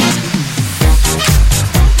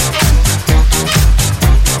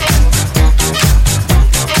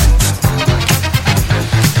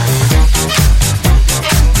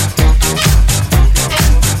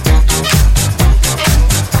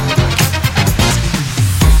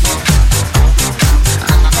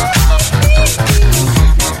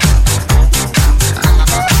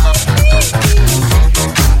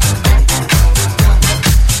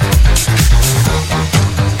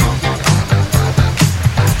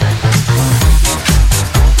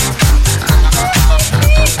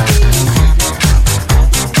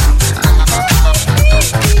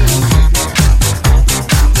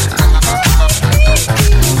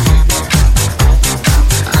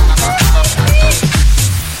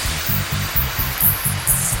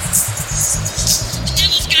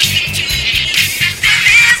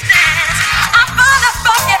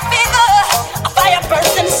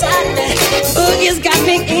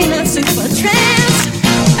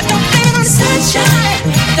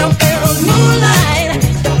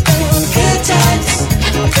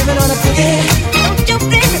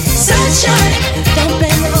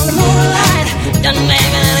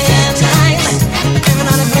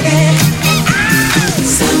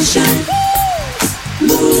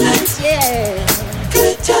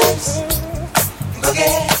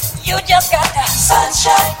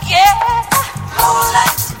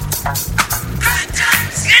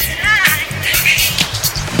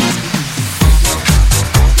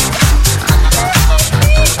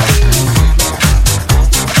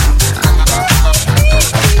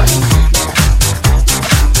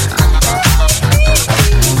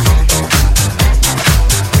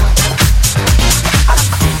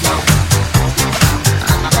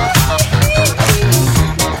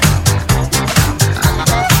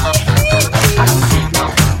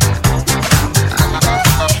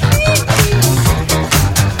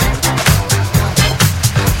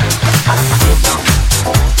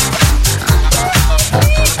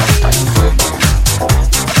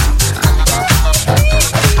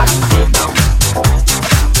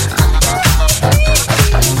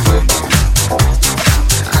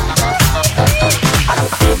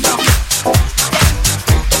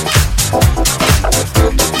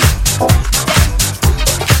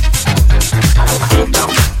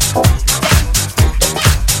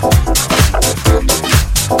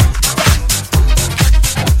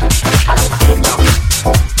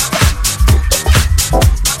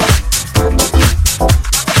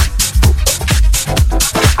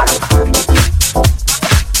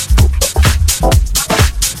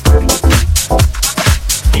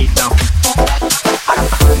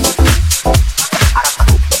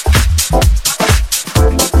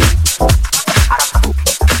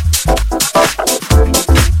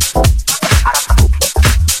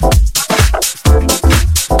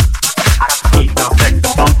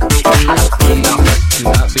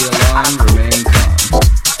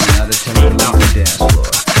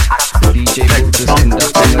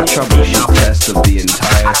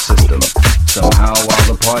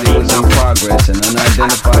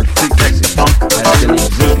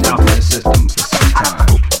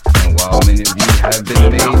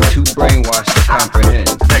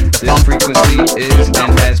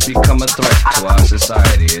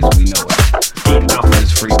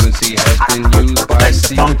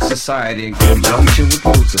 Society in conjunction with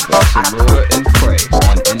Lucifer to lure and prey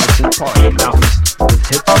on innocent party members with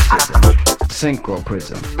hypnotism,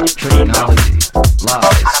 synchroprism, technology,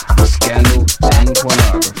 lies, scandal, and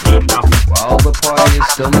pornography. While the party is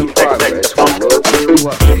still in progress, we will keep you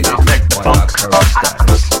updated on our current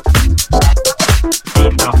status.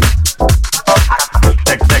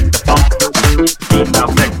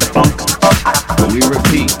 We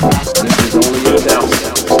repeat, this is only a test.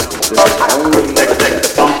 This is only a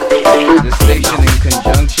test. The station, in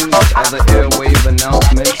conjunction with other airwave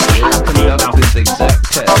announcements, will conduct this exact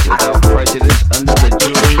test without prejudice under the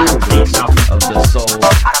jurisprudence of the soul,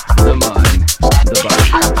 the mind, the body,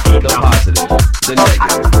 the positive, the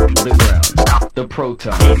negative, the ground, the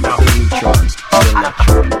proton, the neutron, the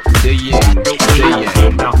electron, the yin, the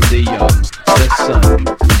yang, the young, the sun,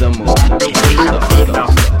 the moon, the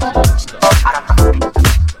star.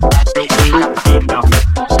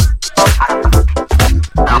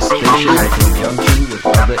 This station, in conjunction with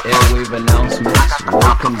other airwave announcements,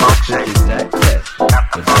 will conduct this exact test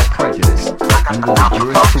without prejudice under the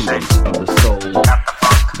jurisprudence of the soul,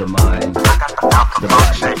 the mind, the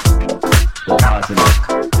body, the positive,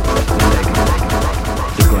 the negative,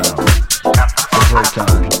 the ground,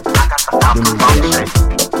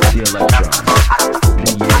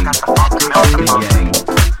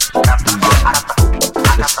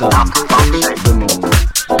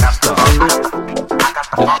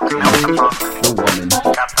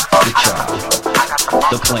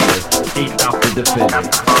 the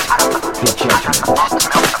defendant, the judgment,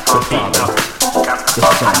 the Father, the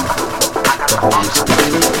Son, the Holy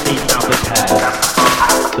Spirit, the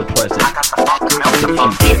past, the present, the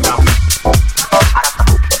future.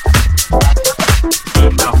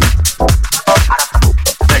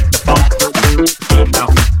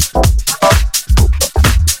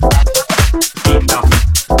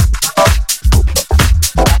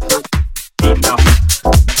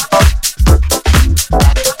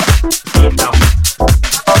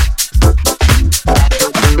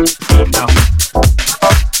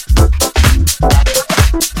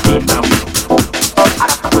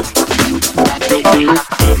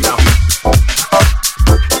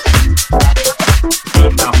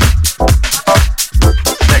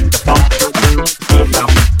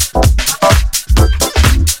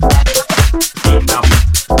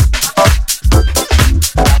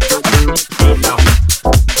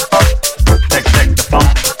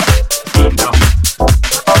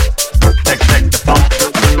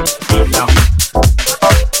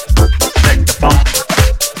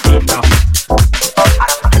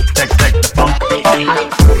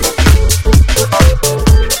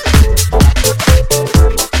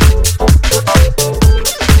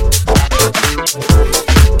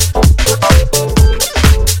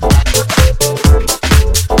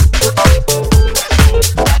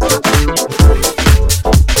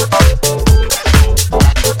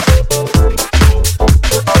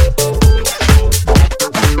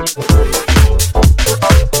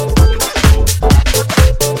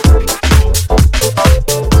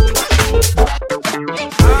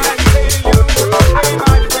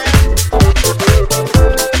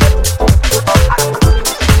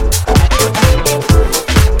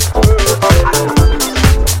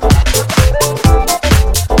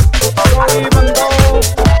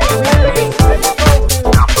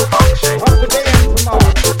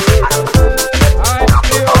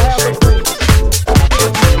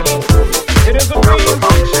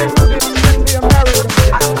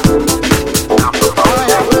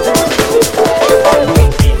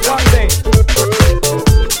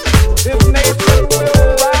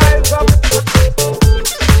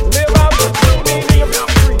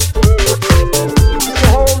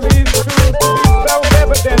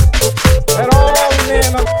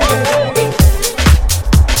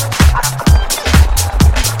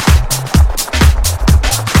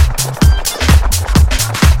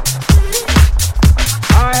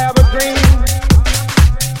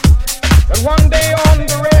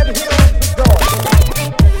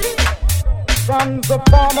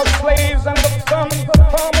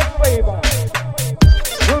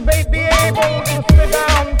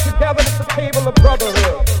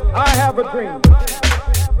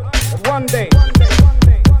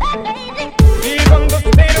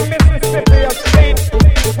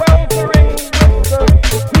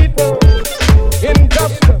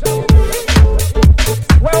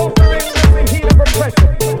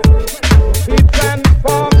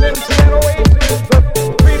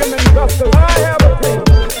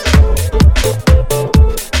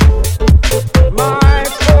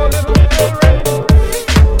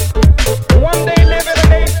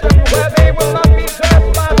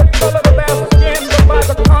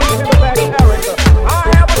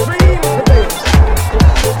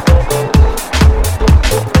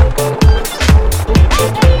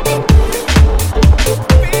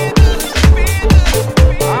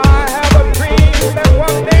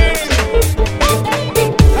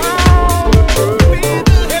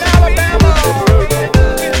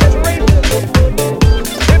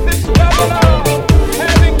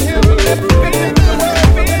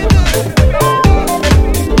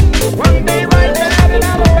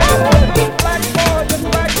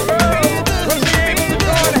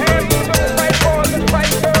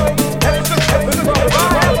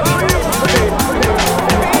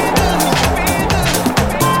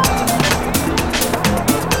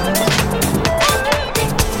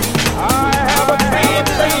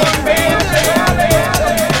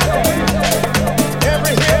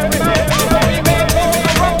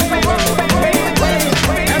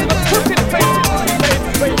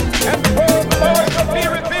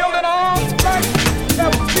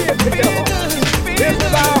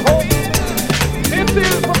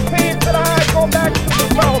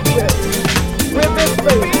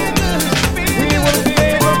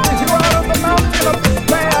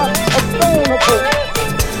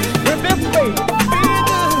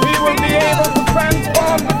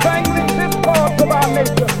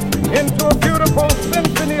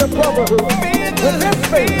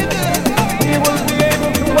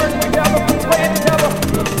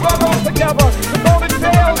 together, to go to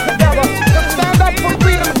jail together, to stand up for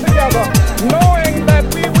freedom together.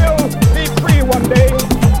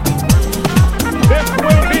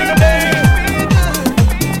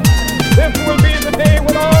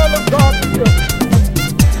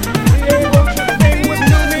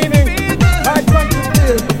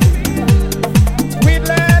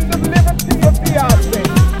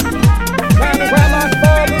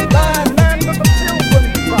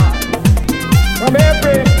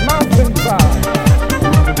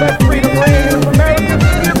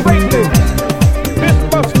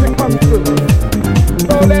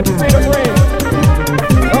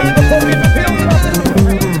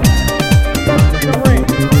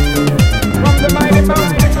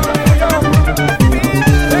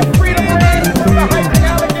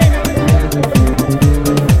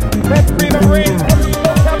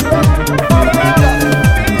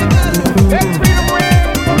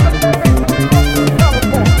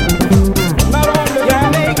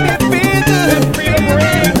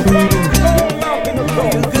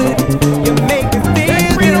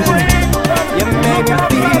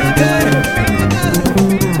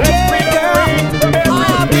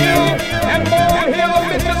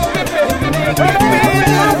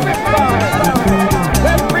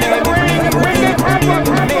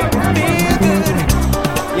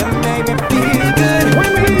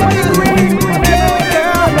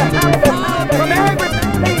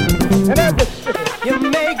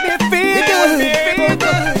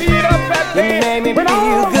 make me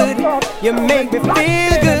feel good. You make me feel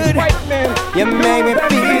good. You make me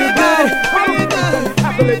feel good.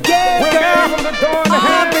 Yeah, girl.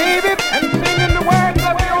 Oh, baby.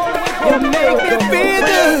 You make me feel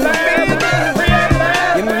good.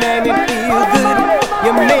 You make me feel good.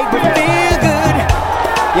 You make me feel good.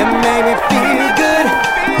 You make me feel good.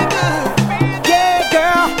 Yeah,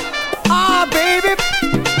 girl. Oh, baby.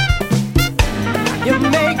 You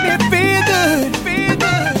make me feel good.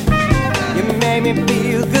 You make me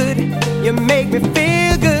feel good. You make me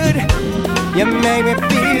feel good. You make me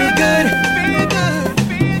feel good.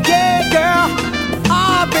 Yeah, girl.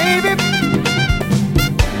 Oh, baby.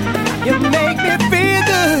 You make me feel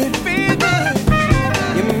good.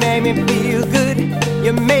 You make me feel good.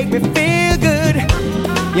 You make me feel good.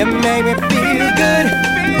 You make me feel good.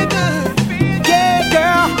 Yeah,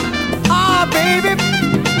 girl. Oh, baby.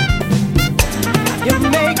 You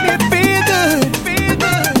make me feel good.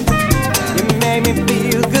 You make me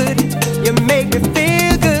feel good. You make me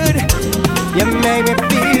feel good. You make me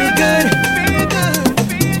feel good.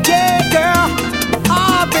 Yeah, girl.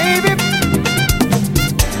 Oh, baby.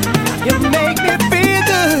 You make me feel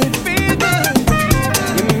good.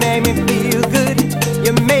 You make me feel good.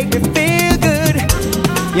 You make me feel good.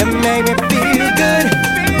 You make me feel good.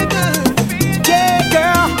 Yeah,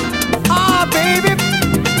 girl. Oh, baby.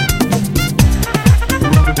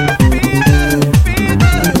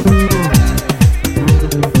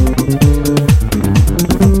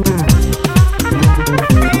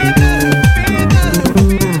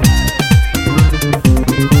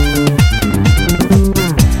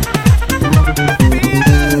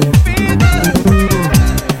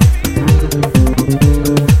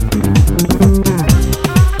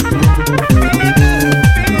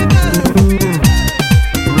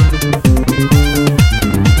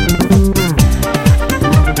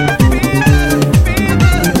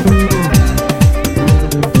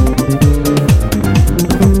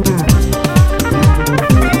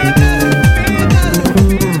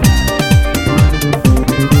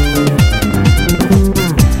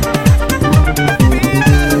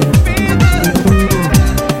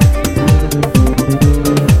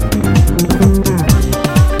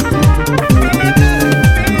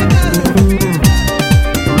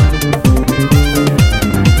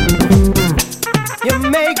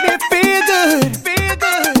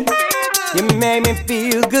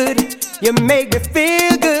 You make me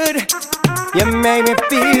feel good. You make me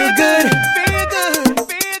feel good.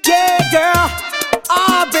 Yeah, girl.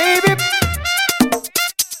 Oh, baby.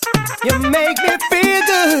 You make me feel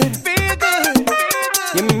good.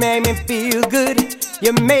 You make me feel good.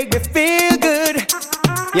 You make me feel good.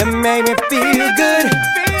 You make me feel good.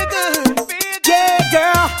 Yeah,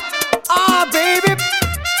 girl. Oh, baby.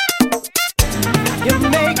 You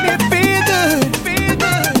make me feel good.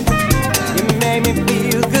 You make me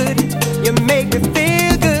feel good. You make me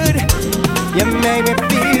feel good. You make me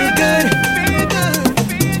feel good.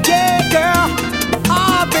 Yeah, girl.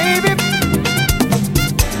 Oh, baby.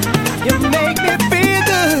 You make me feel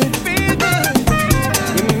good.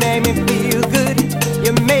 You make me feel good.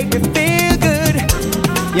 You make me feel good.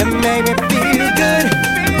 You make me feel good.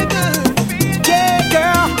 Yeah,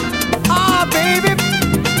 girl. Oh, baby.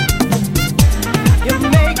 You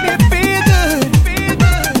make me feel good.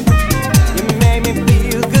 You make me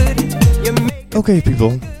feel good. You make Okay,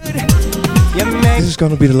 people. This is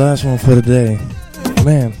gonna be the last one for the day.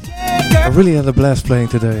 Man, I really had a blast playing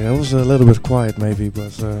today. I was a little bit quiet maybe,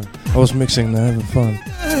 but I was mixing and having fun.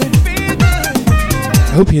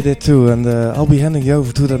 I hope you did too, and I'll be handing you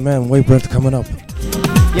over to that man Way Brett coming up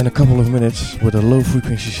in a couple of minutes with a low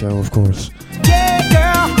frequency show, of course.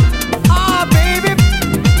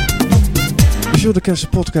 Be sure to catch the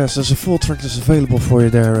podcast. There's a full track that's available for you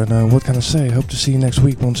there, and what can I say? Hope to see you next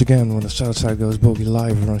week once again when the Southside Goes Boogie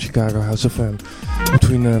live on Chicago House FM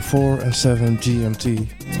between 4 and 7 GMT.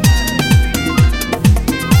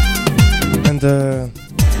 And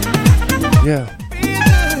yeah,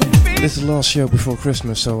 this is the last show before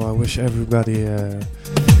Christmas, so I wish everybody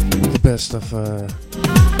the best of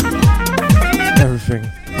everything.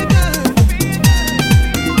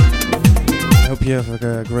 I hope you have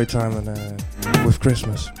a great time and with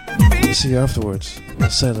Christmas. See you afterwards on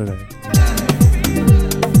Saturday.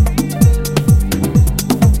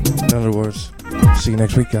 In other words, see you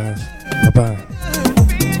next week, guys. Bye bye.